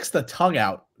 he sticks the tongue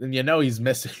out and you know he's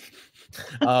missing.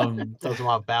 Doesn't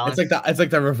want balance. It's like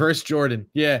the reverse Jordan.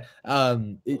 Yeah.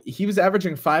 He was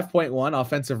averaging 5.1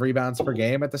 offensive rebounds per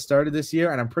game at the start of this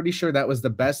year, and I'm pretty sure that was the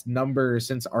best number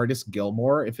since Artis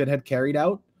Gilmore if it had carried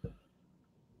out.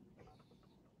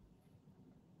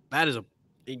 That's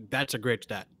a great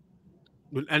stat.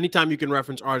 Anytime you can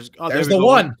reference Artis, there's the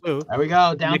one. There we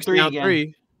go. Down Knicks three down again.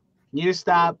 3. Need to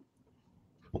stop.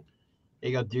 There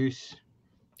you go, Deuce.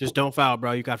 Just don't foul,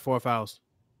 bro. You got 4 fouls.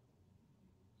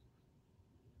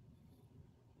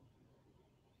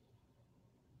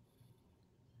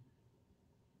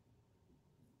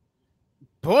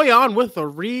 Boyan with a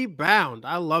rebound.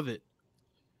 I love it.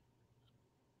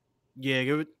 Yeah,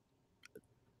 give it.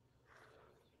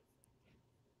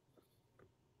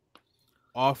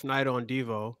 Off night on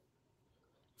Devo.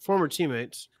 Former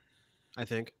teammates, I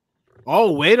think.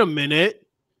 Oh, wait a minute.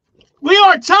 We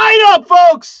are tied up,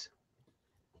 folks.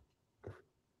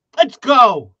 Let's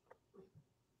go.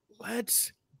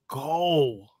 Let's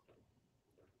go.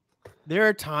 There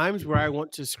are times where I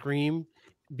want to scream,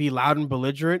 be loud and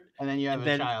belligerent. And then you have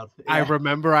a child. I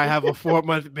remember I have a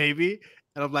 4-month baby.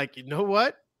 And I'm like, you know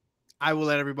what? I will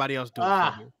let everybody else do it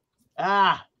for you.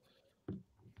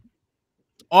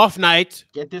 Off night.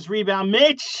 Get this rebound,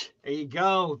 Mitch. There you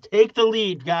go. Take the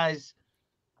lead, guys.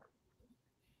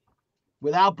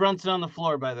 Without Brunson on the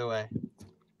floor, by the way.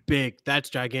 Big. That's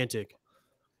gigantic.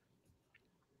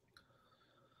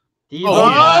 Devo.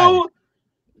 Oh,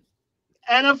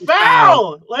 yeah. And a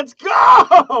foul. Let's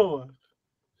go.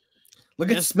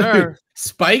 Look at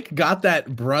Spike got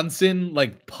that Brunson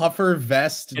like puffer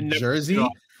vest jersey.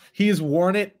 He's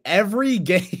worn it every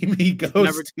game he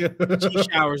goes to. He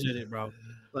showers in it, bro.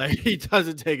 Like he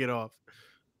doesn't take it off.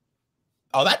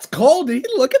 Oh, that's cold. Did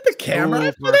he look at the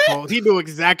camera? Cold. He knew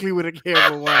exactly where the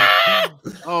camera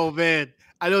was. Oh, man.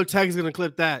 I know Tech is going to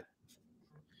clip that.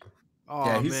 Oh,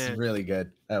 yeah, he's man. really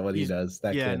good at what he does.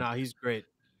 He's great.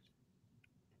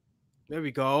 There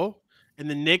we go. And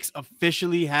the Knicks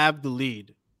officially have the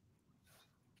lead.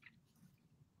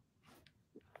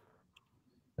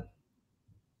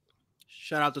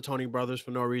 Shout out to Tony Brothers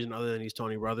for no reason other than he's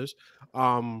Tony Brothers.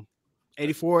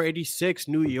 84-86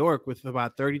 New York with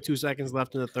about 32 seconds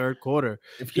left in the third quarter.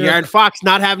 De'Aaron Fox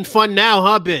not having fun now,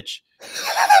 huh, bitch?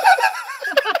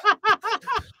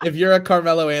 If you're a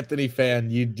Carmelo Anthony fan,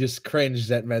 you just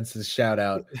cringed at Mensa's shout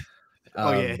out.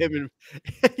 Him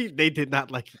and they did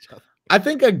not like each other. I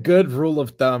think a good rule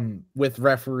of thumb with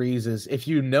referees is if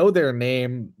you know their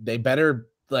name, they better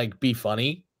like be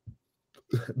funny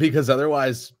because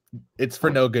otherwise it's for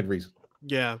no good reason.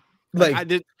 Yeah. Like I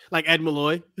did like Ed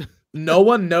Malloy. No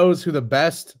one knows who the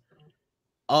best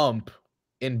ump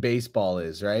in baseball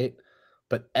is, right?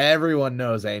 But everyone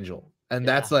knows Angel. And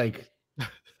that's like,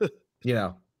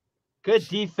 good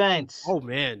defense. Oh,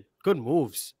 man. Good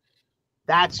moves.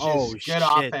 That's just good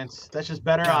offense. That's just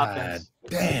better offense.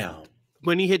 Damn.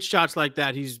 When he hits shots like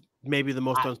that, he's maybe the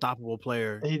most unstoppable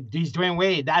player. He's Dwayne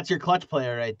Wade. That's your clutch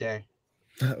player right there.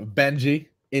 Benji,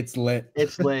 it's lit.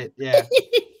 It's lit, yeah.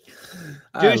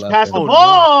 Douche passed the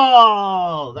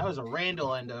ball. That was a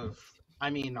Randall end of,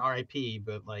 RIP,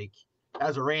 but like that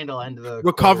was a Randall end of the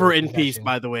recover in peace,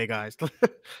 by the way, guys.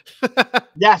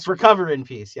 Yes, recover in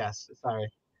peace. Yes,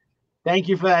 sorry. Thank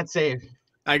you for that save.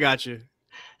 I got you.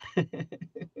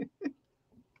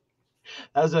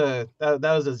 That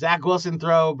was a Zach Wilson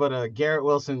throw, but a Garrett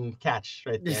Wilson catch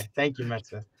right there. Thank you,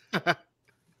 Mensa.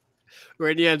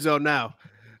 We're in the end zone now.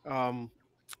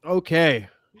 Okay.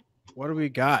 What do we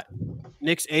got?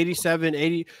 Knicks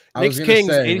 87-80. Knicks Kings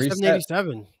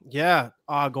 87-87. Yeah.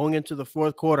 Going into the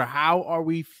fourth quarter. How are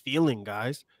we feeling,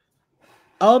 guys?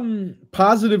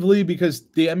 Positively, because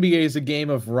the NBA is a game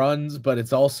of runs, but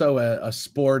it's also a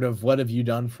sport of what have you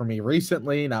done for me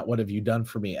recently, not what have you done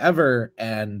for me ever.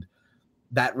 And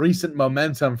that recent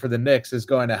momentum for the Knicks is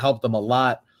going to help them a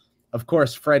lot. Of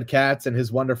course, Fred Katz and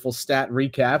his wonderful stat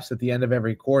recaps at the end of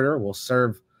every quarter will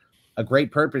serve a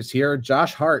great purpose here.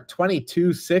 Josh Hart,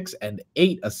 22, 6, and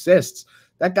 8 assists.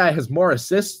 That guy has more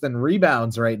assists than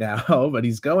rebounds right now, but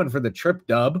he's going for the trip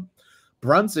dub.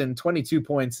 Brunson, 22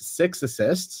 points, 6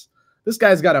 assists. This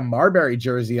guy's got a Marbury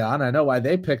jersey on. I know why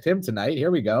they picked him tonight.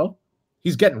 Here we go.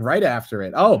 He's getting right after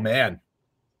it. Oh, man.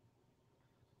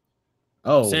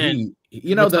 Oh,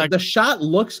 the shot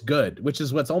looks good, which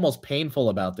is what's almost painful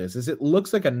about this, is it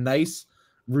looks like a nice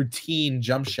routine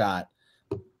jump shot.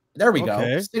 There we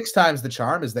go. 6 times the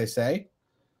charm, as they say.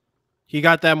 He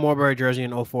got that Marbury jersey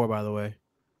in 04, by the way.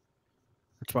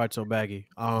 That's why it's so baggy.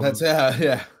 That's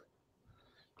yeah.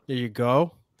 There you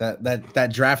go. That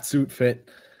draft suit fit.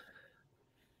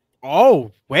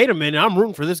 Oh, wait a minute. I'm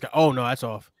rooting for this guy. Oh, no, that's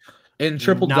off. In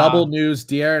triple-double news,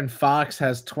 De'Aaron Fox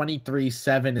has 23,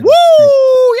 7, and Woo!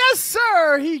 6. Yes,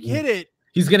 sir. He hit it.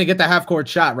 He's going to get the half-court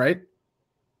shot, right?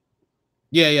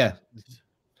 Yeah.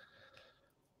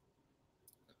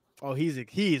 Oh,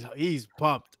 he's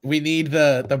pumped. We need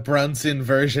the Brunson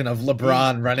version of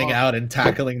LeBron running out and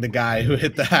tackling the guy who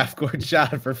hit the half-court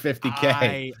shot for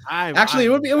 $50K. Actually,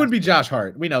 it would be Josh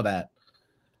Hart. We know that.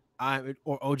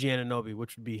 Or OG Anunoby,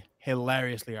 which would be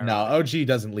hilariously ironic. No, OG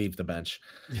doesn't leave the bench.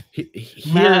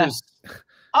 Bro,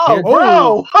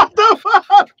 what the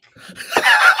fuck?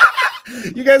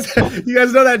 You guys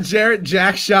know that Jarrett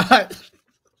Jack shot?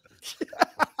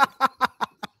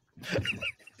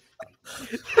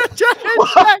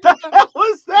 What the hell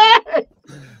was that?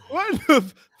 What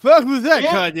the fuck was that,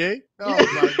 Kanye? Oh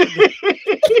my goodness.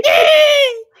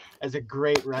 That's a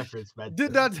great reference, man.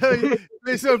 Did not tell you.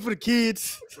 They something for the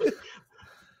kids.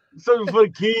 Something for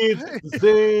the kids to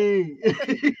sing.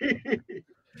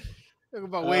 Talk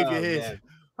about wave your head. Man.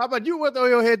 How about you throw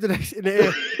your head in the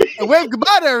air and wave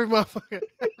goodbye to every motherfucker?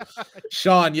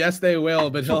 Sean, yes, they will,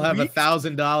 but he'll have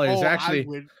 $1,000.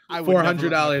 Actually,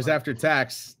 $400 after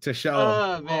tax to show.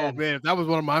 Oh man, if that was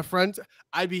one of my friends,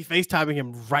 I'd be FaceTiming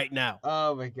him right now.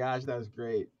 Oh my gosh, that was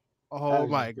great. Oh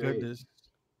my goodness,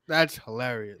 that's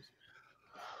hilarious.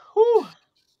 Whew.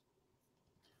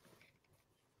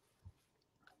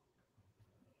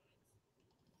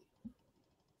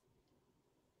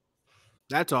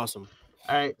 That's awesome.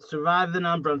 All right, survive the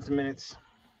non-Brunson minutes.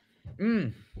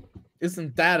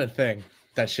 Isn't that a thing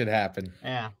that should happen?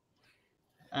 Yeah.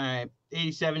 All right,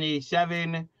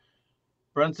 87-87.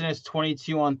 Brunson has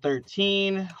 22 on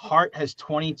 13. Hart has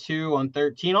 22 on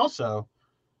 13 also.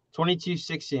 22,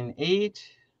 6, and 8.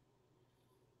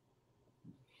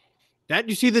 that.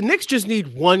 You see, the Knicks just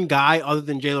need one guy other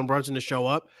than Jalen Brunson to show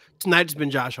up. Tonight's been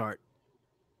Josh Hart.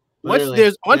 Once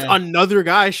another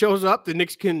guy shows up, the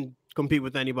Knicks can compete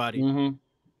with anybody. Mm-hmm.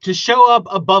 To show up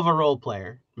above a role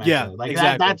player. Mensa. Yeah, like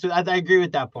exactly. I agree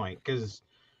with that point because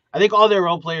I think all their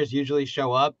role players usually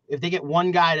show up. If they get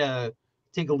one guy to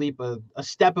take a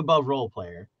step above role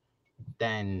player,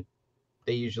 then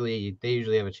they usually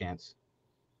have a chance.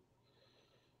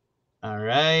 All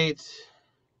right.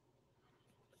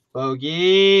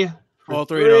 Bogey. All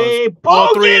three of those.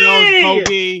 All three of those.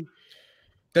 Bogey.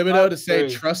 Thibodeau to say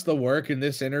trust the work in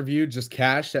this interview just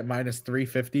cashed at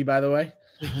 -350, by the way.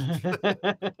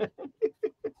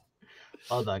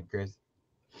 Well done, Kris.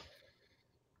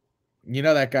 You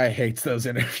know that guy hates those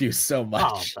interviews so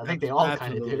much. Oh, I think they all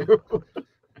kind of do.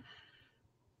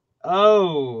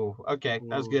 Oh, okay.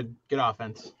 That was good. Good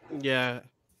offense. Yeah.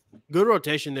 Good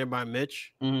rotation there by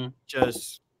Mitch. Mm-hmm.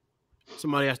 Just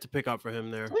somebody has to pick up for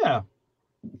him there. Yeah.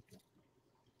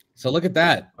 So look at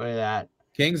that. Look at that.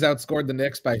 Kings outscored the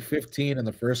Knicks by 15 in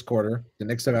the first quarter. The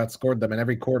Knicks have outscored them in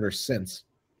every quarter since.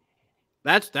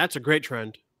 That's a great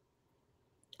trend.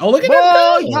 Oh, look at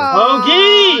him go!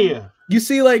 Bogey! You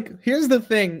see, like, here's the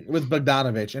thing with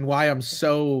Bogdanović and why I'm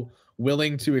so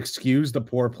willing to excuse the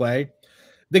poor play.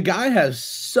 The guy has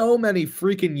so many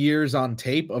freaking years on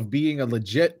tape of being a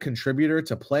legit contributor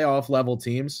to playoff level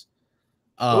teams.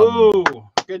 Ooh,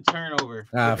 good turnover.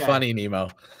 Okay. Funny, Nemo.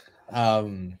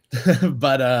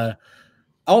 But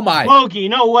oh my, Bogey,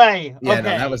 no way. Yeah,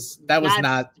 okay. No, that was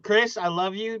not. Kris, I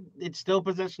love you. It's still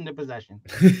possession to possession.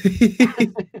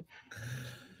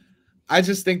 I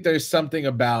just think there's something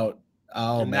about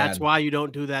that's why you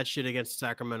don't do that shit against the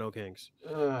Sacramento Kings.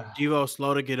 Devo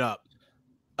slow to get up.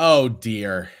 Oh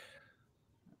dear.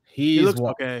 He looks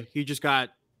okay. He just got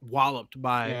walloped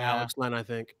by Alex Len, I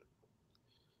think.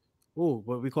 Ooh,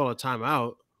 what we call a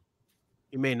timeout.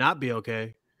 He may not be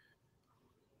okay.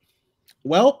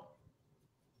 Well,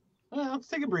 let's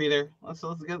take a breather. Let's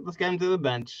get him to the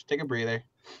bench. Take a breather.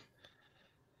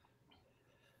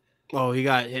 Oh, he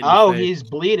got hit. He's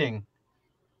bleeding.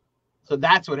 So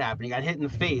that's what happened. He got hit in the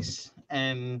face,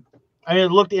 and I mean,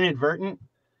 it looked inadvertent.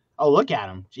 Oh, look at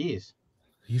him! Jeez.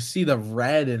 You see the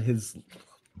red in his.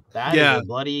 That is a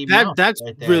bloody. That's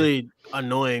right there. Really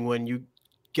annoying when you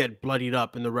get bloodied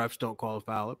up and the refs don't call a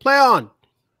foul. Play on.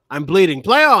 I'm bleeding.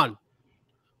 Play on.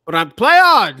 But play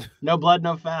on. No blood,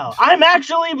 no foul. I'm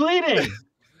actually bleeding.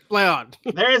 Play on.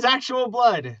 There is actual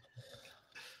blood.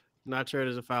 Not sure it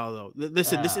is a foul though.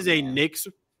 Listen, this is a Knicks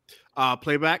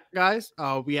playback, guys.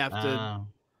 We have to.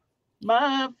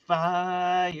 My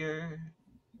fire.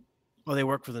 Oh, they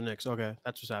work for the Knicks. Okay,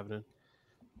 that's what's happening.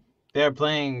 They're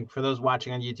playing, for those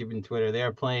watching on YouTube and Twitter, they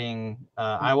are playing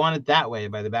I Want It That Way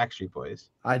by the Backstreet Boys.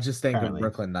 I just think of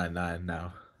Brooklyn Nine-Nine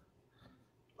now.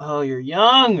 Oh, you're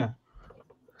young.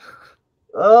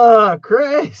 Oh,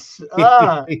 Kris.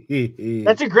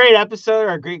 That's a great episode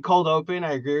or a great cold open.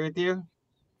 I agree with you.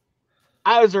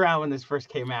 I was around when this first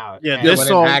came out. Yeah, this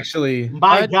song actually.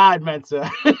 My God,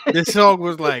 Mensa. This song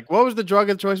was like, what was the drug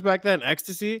of choice back then?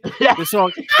 Ecstasy. Yeah. This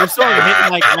song hit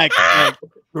like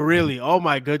really. Oh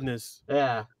my goodness.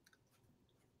 Yeah.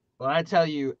 Well, I tell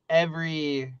you,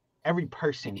 every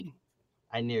person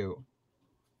I knew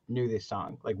this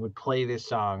song. Like would play this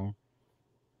song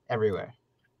everywhere.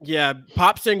 Yeah,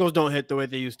 pop singles don't hit the way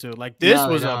they used to. Like this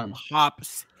was a pop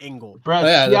single. Bro,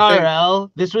 TRL,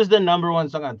 this was the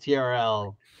 #1 song on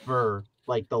TRL for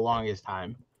like the longest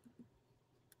time.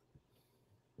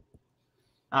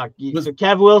 So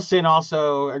Kev Wilson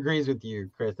also agrees with you,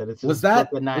 Kris, that it's was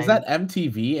that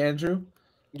MTV, Andrew?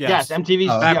 Yes, MTV's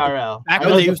TRL.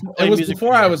 It was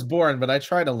before I was born, but I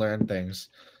try to learn things.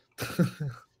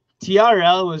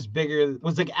 TRL was bigger,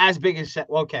 was like as big as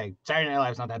Saturday Night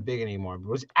Live's not that big anymore, but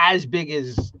it was as big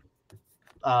as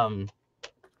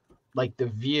like The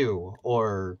View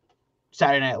or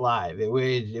Saturday Night Live. It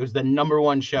was the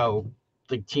 #1 show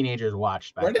like teenagers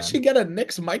watched back Where did she get a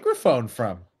Knicks microphone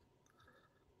from?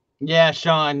 Yeah,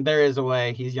 Sean, there is a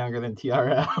way. He's younger than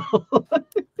TRL.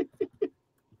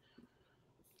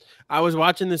 I was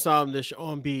watching this show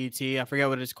on BET. I forget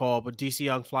what it's called, but DC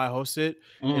Young Fly hosts it,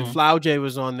 and Mm-hmm. Flow J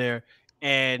was on there,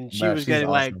 and she was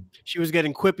getting she was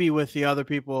getting quippy with the other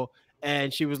people,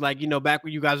 and she was like, back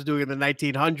when you guys were doing it in the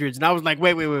 1900s, and I was like,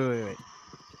 wait,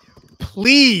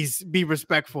 please be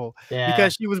respectful,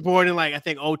 because she was born in like I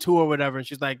think 2002 or whatever, and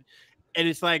she's like, and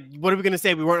it's like, what are we gonna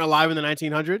say? We weren't alive in the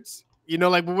 1900s,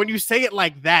 like, but when you say it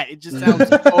like that, it just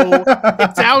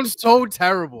sounds so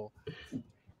terrible.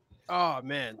 Oh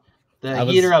man. The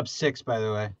Heater up 6, by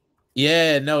the way.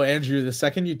 Yeah, no, Andrew. The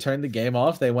second you turned the game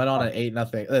off, they went on an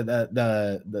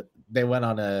 8-0. They went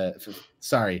on a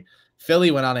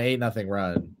Philly went on an 8-0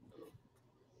 run.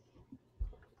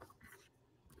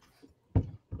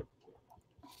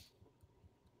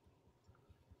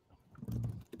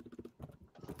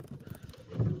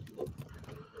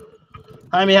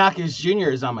 Jaime Hawkins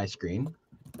Jr. is on my screen.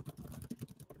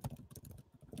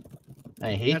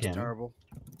 I hate him. That's terrible.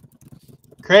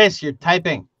 Kris, you're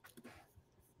typing.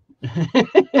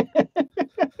 Can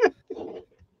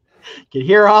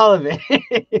hear all of it.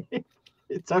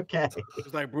 It's okay.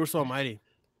 It's like Bruce Almighty.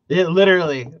 It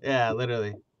literally. Yeah,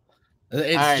 literally.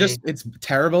 It's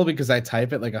terrible because I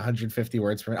type it like 150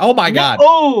 words per minute. Oh my God.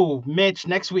 Oh, Mitch,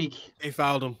 next week. They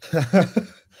fouled him.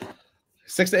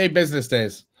 6 to 8 business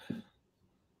days.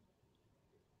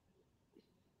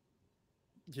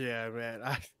 Yeah, man.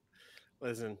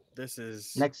 Listen, this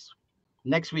is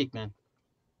next week, man.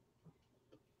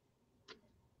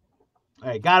 All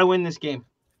right, gotta win this game.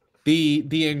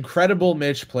 The incredible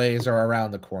Mitch plays are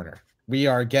around the corner. We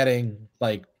are getting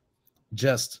like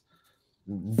just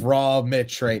raw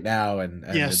Mitch right now, and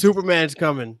yeah, Superman's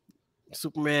coming.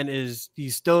 Superman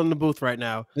he's still in the booth right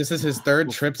now. This is his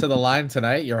third trip to the line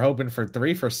tonight. You're hoping for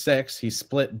 3 for 6. He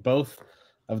split both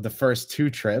of the first 2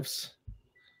 trips.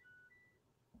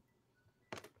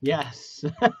 Yes.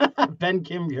 Ben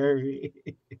Kim Curry.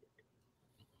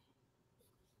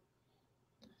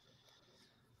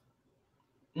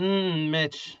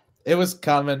 Mitch. It was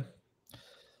coming.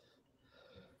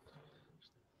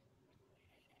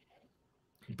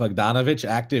 Bogdanovich,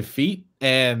 active feet,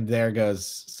 and there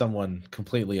goes someone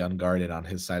completely unguarded on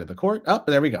his side of the court. Oh,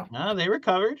 there we go. Oh, they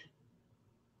recovered.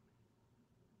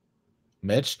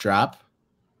 Mitch, drop.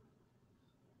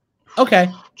 Okay,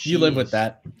 Jeez. You live with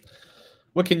that.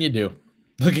 What can you do?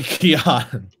 Look at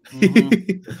Keon.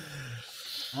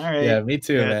 All right. Yeah, me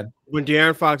too, man. When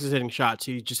De'Aaron Fox is hitting shots,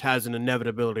 he just has an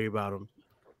inevitability about him.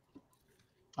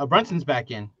 Oh, Brunson's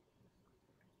back in.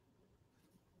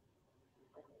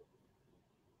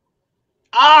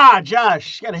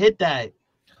 Josh, gotta hit that.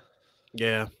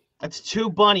 Yeah. That's 2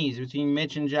 bunnies between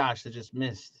Mitch and Josh that just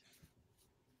missed.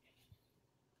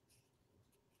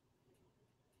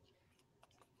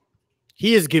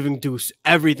 He is giving Deuce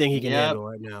everything he can handle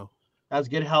right now. That's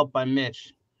good help by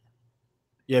Mitch.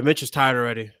 Yeah, Mitch is tired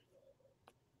already.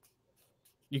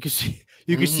 You can see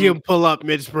him pull up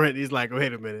mid-sprint. He's like,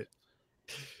 wait a minute.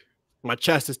 My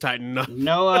chest is tightening up.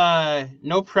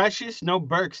 No Precious, no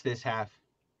Burks this half.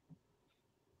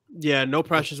 Yeah, no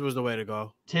Precious was the way to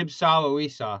go. Tibbs saw what we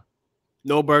saw.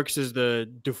 No Burks is the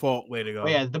default way to go. Oh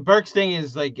yeah, the Burks thing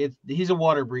is like he's a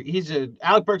water break.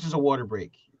 Alec Burks is a water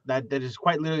break. That is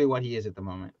quite literally what he is at the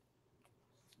moment.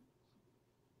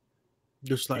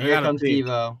 Just like here comes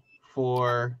Devo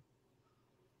for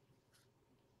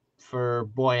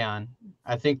Boyan.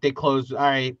 I think they close. All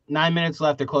right, 9 minutes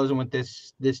left. They're closing with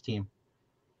this team.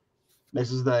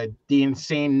 This is the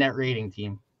insane net rating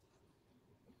team.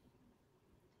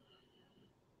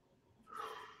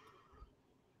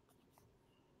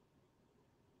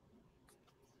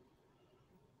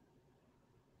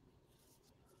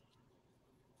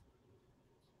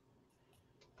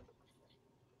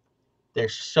 They're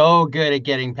so good at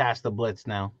getting past the blitz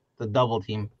now. The double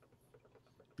team.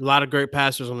 A lot of great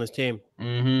passers on this team.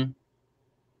 Mm-hmm.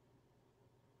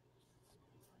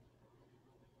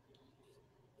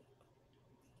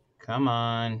 Come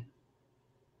on.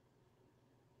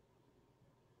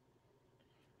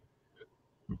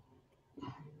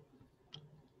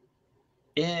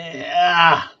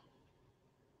 Yeah.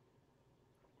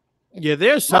 Yeah,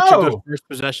 they're such a good first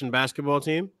possession basketball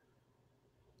team.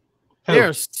 Who?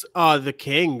 There's the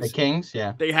Kings. The Kings,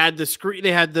 yeah. They had the screen.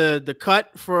 They had the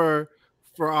cut for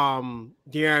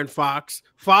De'Aaron Fox,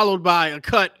 followed by a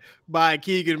cut by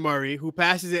Keegan Murray, who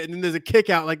passes it, and then there's a kick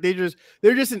out. Like they're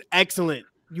just an excellent.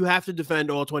 You have to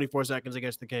defend all 24 seconds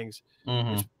against the Kings.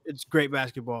 Mm-hmm. It's great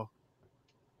basketball.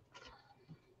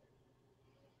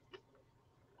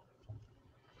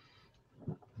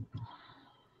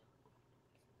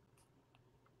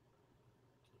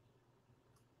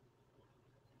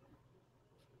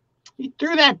 He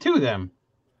threw that to them.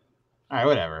 All right,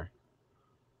 whatever.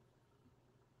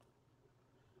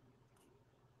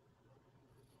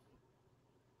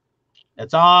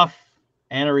 It's off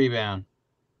and a rebound.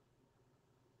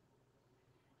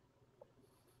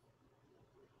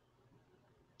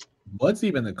 What's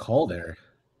even the call there?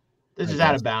 This is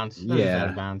out of bounds. This is Yeah. out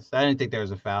of bounds. I didn't think there was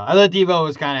a foul. I thought Devo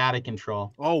was kind of out of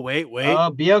control. Oh, wait.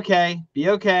 Oh, be okay. Be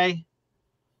okay.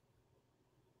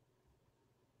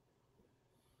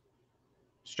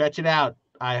 Stretch it out,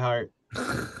 iHeart.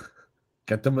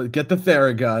 Get the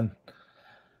Theragun.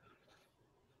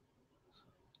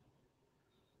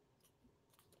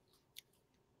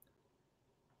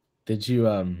 Did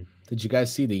you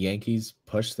guys see the Yankees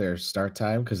push their start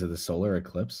time because of the solar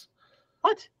eclipse?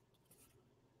 What?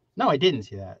 No, I didn't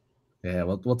see that. Yeah,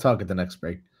 we'll talk at the next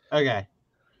break. Okay.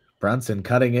 Brunson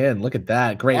cutting in. Look at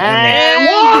that. Great.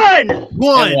 And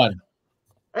one.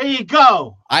 There you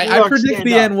go. I predict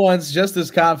the N1s just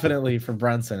as confidently for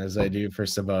Brunson as I do for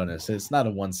Sabonis. It's not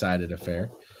a one-sided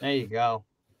affair. There you go.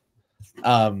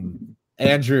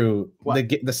 Andrew,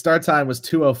 the start time was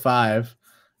 2:05.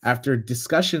 After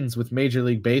discussions with Major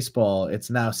League Baseball, it's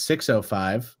now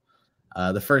 6:05.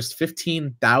 The first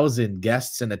 15,000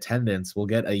 guests in attendance will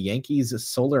get a Yankees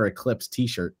solar eclipse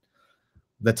T-shirt.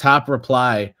 The top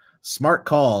reply: "Smart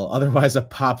call. Otherwise, a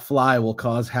pop fly will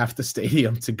cause half the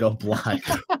stadium to go blind."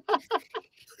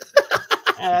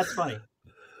 That's funny.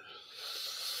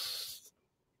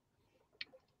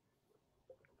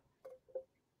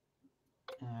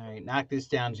 All right, knock this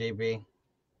down, JB.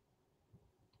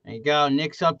 There you go.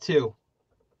 Knicks up 2.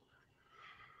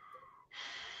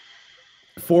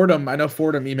 Fordham, I know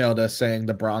Fordham emailed us saying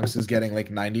the Bronx is getting like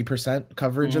 90%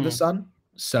 coverage of the sun.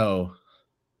 So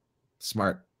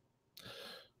smart.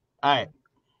 All right.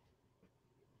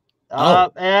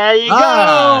 There you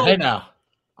go. Hey now.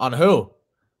 On who?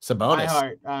 Sabonis.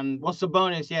 iHeart.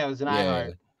 Sabonis, yeah, it was an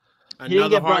iHeart.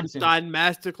 Another Hartenstein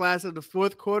masterclass of the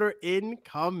fourth quarter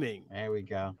incoming. There we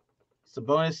go.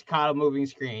 Sabonis caught a moving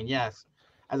screen. Yes.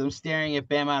 As I'm staring at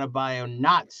Bam Adebayo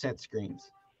not set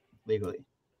screens legally.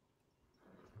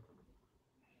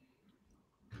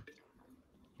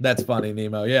 That's funny,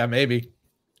 Nemo. Yeah, maybe.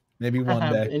 Maybe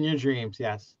one day. In your dreams,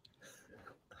 yes.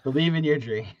 Believe in your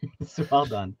dreams. Well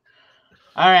done.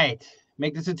 All right.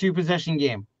 Make this a 2-possession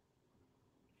game.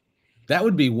 That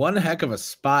would be one heck of a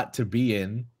spot to be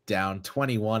in, down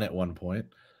 21 at one point.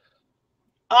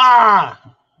 Okay.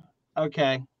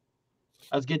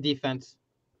 That was good defense.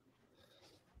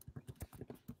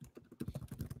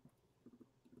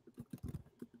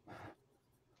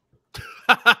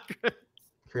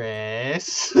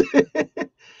 Kris,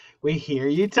 we hear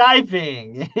you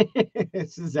typing.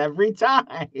 This is every time.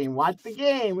 Watch the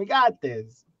game. We got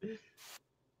this.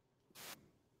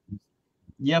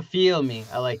 You feel me?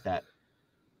 I like that.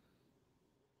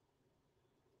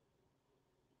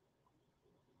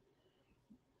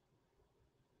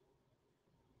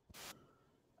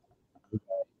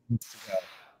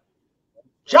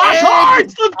 Josh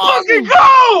Hart, let's fucking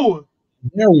go!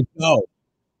 There we go.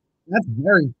 That's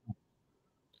very.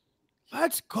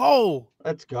 Let's go.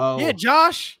 Let's go. Yeah,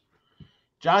 Josh.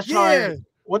 Josh Hart.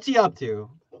 What's he up to?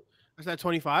 Is that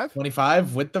 25?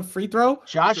 25 with the free throw?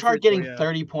 Josh Hart getting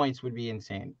 30 points would be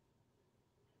insane.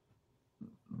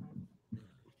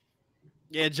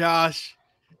 Yeah, Josh.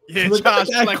 Yeah, Look Josh.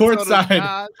 at that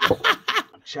courtside.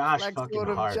 Josh fucking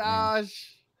hard.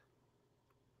 Josh.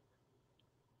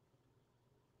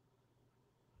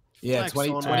 Yeah,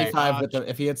 25 with the,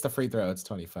 if he hits the free throw, it's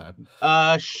 25.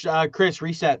 Kris,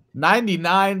 reset.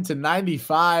 99 to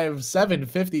 95,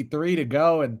 7:53 to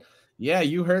go. And yeah,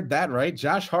 you heard that right.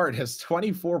 Josh Hart has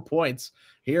 24 points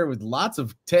here with lots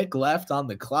of tick left on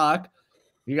the clock.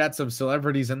 You got some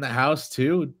celebrities in the house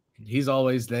too. He's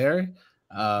always there.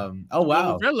 Oh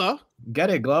wow. Villa.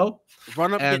 Get it, Glow.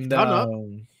 Run up and up.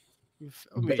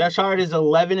 Josh Hart is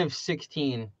 11 of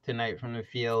 16 tonight from the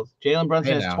field. Jalen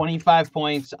Brunson has 25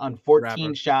 points on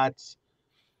 14 shots.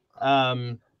 Yeah,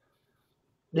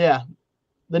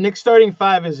 the Knicks starting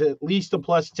 5 is at least a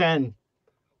plus 10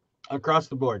 across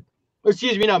the board.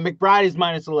 Excuse me, no, McBride is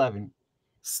minus 11.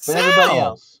 But everybody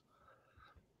else.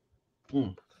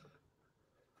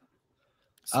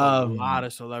 A lot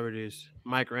of celebrities.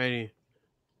 Mike Rainey.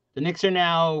 The Knicks are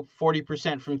now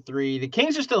 40% from 3. The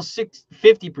Kings are still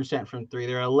 50% from 3.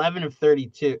 They're 11 of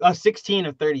 32. 16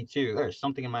 of 32. There's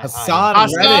something in my Hassan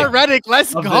Reddick.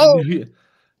 Let's go.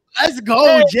 Let's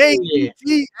go.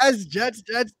 JTS Jets.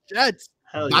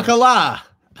 Bacala.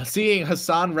 Seeing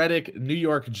Hassan Reddick, New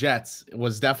York Jets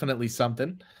was definitely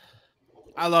something.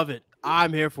 I love it.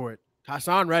 I'm here for it.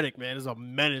 Hassan Reddick, man, is a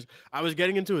menace. I was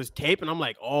getting into his tape, and I'm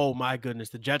like, oh, my goodness,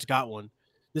 the Jets got one.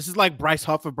 This is like Bryce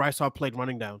Huff if Bryce Huff played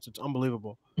running downs. It's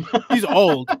unbelievable. He's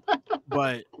old,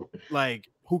 but, like,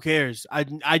 who cares?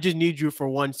 I just need you for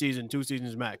 1 season, 2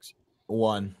 seasons max.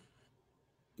 1.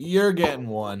 You're getting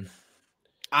 1.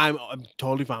 I'm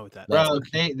totally fine with that. Bro,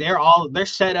 they're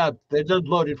set up. They're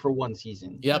loaded for 1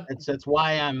 season. Yep. That's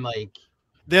why I'm like,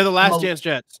 they're the last chance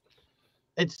Jets.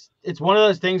 It's one of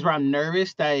those things where I'm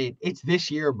nervous that it's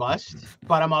this year or bust,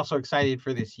 but I'm also excited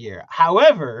for this year.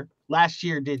 However, last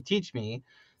year did teach me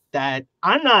that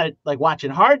I'm not like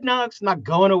watching Hard Knocks, not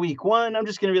going to week 1. I'm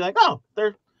just gonna be like, oh,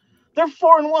 they're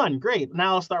 4-1. Great.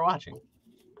 Now I'll start watching.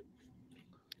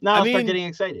 Now I'll start getting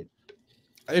excited.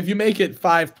 If you make it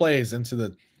 5 plays into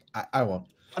the, I won't.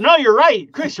 No, you're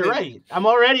right, Chris. You're right. I'm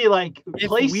already like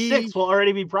place 6 will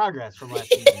already be progress from last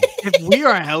season. If we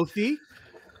are healthy,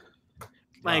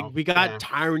 we got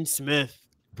Tyron Smith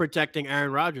protecting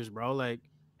Aaron Rodgers, bro. Like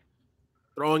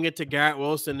throwing it to Garrett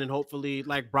Wilson and hopefully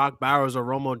like Brock Bowers or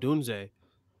Romo Dunze.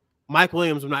 Mike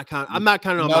Williams, I'm not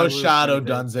counting on. No shot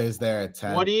Odunze's there at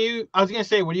 10. I was gonna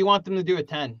say, what do you want them to do at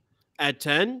 10? At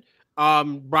 10,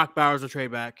 Brock Bowers or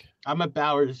trade back. I'm at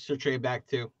Bowers or trade back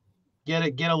too.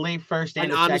 Get a late first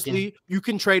and honestly, second. you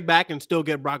can trade back and still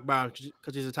get Brock Bowers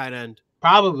because he's a tight end.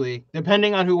 Probably,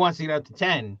 depending on who wants to get up to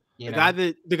 10.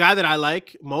 The guy that I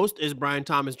like most is Brian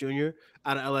Thomas Jr.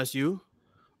 out of LSU.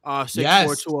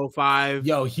 6'4", 205.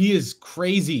 Yo, he is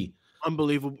crazy.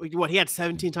 Unbelievable. He had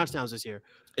 17 touchdowns this year.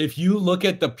 If you look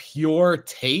at the pure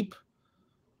tape,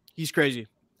 he's crazy.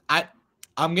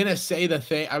 I'm gonna say the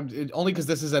thing only because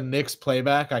this is a Knicks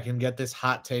playback. I can get this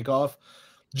hot take off.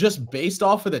 Just based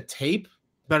off of the tape,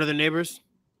 better than Neighbors.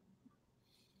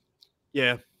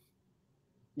 Yeah.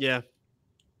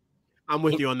 I'm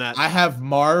with you on that. I have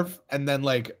Marv and then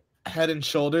like Head and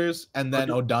Shoulders and then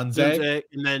Odunze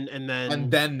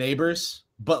and then Neighbors.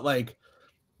 But like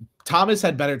Thomas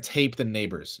had better tape than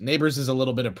Neighbors. Neighbors is a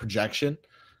little bit of projection.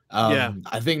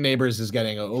 I think Neighbors is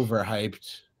getting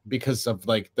overhyped because of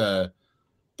like the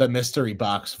mystery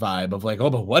box vibe of like, oh,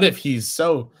 but what if he's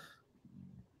so.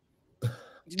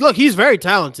 Look, he's very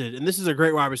talented, and this is a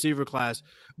great wide receiver class.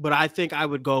 But I think I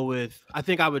would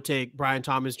take Brian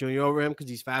Thomas Jr. over him because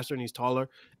he's faster and he's taller,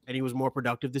 and he was more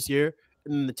productive this year.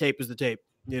 And then the tape is the tape,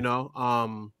 you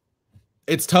know.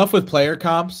 It's tough with player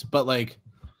comps, but like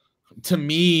to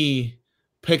me,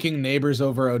 picking Neighbors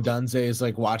over Odunze is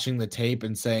like watching the tape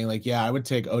and saying like, yeah, I would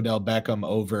take Odell Beckham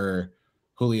over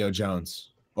Julio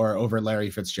Jones or over Larry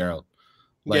Fitzgerald.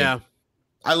 Like,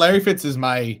 Larry Fitz is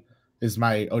my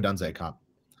Odunze comp.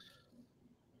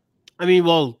 I mean,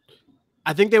 well,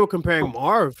 I think they were comparing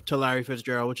Marv to Larry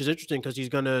Fitzgerald, which is interesting because he's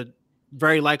going to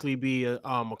very likely be a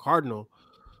Cardinal.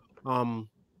 So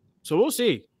we'll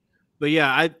see. But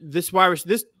yeah,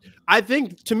 I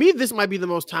think to me this might be the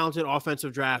most talented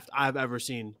offensive draft I've ever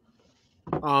seen.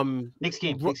 Next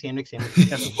game.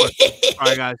 Yes, of course. All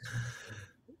right, guys.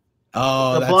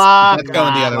 Oh, that's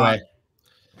going the other way.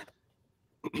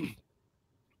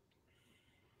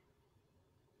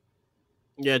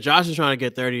 Yeah, Josh is trying to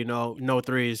get 30, no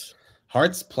threes.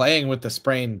 Hart's playing with the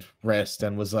sprained wrist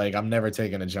and was like, I'm never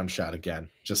taking a jump shot again.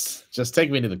 Just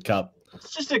take me to the cup.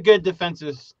 It's just a good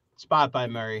defensive spot by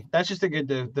Murray. That's just a good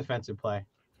defensive play.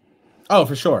 Oh,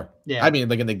 for sure. Yeah. I mean,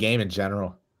 like in the game in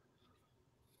general.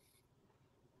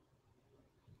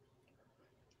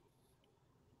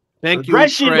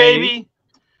 Regression, baby.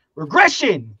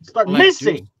 Regression. Start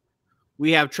missing.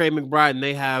 We have Trey McBride and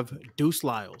they have Deuce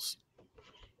Lyles.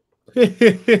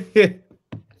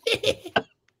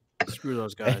 Screw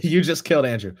those guys. You just killed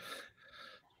Andrew.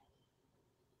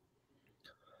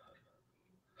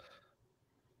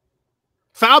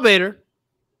 Foul baiter.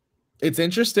 It's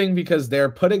interesting because they're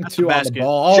putting two on the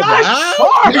ball.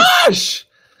 Oh, Josh!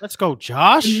 Let's go,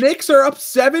 Josh. The Knicks are up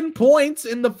 7 points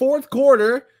in the fourth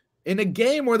quarter in a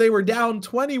game where they were down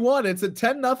 21. It's a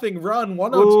 10-0 run,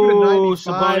 102-95.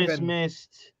 Sabonis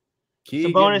missed.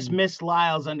 Sabonis missed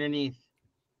Lyles underneath.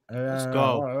 Let's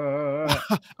go.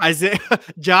 Isaiah.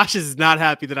 Josh is not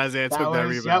happy that Isaiah took that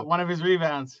rebound. Yeah, one of his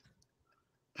rebounds.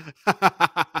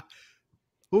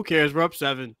 Who cares? We're up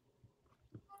 7.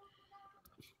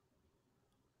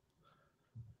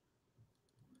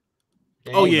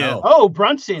 Oh, yeah. Oh,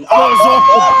 Brunson.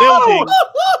 Oh,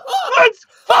 let's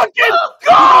fucking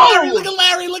go! Look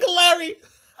at Larry.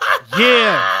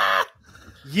 Yeah.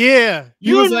 Yeah.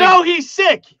 You know he's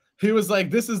sick. He was like,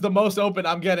 this is the most open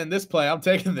I'm getting this play. I'm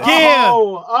taking this. Yeah.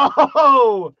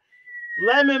 Oh,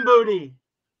 lemon booty.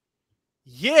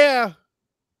 Yeah.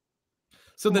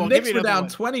 So the Knicks were down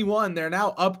 21. They're now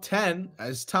up 10.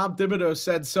 As Tom Thibodeau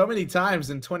said so many times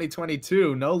in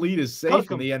 2022, no lead is safe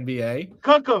in the NBA.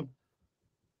 Cook him.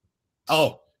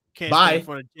 Oh, can't bye. stand in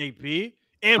front of JP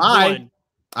and bye.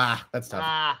 Blunt. That's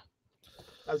tough.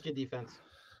 That was good defense.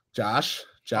 Josh,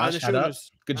 head up.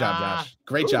 Good job, Josh.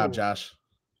 Great job, Josh.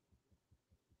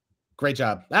 Great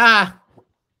job. Okay.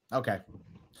 All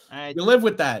right. You live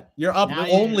with that. You're up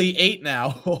only 8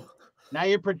 now. Now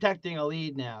you're protecting a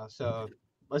lead now. So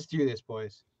let's do this,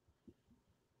 boys.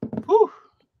 Whew.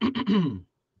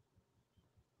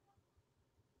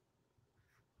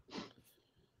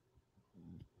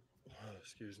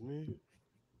 Excuse me.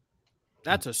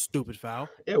 That's a stupid foul.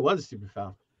 It was a stupid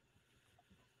foul.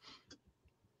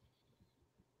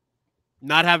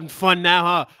 Not having fun now,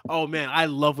 huh? Oh, man, I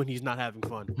love when he's not having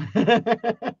fun.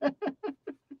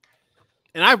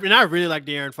 And I really like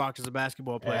De'Aaron Fox as a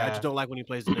basketball player. Yeah. I just don't like when he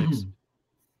plays the Knicks.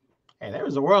 Hey, there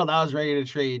was a world I was ready to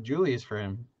trade Julius for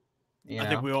him. I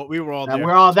think we were all there.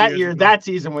 We're all that year, that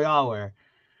season. We all were.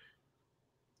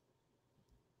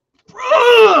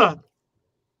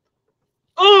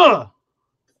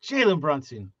 Jalen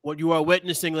Brunson. What you are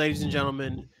witnessing, ladies and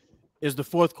gentlemen, is the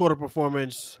fourth quarter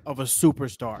performance of a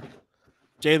superstar,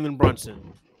 Jalen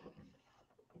Brunson.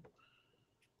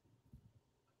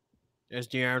 There's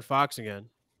De'Aaron Fox again.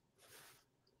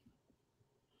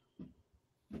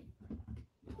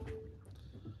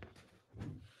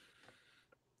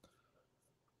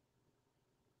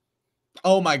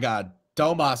 Oh my God.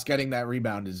 Domas getting that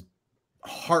rebound is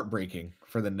heartbreaking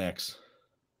for the Knicks.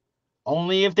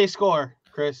 Only if they score,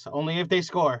 Chris. Only if they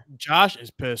score. Josh is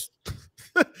pissed.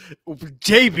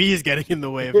 JB is getting in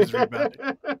the way of his rebound.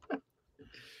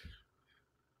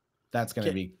 That's going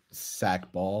to be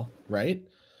sack ball, right?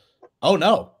 Oh,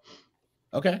 no.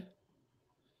 Okay.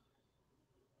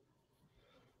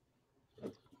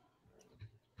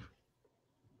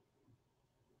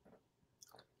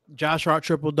 Josh Hart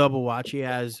triple-double watch. He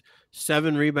has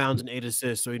 7 rebounds and 8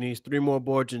 assists, so he needs 3 more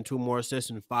boards and 2 more assists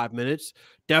in 5 minutes.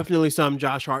 Definitely something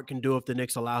Josh Hart can do if the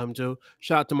Knicks allow him to.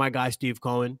 Shout out to my guy Steve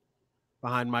Cohen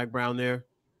behind Mike Brown there.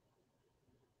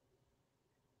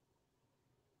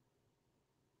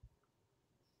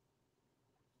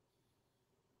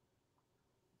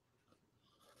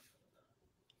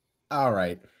 All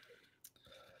right.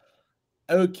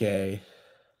 Okay.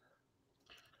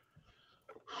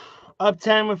 Up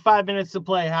 10 with 5 minutes to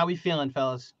play. How we feeling,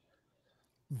 fellas?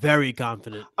 Very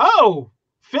confident. Oh,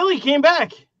 Philly came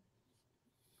back.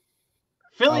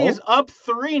 Philly is up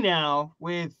 3 now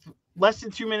with less than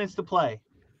 2 minutes to play.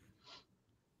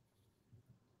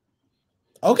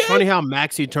 Okay. It's funny how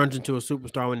Maxey turns into a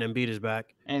superstar when Embiid is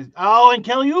back. And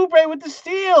Kelly Oubre with the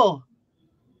steal.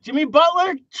 Jimmy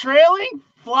Butler trailing,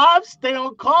 flops. They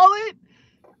don't call it.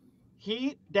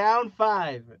 Heat down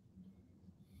 5.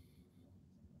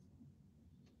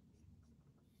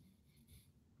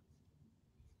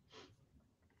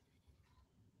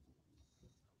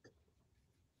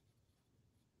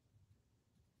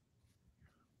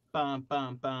 Bum,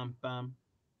 bum, bum, bum.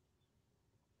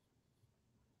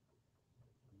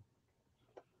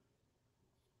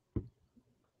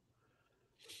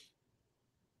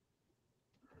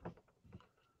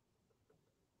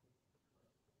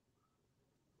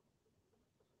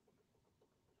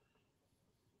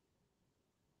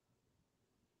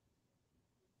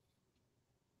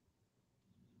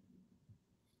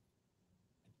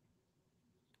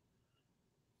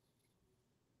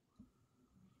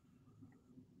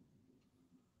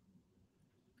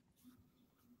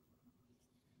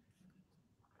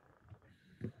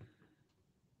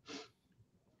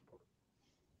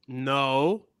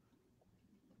 No.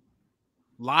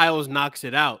 Lyles knocks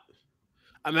it out.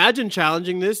 Imagine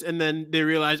challenging this and then they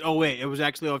realize, oh, wait, it was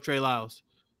actually off Trey Lyles.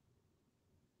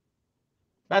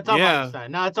 That's off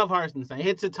Hartenstein. No, it's off Hartenstein. It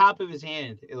hits the top of his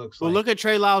hand, it looks like. Well, look at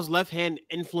Trey Lyles' left hand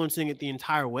influencing it the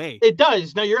entire way. It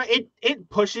does. No, you're right. It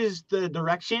pushes the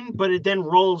direction, but it then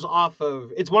rolls off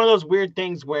of. It's one of those weird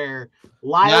things where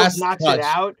Lyles knocks it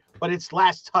out, but it's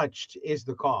last touched is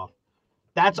the call.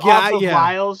 That's off of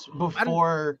Lyles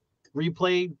before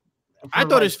replay. I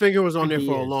thought his finger was on there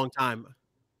for a long time.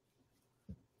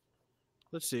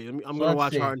 Let's see. I'm going to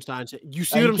watch Hartenstein. You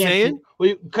see what I'm saying?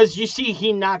 Because you see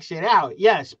he knocks it out,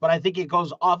 yes, but I think it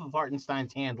goes off of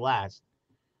Hartenstein's hand last.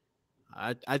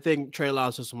 I think Trey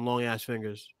Lyles has some long-ass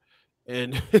fingers,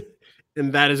 and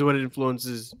and that is what it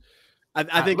influences.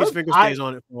 I think his finger stays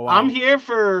on it for a while. I'm here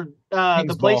for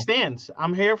the play stands.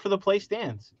 I'm here for the play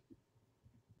stands.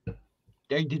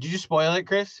 Did you just spoil it,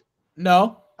 Chris?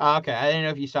 No. Oh, okay. I didn't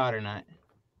know if you saw it or not.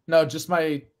 No, just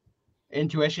my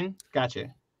intuition.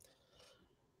 Gotcha.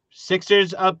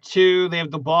 Sixers up 2. They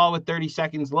have the ball with 30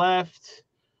 seconds left.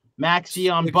 Maxey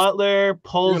on Butler.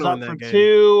 Pulls up for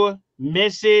 2.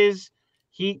 Misses.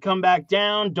 Heat come back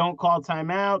down. Don't call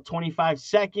timeout. 25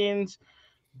 seconds.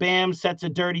 Bam sets a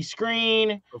dirty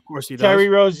screen. Of course he does. Terry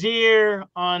Rozier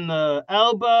on the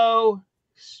elbow.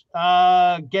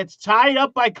 Gets tied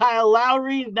up by Kyle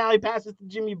Lowry. Now he passes to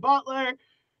Jimmy Butler.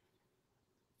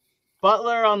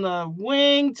 Butler on the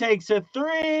wing takes a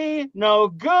 3. No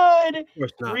good.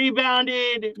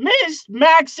 Rebounded. Missed.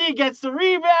 Maxey gets the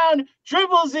rebound.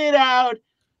 Dribbles it out.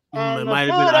 And the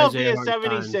Philadelphia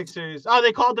 76ers. Oh,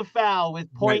 they called the foul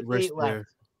with 0.8 left.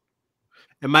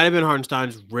 It might have been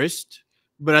Hartenstein's wrist,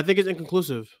 but I think it's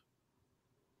inconclusive.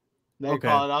 They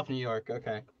call it off New York.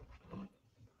 Okay.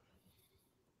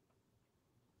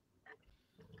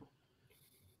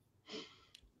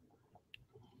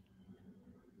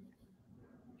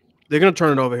 They're going to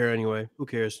turn it over here anyway. Who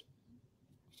cares?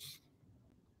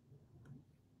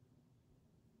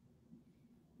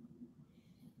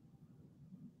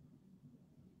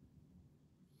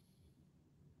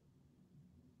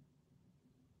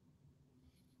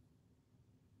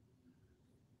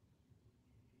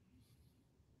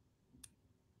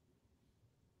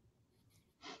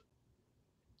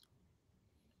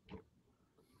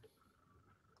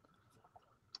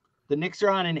 The Knicks are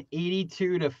on an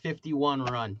 82-51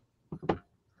 run.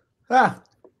 Ah.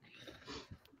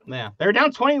 Yeah, they're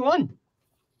down 21.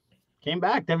 Came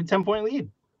back. They have a 10-point lead.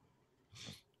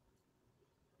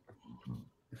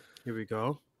 Here we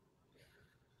go.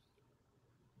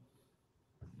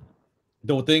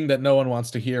 The thing that no one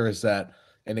wants to hear is that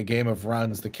in a game of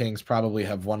runs, the Kings probably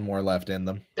have one more left in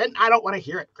them. Then I don't want to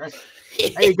hear it, Chris.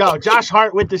 There you go. Josh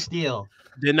Hart with the steal.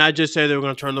 Didn't I just say they were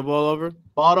going to turn the ball over?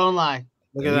 Ball don't lie.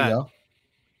 Look at that. Go.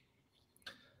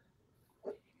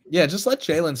 Yeah, just let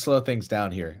Jalen slow things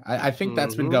down here. I think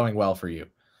that's been going well for you.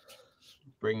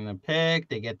 Bring the pick.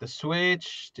 They get the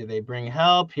switch. Do they bring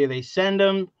help? Here they send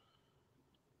them.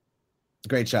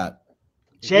 Great shot.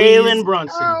 Jalen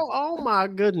Brunson. Oh my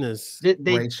goodness.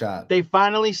 Great shot. They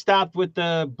finally stopped with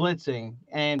the blitzing,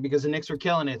 and because the Knicks were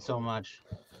killing it so much.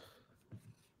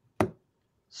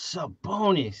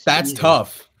 Sabonis. That's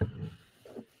tough.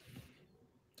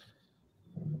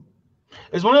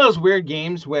 It's one of those weird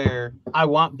games where I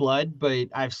want blood, but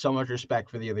I have so much respect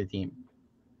for the other team.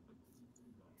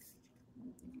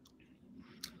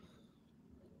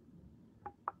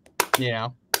 You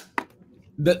know?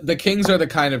 The Kings are the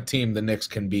kind of team the Knicks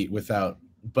can beat without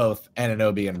both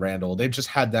Anunoby and Randall. They've just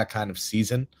had that kind of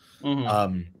season.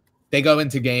 Mm-hmm. They go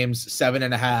into games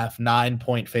 7.5,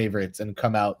 9-point favorites and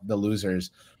come out the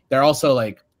losers. They're also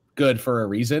like good for a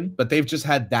reason, but they've just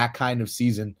had that kind of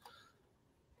season.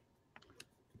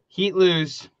 Heat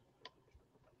lose.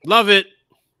 Love it.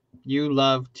 You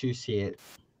love to see it.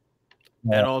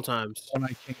 At all times. One of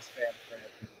my Kings fans.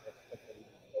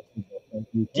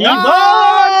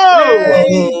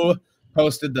 Devo!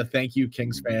 Posted the thank you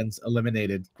Kings fans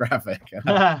eliminated graphic.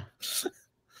 Kyle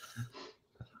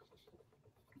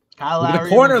Look at Lowry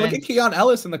the corner. and Look at Vince. Keon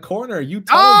Ellis in the corner. You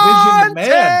television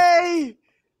man.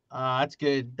 That's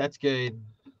good. That's good.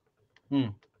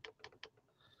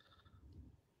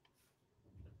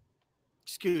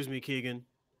 Excuse me, Keegan.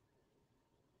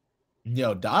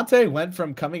 Yo, Dante went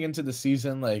from coming into the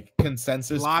season like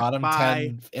consensus Blocked bottom by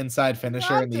 10 inside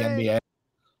finisher in the NBA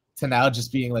to now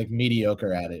just being like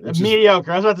mediocre at it.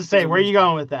 Mediocre. I was about to say, where are you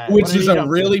going with that? Which is a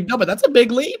really no, but that's a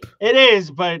big leap. It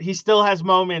is, but he still has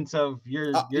moments of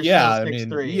you're yeah, still 6'3",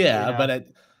 I mean, yeah, you know? but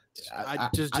I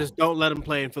just don't let him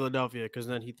play in Philadelphia because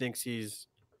then he thinks he's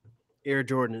Air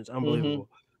Jordan. It's unbelievable.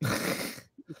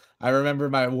 I remember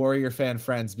my Warrior fan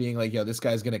friends being like, yo, this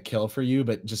guy's going to kill for you,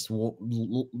 but just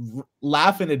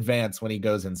laugh in advance when he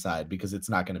goes inside because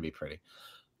it's not going to be pretty.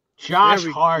 Josh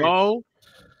Hart. Oh,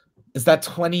 is that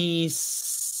 20?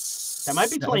 That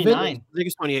might be 29. I think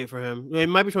it's 28 for him. It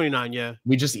might be 29, yeah.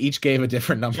 We just each gave a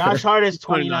different number. Josh Hart is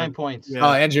 29 points. Yeah.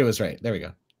 Oh, Andrew was right. There we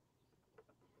go.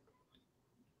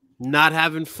 Not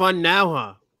having fun now,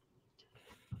 huh?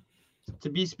 To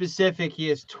be specific,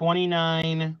 he is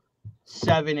 29,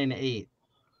 7, and 8.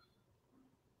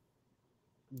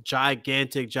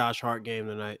 Gigantic Josh Hart game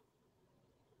tonight.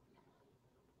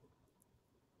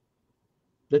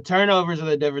 The turnovers are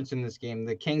the difference in this game.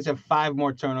 The Kings have 5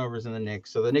 more turnovers than the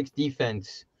Knicks, so the Knicks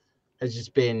defense has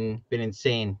just been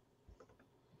insane.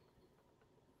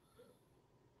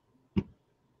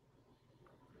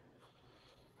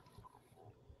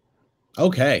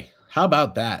 Okay, how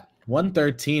about that?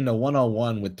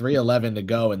 113-101 with 3:11 to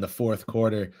go in the fourth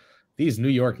quarter. These New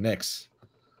York Knicks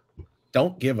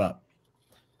don't give up.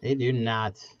 They do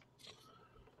not.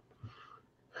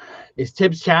 Is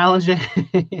Tibbs challenging?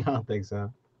 I don't think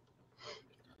so.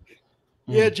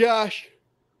 Yeah, Josh.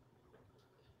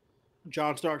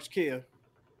 John Starks Kia.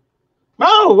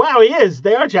 Oh, wow, he is.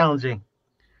 They are challenging.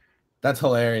 That's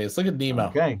hilarious. Look at Nemo.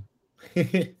 Okay.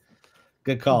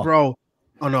 Good call. Bro.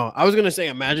 Oh, no. I was going to say,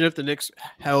 imagine if the Knicks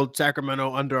held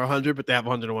Sacramento under 100, but they have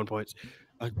 101 points.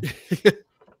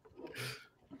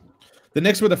 The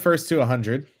Knicks were the first to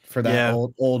 100 for that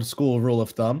old school rule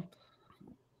of thumb.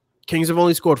 Kings have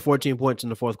only scored 14 points in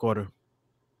the fourth quarter.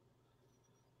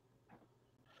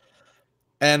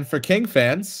 And for King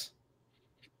fans,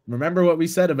 remember what we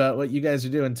said about what you guys are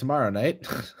doing tomorrow night.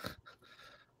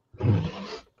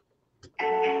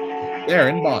 They're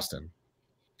in Boston.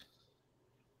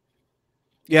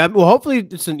 Yeah, well, hopefully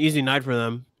it's an easy night for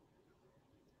them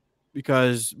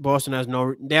because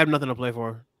Boston they have nothing to play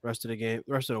for rest of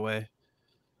the way.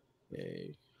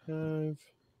 Okay, 5,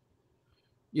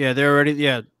 Yeah, they're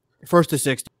already first to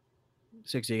 60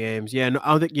 games. Yeah, no,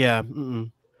 I don't think. Yeah,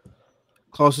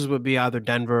 closest would be either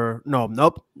Denver. No,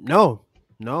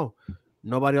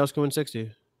 nobody else can win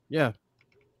 60. Yeah,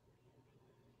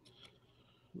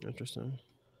 interesting.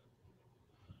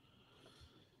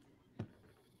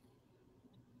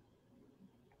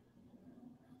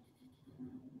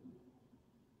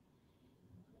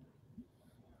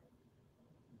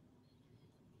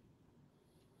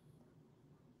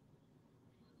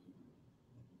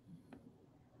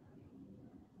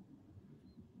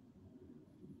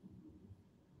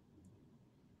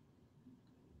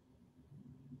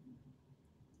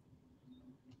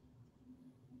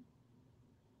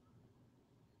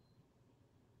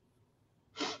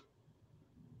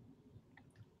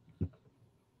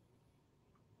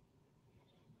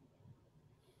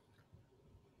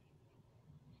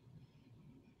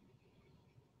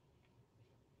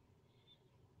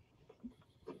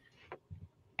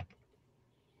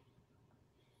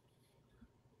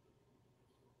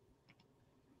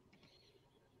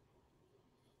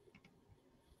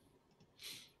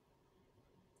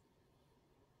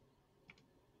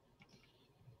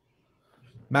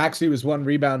 Maxey was 1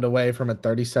 rebound away from a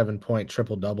 37-point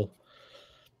triple-double.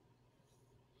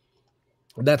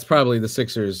 That's probably the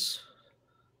Sixers'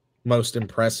 most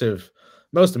impressive,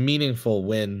 most meaningful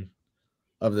win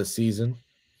of the season.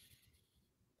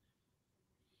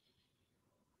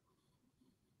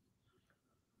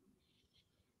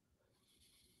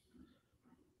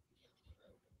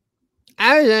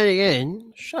 And then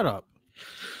again, shut up.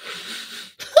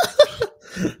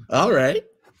 All right.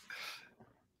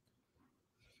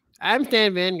 I'm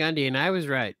Stan Van Gundy, and I was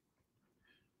right.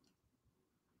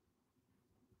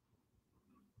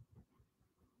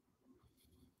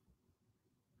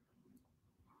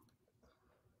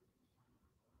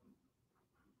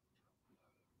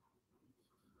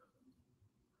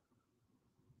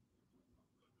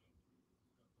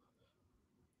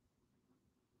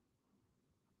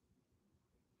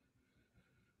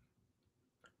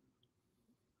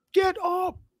 Get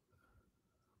up.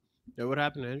 Yeah, what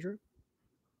happened, Andrew?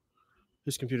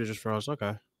 His computer just froze.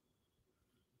 Okay.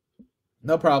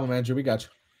 No problem, Andrew. We got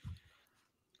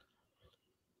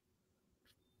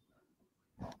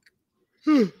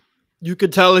you. You can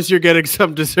tell us you're getting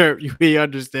some dessert. We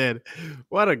understand.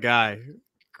 What a guy.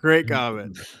 Great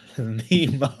comment.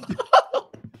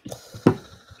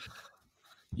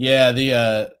 Yeah,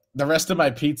 the rest of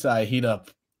my pizza I heat up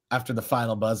after the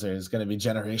final buzzer is going to be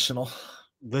generational.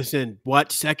 Listen,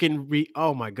 what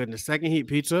oh my goodness, second heat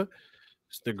pizza?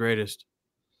 It's the greatest.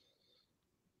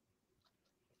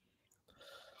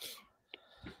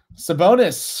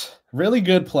 Sabonis, really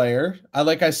good player.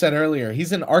 Like I said earlier,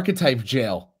 he's in archetype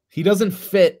jail. He doesn't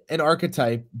fit an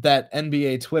archetype that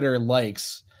NBA Twitter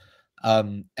likes.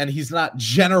 And he's not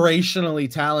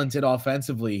generationally talented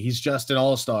offensively. He's just an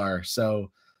all-star. So,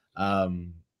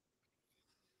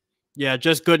 yeah,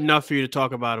 just good enough for you to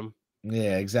talk about him.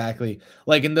 Yeah, exactly.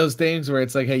 Like in those things where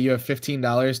it's like, hey, you have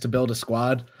 $15 to build a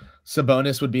squad.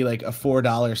 Sabonis would be like a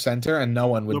 $4 center, and no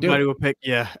one would do it. Nobody would pick.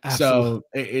 Yeah, absolutely. So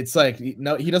it's like,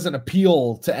 no, he doesn't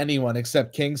appeal to anyone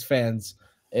except Kings fans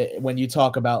when you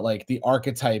talk about like the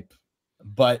archetype.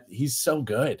 But he's so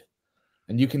good,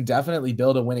 and you can definitely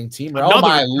build a winning team. Oh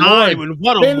my Lord!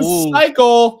 What a move!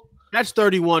 Cycle. That's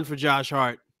 31 for Josh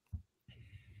Hart.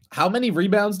 How many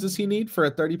rebounds does he need for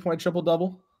a 30-point triple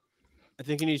double? I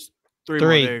think he needs 3 more.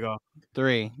 There you go.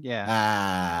 3.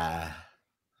 Yeah.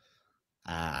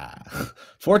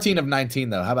 14 of 19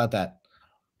 though. How about that?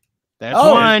 That's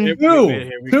one.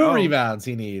 Two rebounds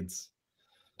he needs.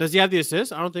 Does he have the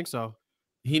assist? I don't think so.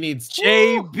 He needs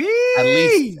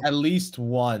JB at least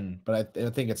 1, but I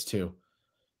think it's 2.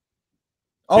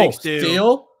 Oh,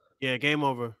 steal? Yeah, game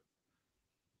over.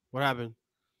 What happened?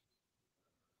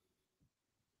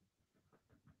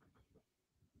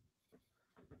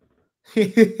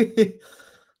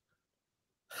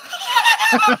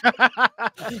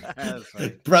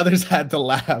 Brothers had to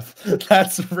laugh.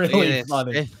 That's really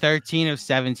funny. They're 13 of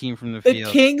 17 from the field.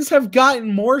 The Kings have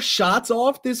gotten more shots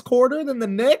off this quarter than the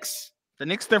Knicks. The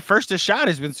Knicks, their first shot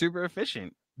has been super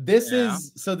efficient. This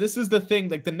is the thing.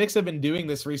 Like the Knicks have been doing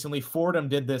this recently. Fordham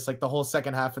did this like the whole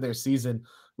second half of their season,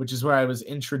 which is where I was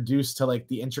introduced to like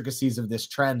the intricacies of this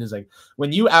trend. Is like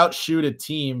when you outshoot a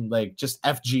team, like just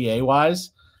FGA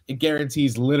wise, it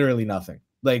guarantees literally nothing.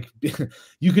 Like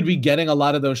you could be getting a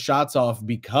lot of those shots off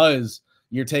because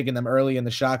you're taking them early in the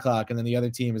shot clock, and then the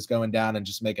other team is going down and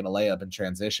just making a layup in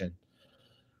transition.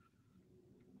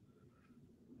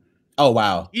 Oh,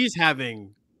 wow. He's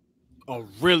having a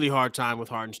really hard time with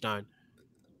Hartenstein.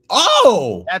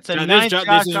 Oh! That's a nice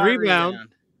this is rebound.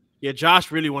 Yeah,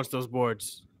 Josh really wants those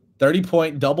boards.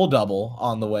 30-point double-double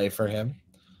on the way for him.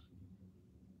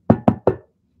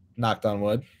 Knocked on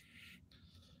wood.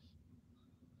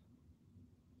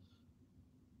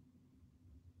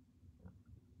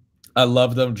 I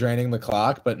love them draining the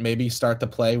clock, but maybe start the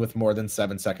play with more than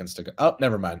 7 seconds to go. Oh,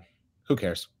 never mind. Who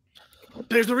cares?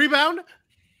 There's the rebound.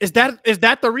 Is that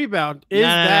the rebound?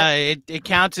 No, it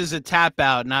counts as a tap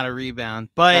out, not a rebound.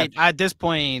 But at this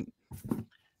point,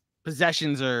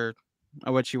 possessions are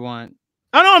what you want.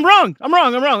 Oh no,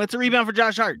 I'm wrong. It's a rebound for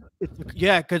Josh Hart.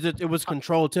 Yeah, because it was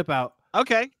controlled tip out.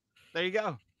 Okay, there you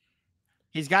go.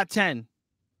 He's got 10.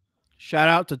 Shout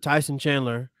out to Tyson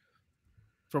Chandler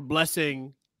for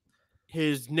blessing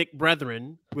his Knick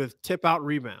brethren with tip out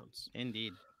rebounds.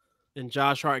 Indeed. And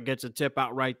Josh Hart gets a tip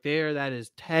out right there. That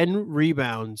is 10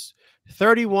 rebounds,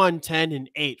 31, 10, and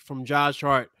 8 from Josh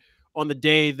Hart on the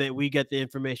day that we get the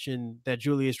information that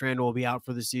Julius Randle will be out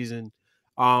for the season.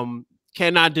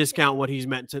 Cannot discount what he's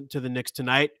meant to the Knicks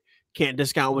tonight. Can't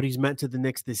discount what he's meant to the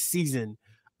Knicks this season.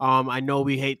 I know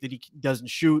we hate that he doesn't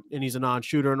shoot and he's a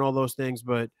non-shooter and all those things,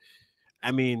 but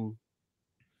I mean,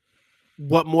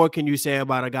 what more can you say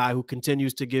about a guy who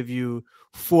continues to give you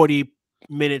 40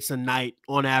 minutes a night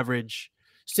on average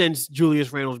since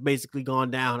Julius Randle's basically gone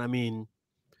down? I mean,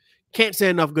 can't say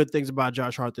enough good things about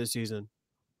Josh Hart this season.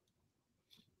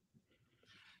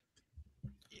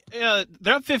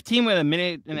 They're up 15 with a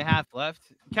minute and a half left.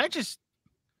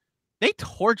 They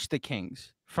torched the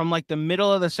Kings from like the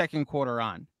middle of the second quarter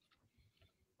on.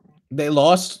 They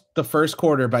lost the first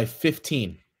quarter by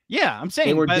 15. Yeah, I'm saying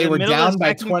they were down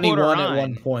by 21 at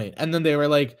one point, and then they were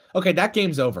like, "Okay, that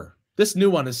game's over. This new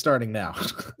one is starting now."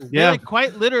 Yeah, like,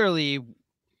 quite literally,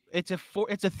 it's a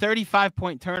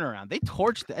 35-point turnaround. They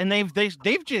torched, and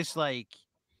they've just like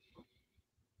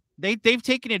they've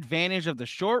taken advantage of the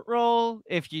short roll.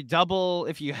 If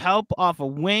you help off a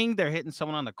wing, they're hitting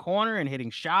someone on the corner and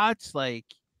hitting shots like.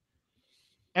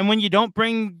 And when you don't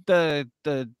bring the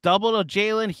double to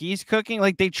Jalen, he's cooking.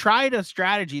 Like, they tried a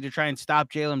strategy to try and stop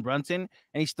Jalen Brunson,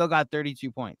 and he still got 32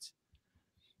 points.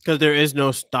 Because there is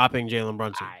no stopping Jalen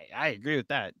Brunson. I agree with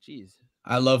that. Jeez.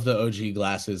 I love the OG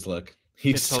glasses look.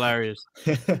 It's hilarious.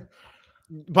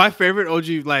 My favorite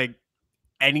OG, like,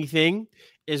 anything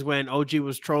is when OG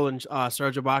was trolling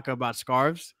Serge Ibaka about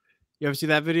scarves. You ever see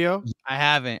that video? I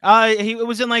haven't. It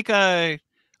was in, like, a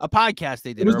podcast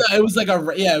they did. It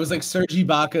was like Serge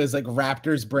Ibaka's like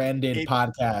Raptors branded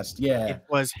podcast. Yeah, it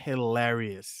was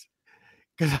hilarious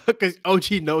because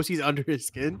OG knows he's under his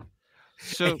skin,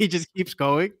 so he just keeps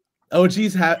going. OG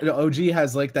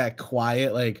has like that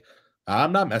quiet, like,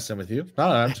 I'm not messing with you.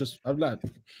 No, I'm not.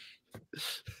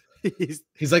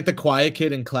 He's like the quiet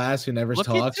kid in class who never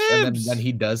talks, and then when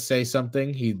he does say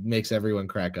something, he makes everyone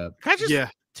crack up.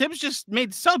 Tibbs just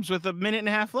made subs with a minute and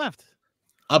a half left.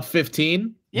 Up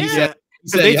 15. Yeah,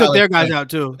 they took their guys out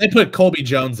too. They put Colby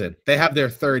Jones in. They have their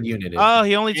third unit in. Oh,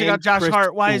 he only took out Josh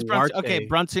Hart. Why is Brunson? Okay,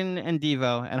 Brunson and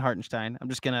Devo and Hartenstein. I'm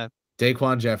just gonna.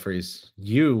 Daquan Jeffries,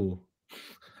 you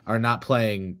are not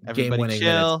playing game-winning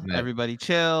minutes. Everybody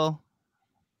chill.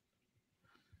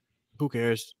 Who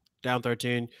cares? Down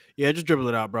 13. Yeah, just dribble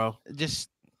it out, bro. Just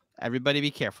everybody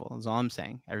be careful. That's all I'm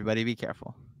saying. Everybody be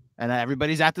careful. And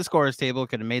everybody's at the scorers table.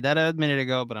 Could have made that a minute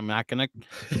ago, but I'm not gonna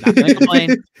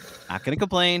complain. Not gonna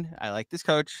complain. I like this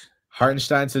coach.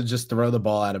 Hartenstein said just throw the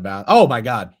ball out of bounds. Oh my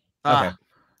God. Okay.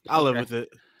 I'll live with it.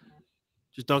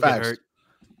 Just don't get hurt.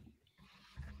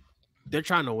 They're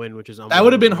trying to win, which is that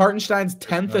would have been Hartenstein's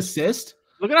 10th assist.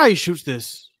 Look at how he shoots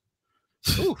this.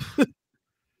 All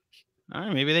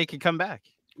right, maybe they could come back.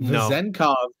 No.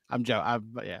 Zenkov. I'm joking.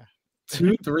 Yeah.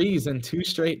 2 threes and 2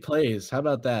 straight plays. How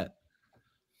about that?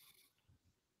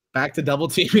 Back to double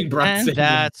teaming Brunson. And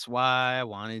that's why I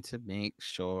wanted to make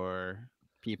sure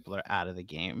people are out of the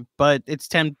game. But it's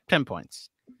 10 points.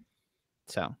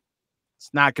 So it's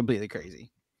not completely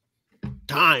crazy.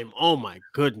 Time. Oh my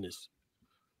goodness.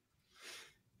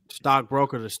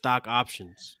 Stockbroker to stock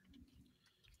options.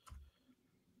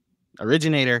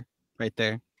 Originator right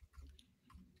there.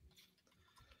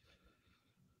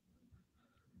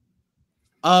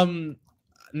 Nemo,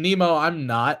 I'm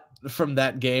not from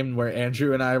that game where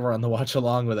Andrew and I were on the watch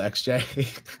along with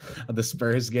XJ of the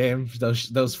Spurs game.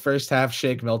 Those first half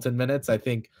Shake Milton minutes, I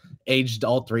think, aged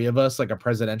all three of us like a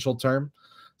presidential term.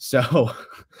 So,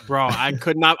 bro, I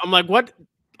could not. I'm like, what?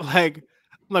 Like,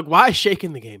 why is Shake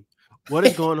in the game? What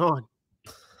is going on?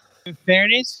 In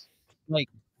fairness, like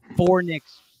 4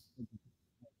 Knicks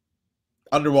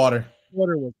underwater.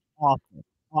 Water was awful.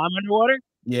 Oh, I'm underwater?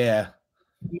 Yeah.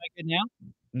 Am I good now?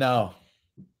 No.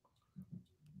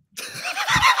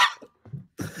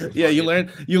 Yeah, you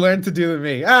learned to do with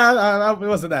me. It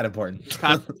wasn't that important.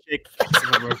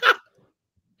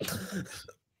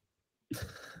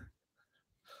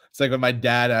 It's like when my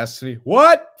dad asks me,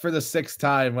 "What?" for the 6th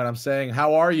time when I'm saying,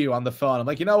 "How are you?" on the phone. I'm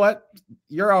like, you know what?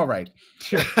 You're all right.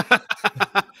 You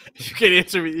can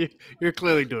answer me. You're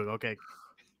clearly doing okay.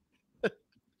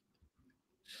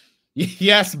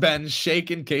 Yes, Ben. Shake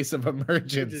in case of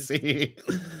emergency.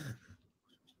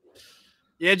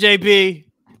 Yeah, JB.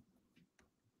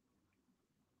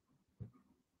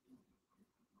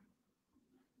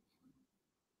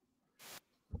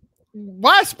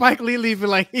 Why is Spike Lee leaving?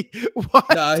 Like, what?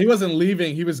 No, he wasn't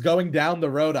leaving. He was going down the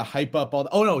road to hype up all.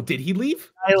 Oh no, did he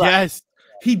leave? Yes,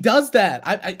 he does that.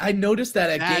 I noticed that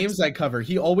at games I cover.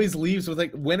 He always leaves with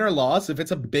like win or loss. If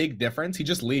it's a big difference, he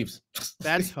just leaves.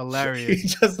 That's hilarious. He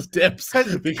just dips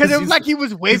because it was like he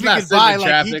was waving goodbye.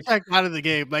 Like he checked out of the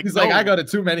game. Like he's like, I go to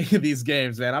too many of these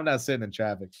games, man. I'm not sitting in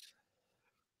traffic.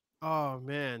 Oh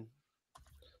man.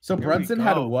 So Brunson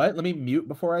had a what? Let me mute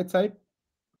before I type.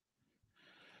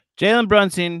 Jalen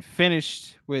Brunson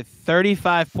finished with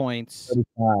 35 points,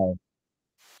 35.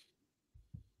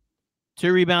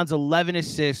 2 rebounds, 11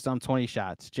 assists on 20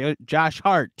 shots. Josh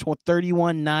Hart,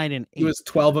 31, 9, and 8. He was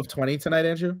 12 of 20 tonight,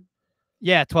 Andrew?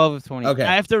 Yeah, 12 of 20. Okay.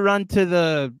 I have to run to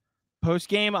the post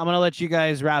game. I'm going to let you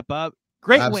guys wrap up.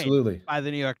 Great win by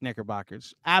the New York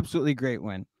Knickerbockers. Absolutely great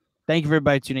win. Thank you for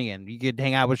everybody tuning in. You could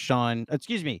hang out with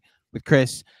with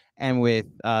Kris and with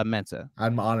Mensa.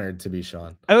 I'm honored to be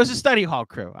Sean. It was a study hall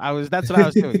crew. That's what I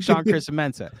was doing. Sean, Kris, and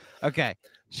Mensa. Okay.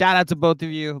 Shout out to both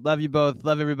of you. Love you both.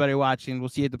 Love everybody watching. We'll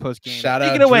see you at the post game. Shout out.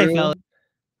 Take it away, fella.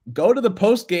 Go to the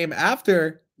post game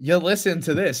after you listen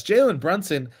to this. Jalen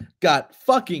Brunson got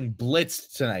fucking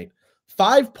blitzed tonight.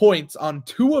 5 points on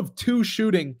 2 of 2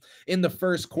 shooting in the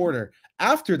first quarter.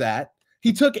 After that,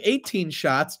 he took 18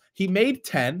 shots. He made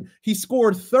 10. He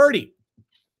scored 30.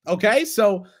 Okay,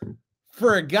 so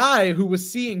for a guy who was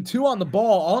seeing 2 on the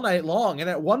ball all night long and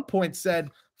at one point said,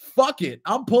 fuck it,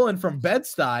 I'm pulling from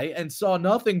Bed-Stuy and saw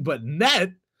nothing but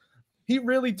net, he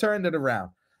really turned it around.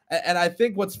 And I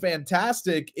think what's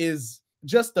fantastic is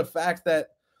just the fact that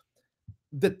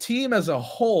the team as a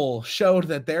whole showed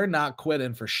that they're not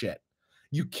quitting for shit.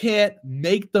 You can't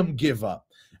make them give up.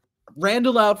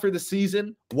 Randall out for the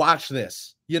season, watch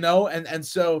this, and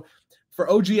so for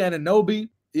OG Anunoby,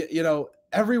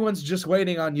 everyone's just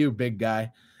waiting on you, big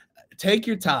guy. Take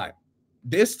your time.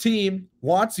 This team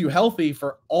wants you healthy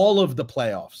for all of the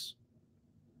playoffs.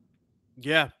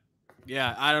 Yeah.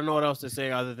 I don't know what else to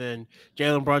say other than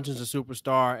Jalen Brunson's a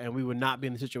superstar, and we would not be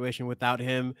in the situation without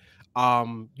him.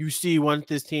 You see, once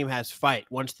this team has fight,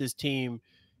 once this team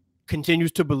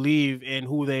continues to believe in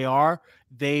who they are,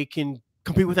 they can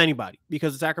compete with anybody,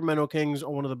 because the Sacramento Kings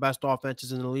are one of the best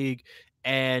offenses in the league,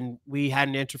 and we had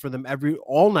an answer for them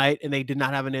all night, and they did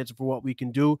not have an answer for what we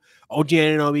can do. OG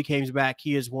Anunoby came back.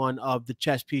 He is one of the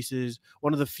chess pieces,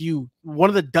 one of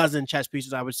the dozen chess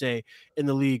pieces, I would say, in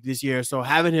the league this year. So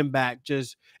having him back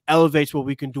just elevates what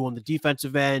we can do on the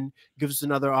defensive end, gives us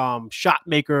another shot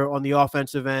maker on the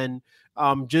offensive end.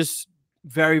 Just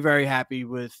very, very happy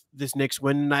with this Knicks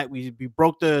win tonight. We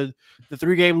broke the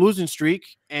 3-game losing streak,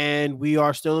 and we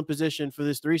are still in position for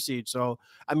this 3 seed. So,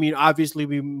 I mean, obviously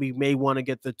we may want to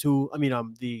get the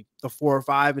 4 or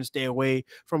 5 and stay away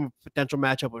from a potential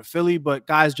matchup with Philly, but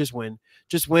guys, just win,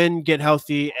 get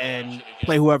healthy, and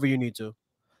play whoever you need to.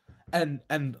 And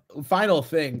final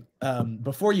thing,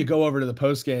 before you go over to the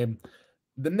post game,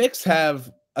 the Knicks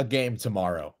have a game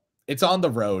tomorrow. It's on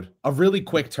the road, a really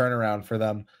quick turnaround for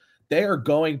them. They are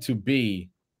going to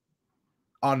be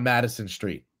on Madison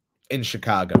Street in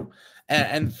Chicago.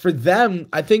 And for them,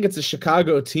 I think it's a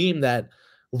Chicago team that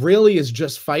really is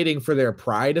just fighting for their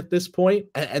pride at this point.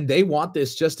 And they want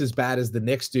this just as bad as the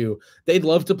Knicks do. They'd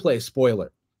love to play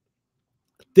spoiler.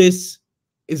 This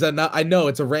is I know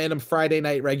it's a random Friday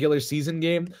night regular season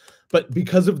game, but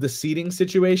because of the seating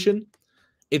situation,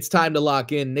 it's time to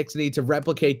lock in. Knicks need to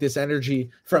replicate this energy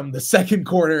from the second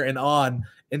quarter and on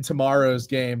in tomorrow's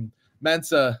game.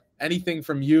 Mensa, anything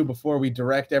from you before we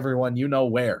direct everyone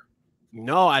where?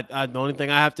 No, the only thing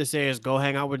I have to say is go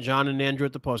hang out with John and Andrew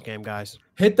at the post game, guys.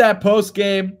 Hit that post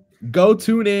game. Go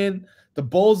tune in. The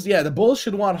Bulls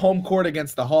should want home court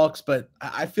against the Hawks, but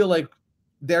I feel like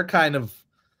they're kind of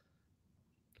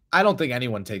 – I don't think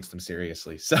anyone takes them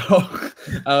seriously. So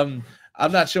I'm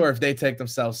not sure if they take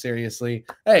themselves seriously.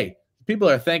 Hey, people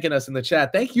are thanking us in the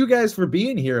chat. Thank you guys for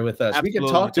being here with us. Absolutely. We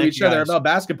can talk to each other about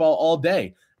basketball all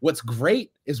day. What's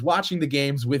great is watching the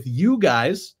games with you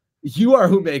guys. You are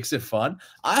who makes it fun.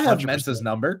 I have 100%. Mensa's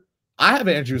number. I have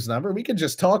Andrew's number. We can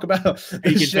just talk about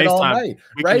this shit all night,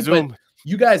 right?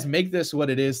 You guys make this what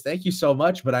it is. Thank you so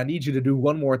much. But I need you to do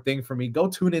one more thing for me. Go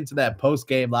tune into that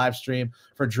post-game live stream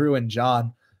for Drew and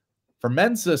John. For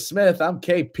Mensa Smith, I'm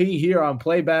KP here on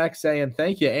Playback saying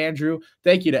thank you, Andrew.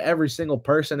 Thank you to every single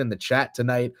person in the chat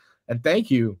tonight. And thank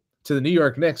you to the New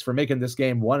York Knicks for making this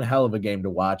game one hell of a game to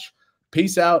watch.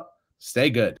 Peace out.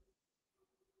 Stay good.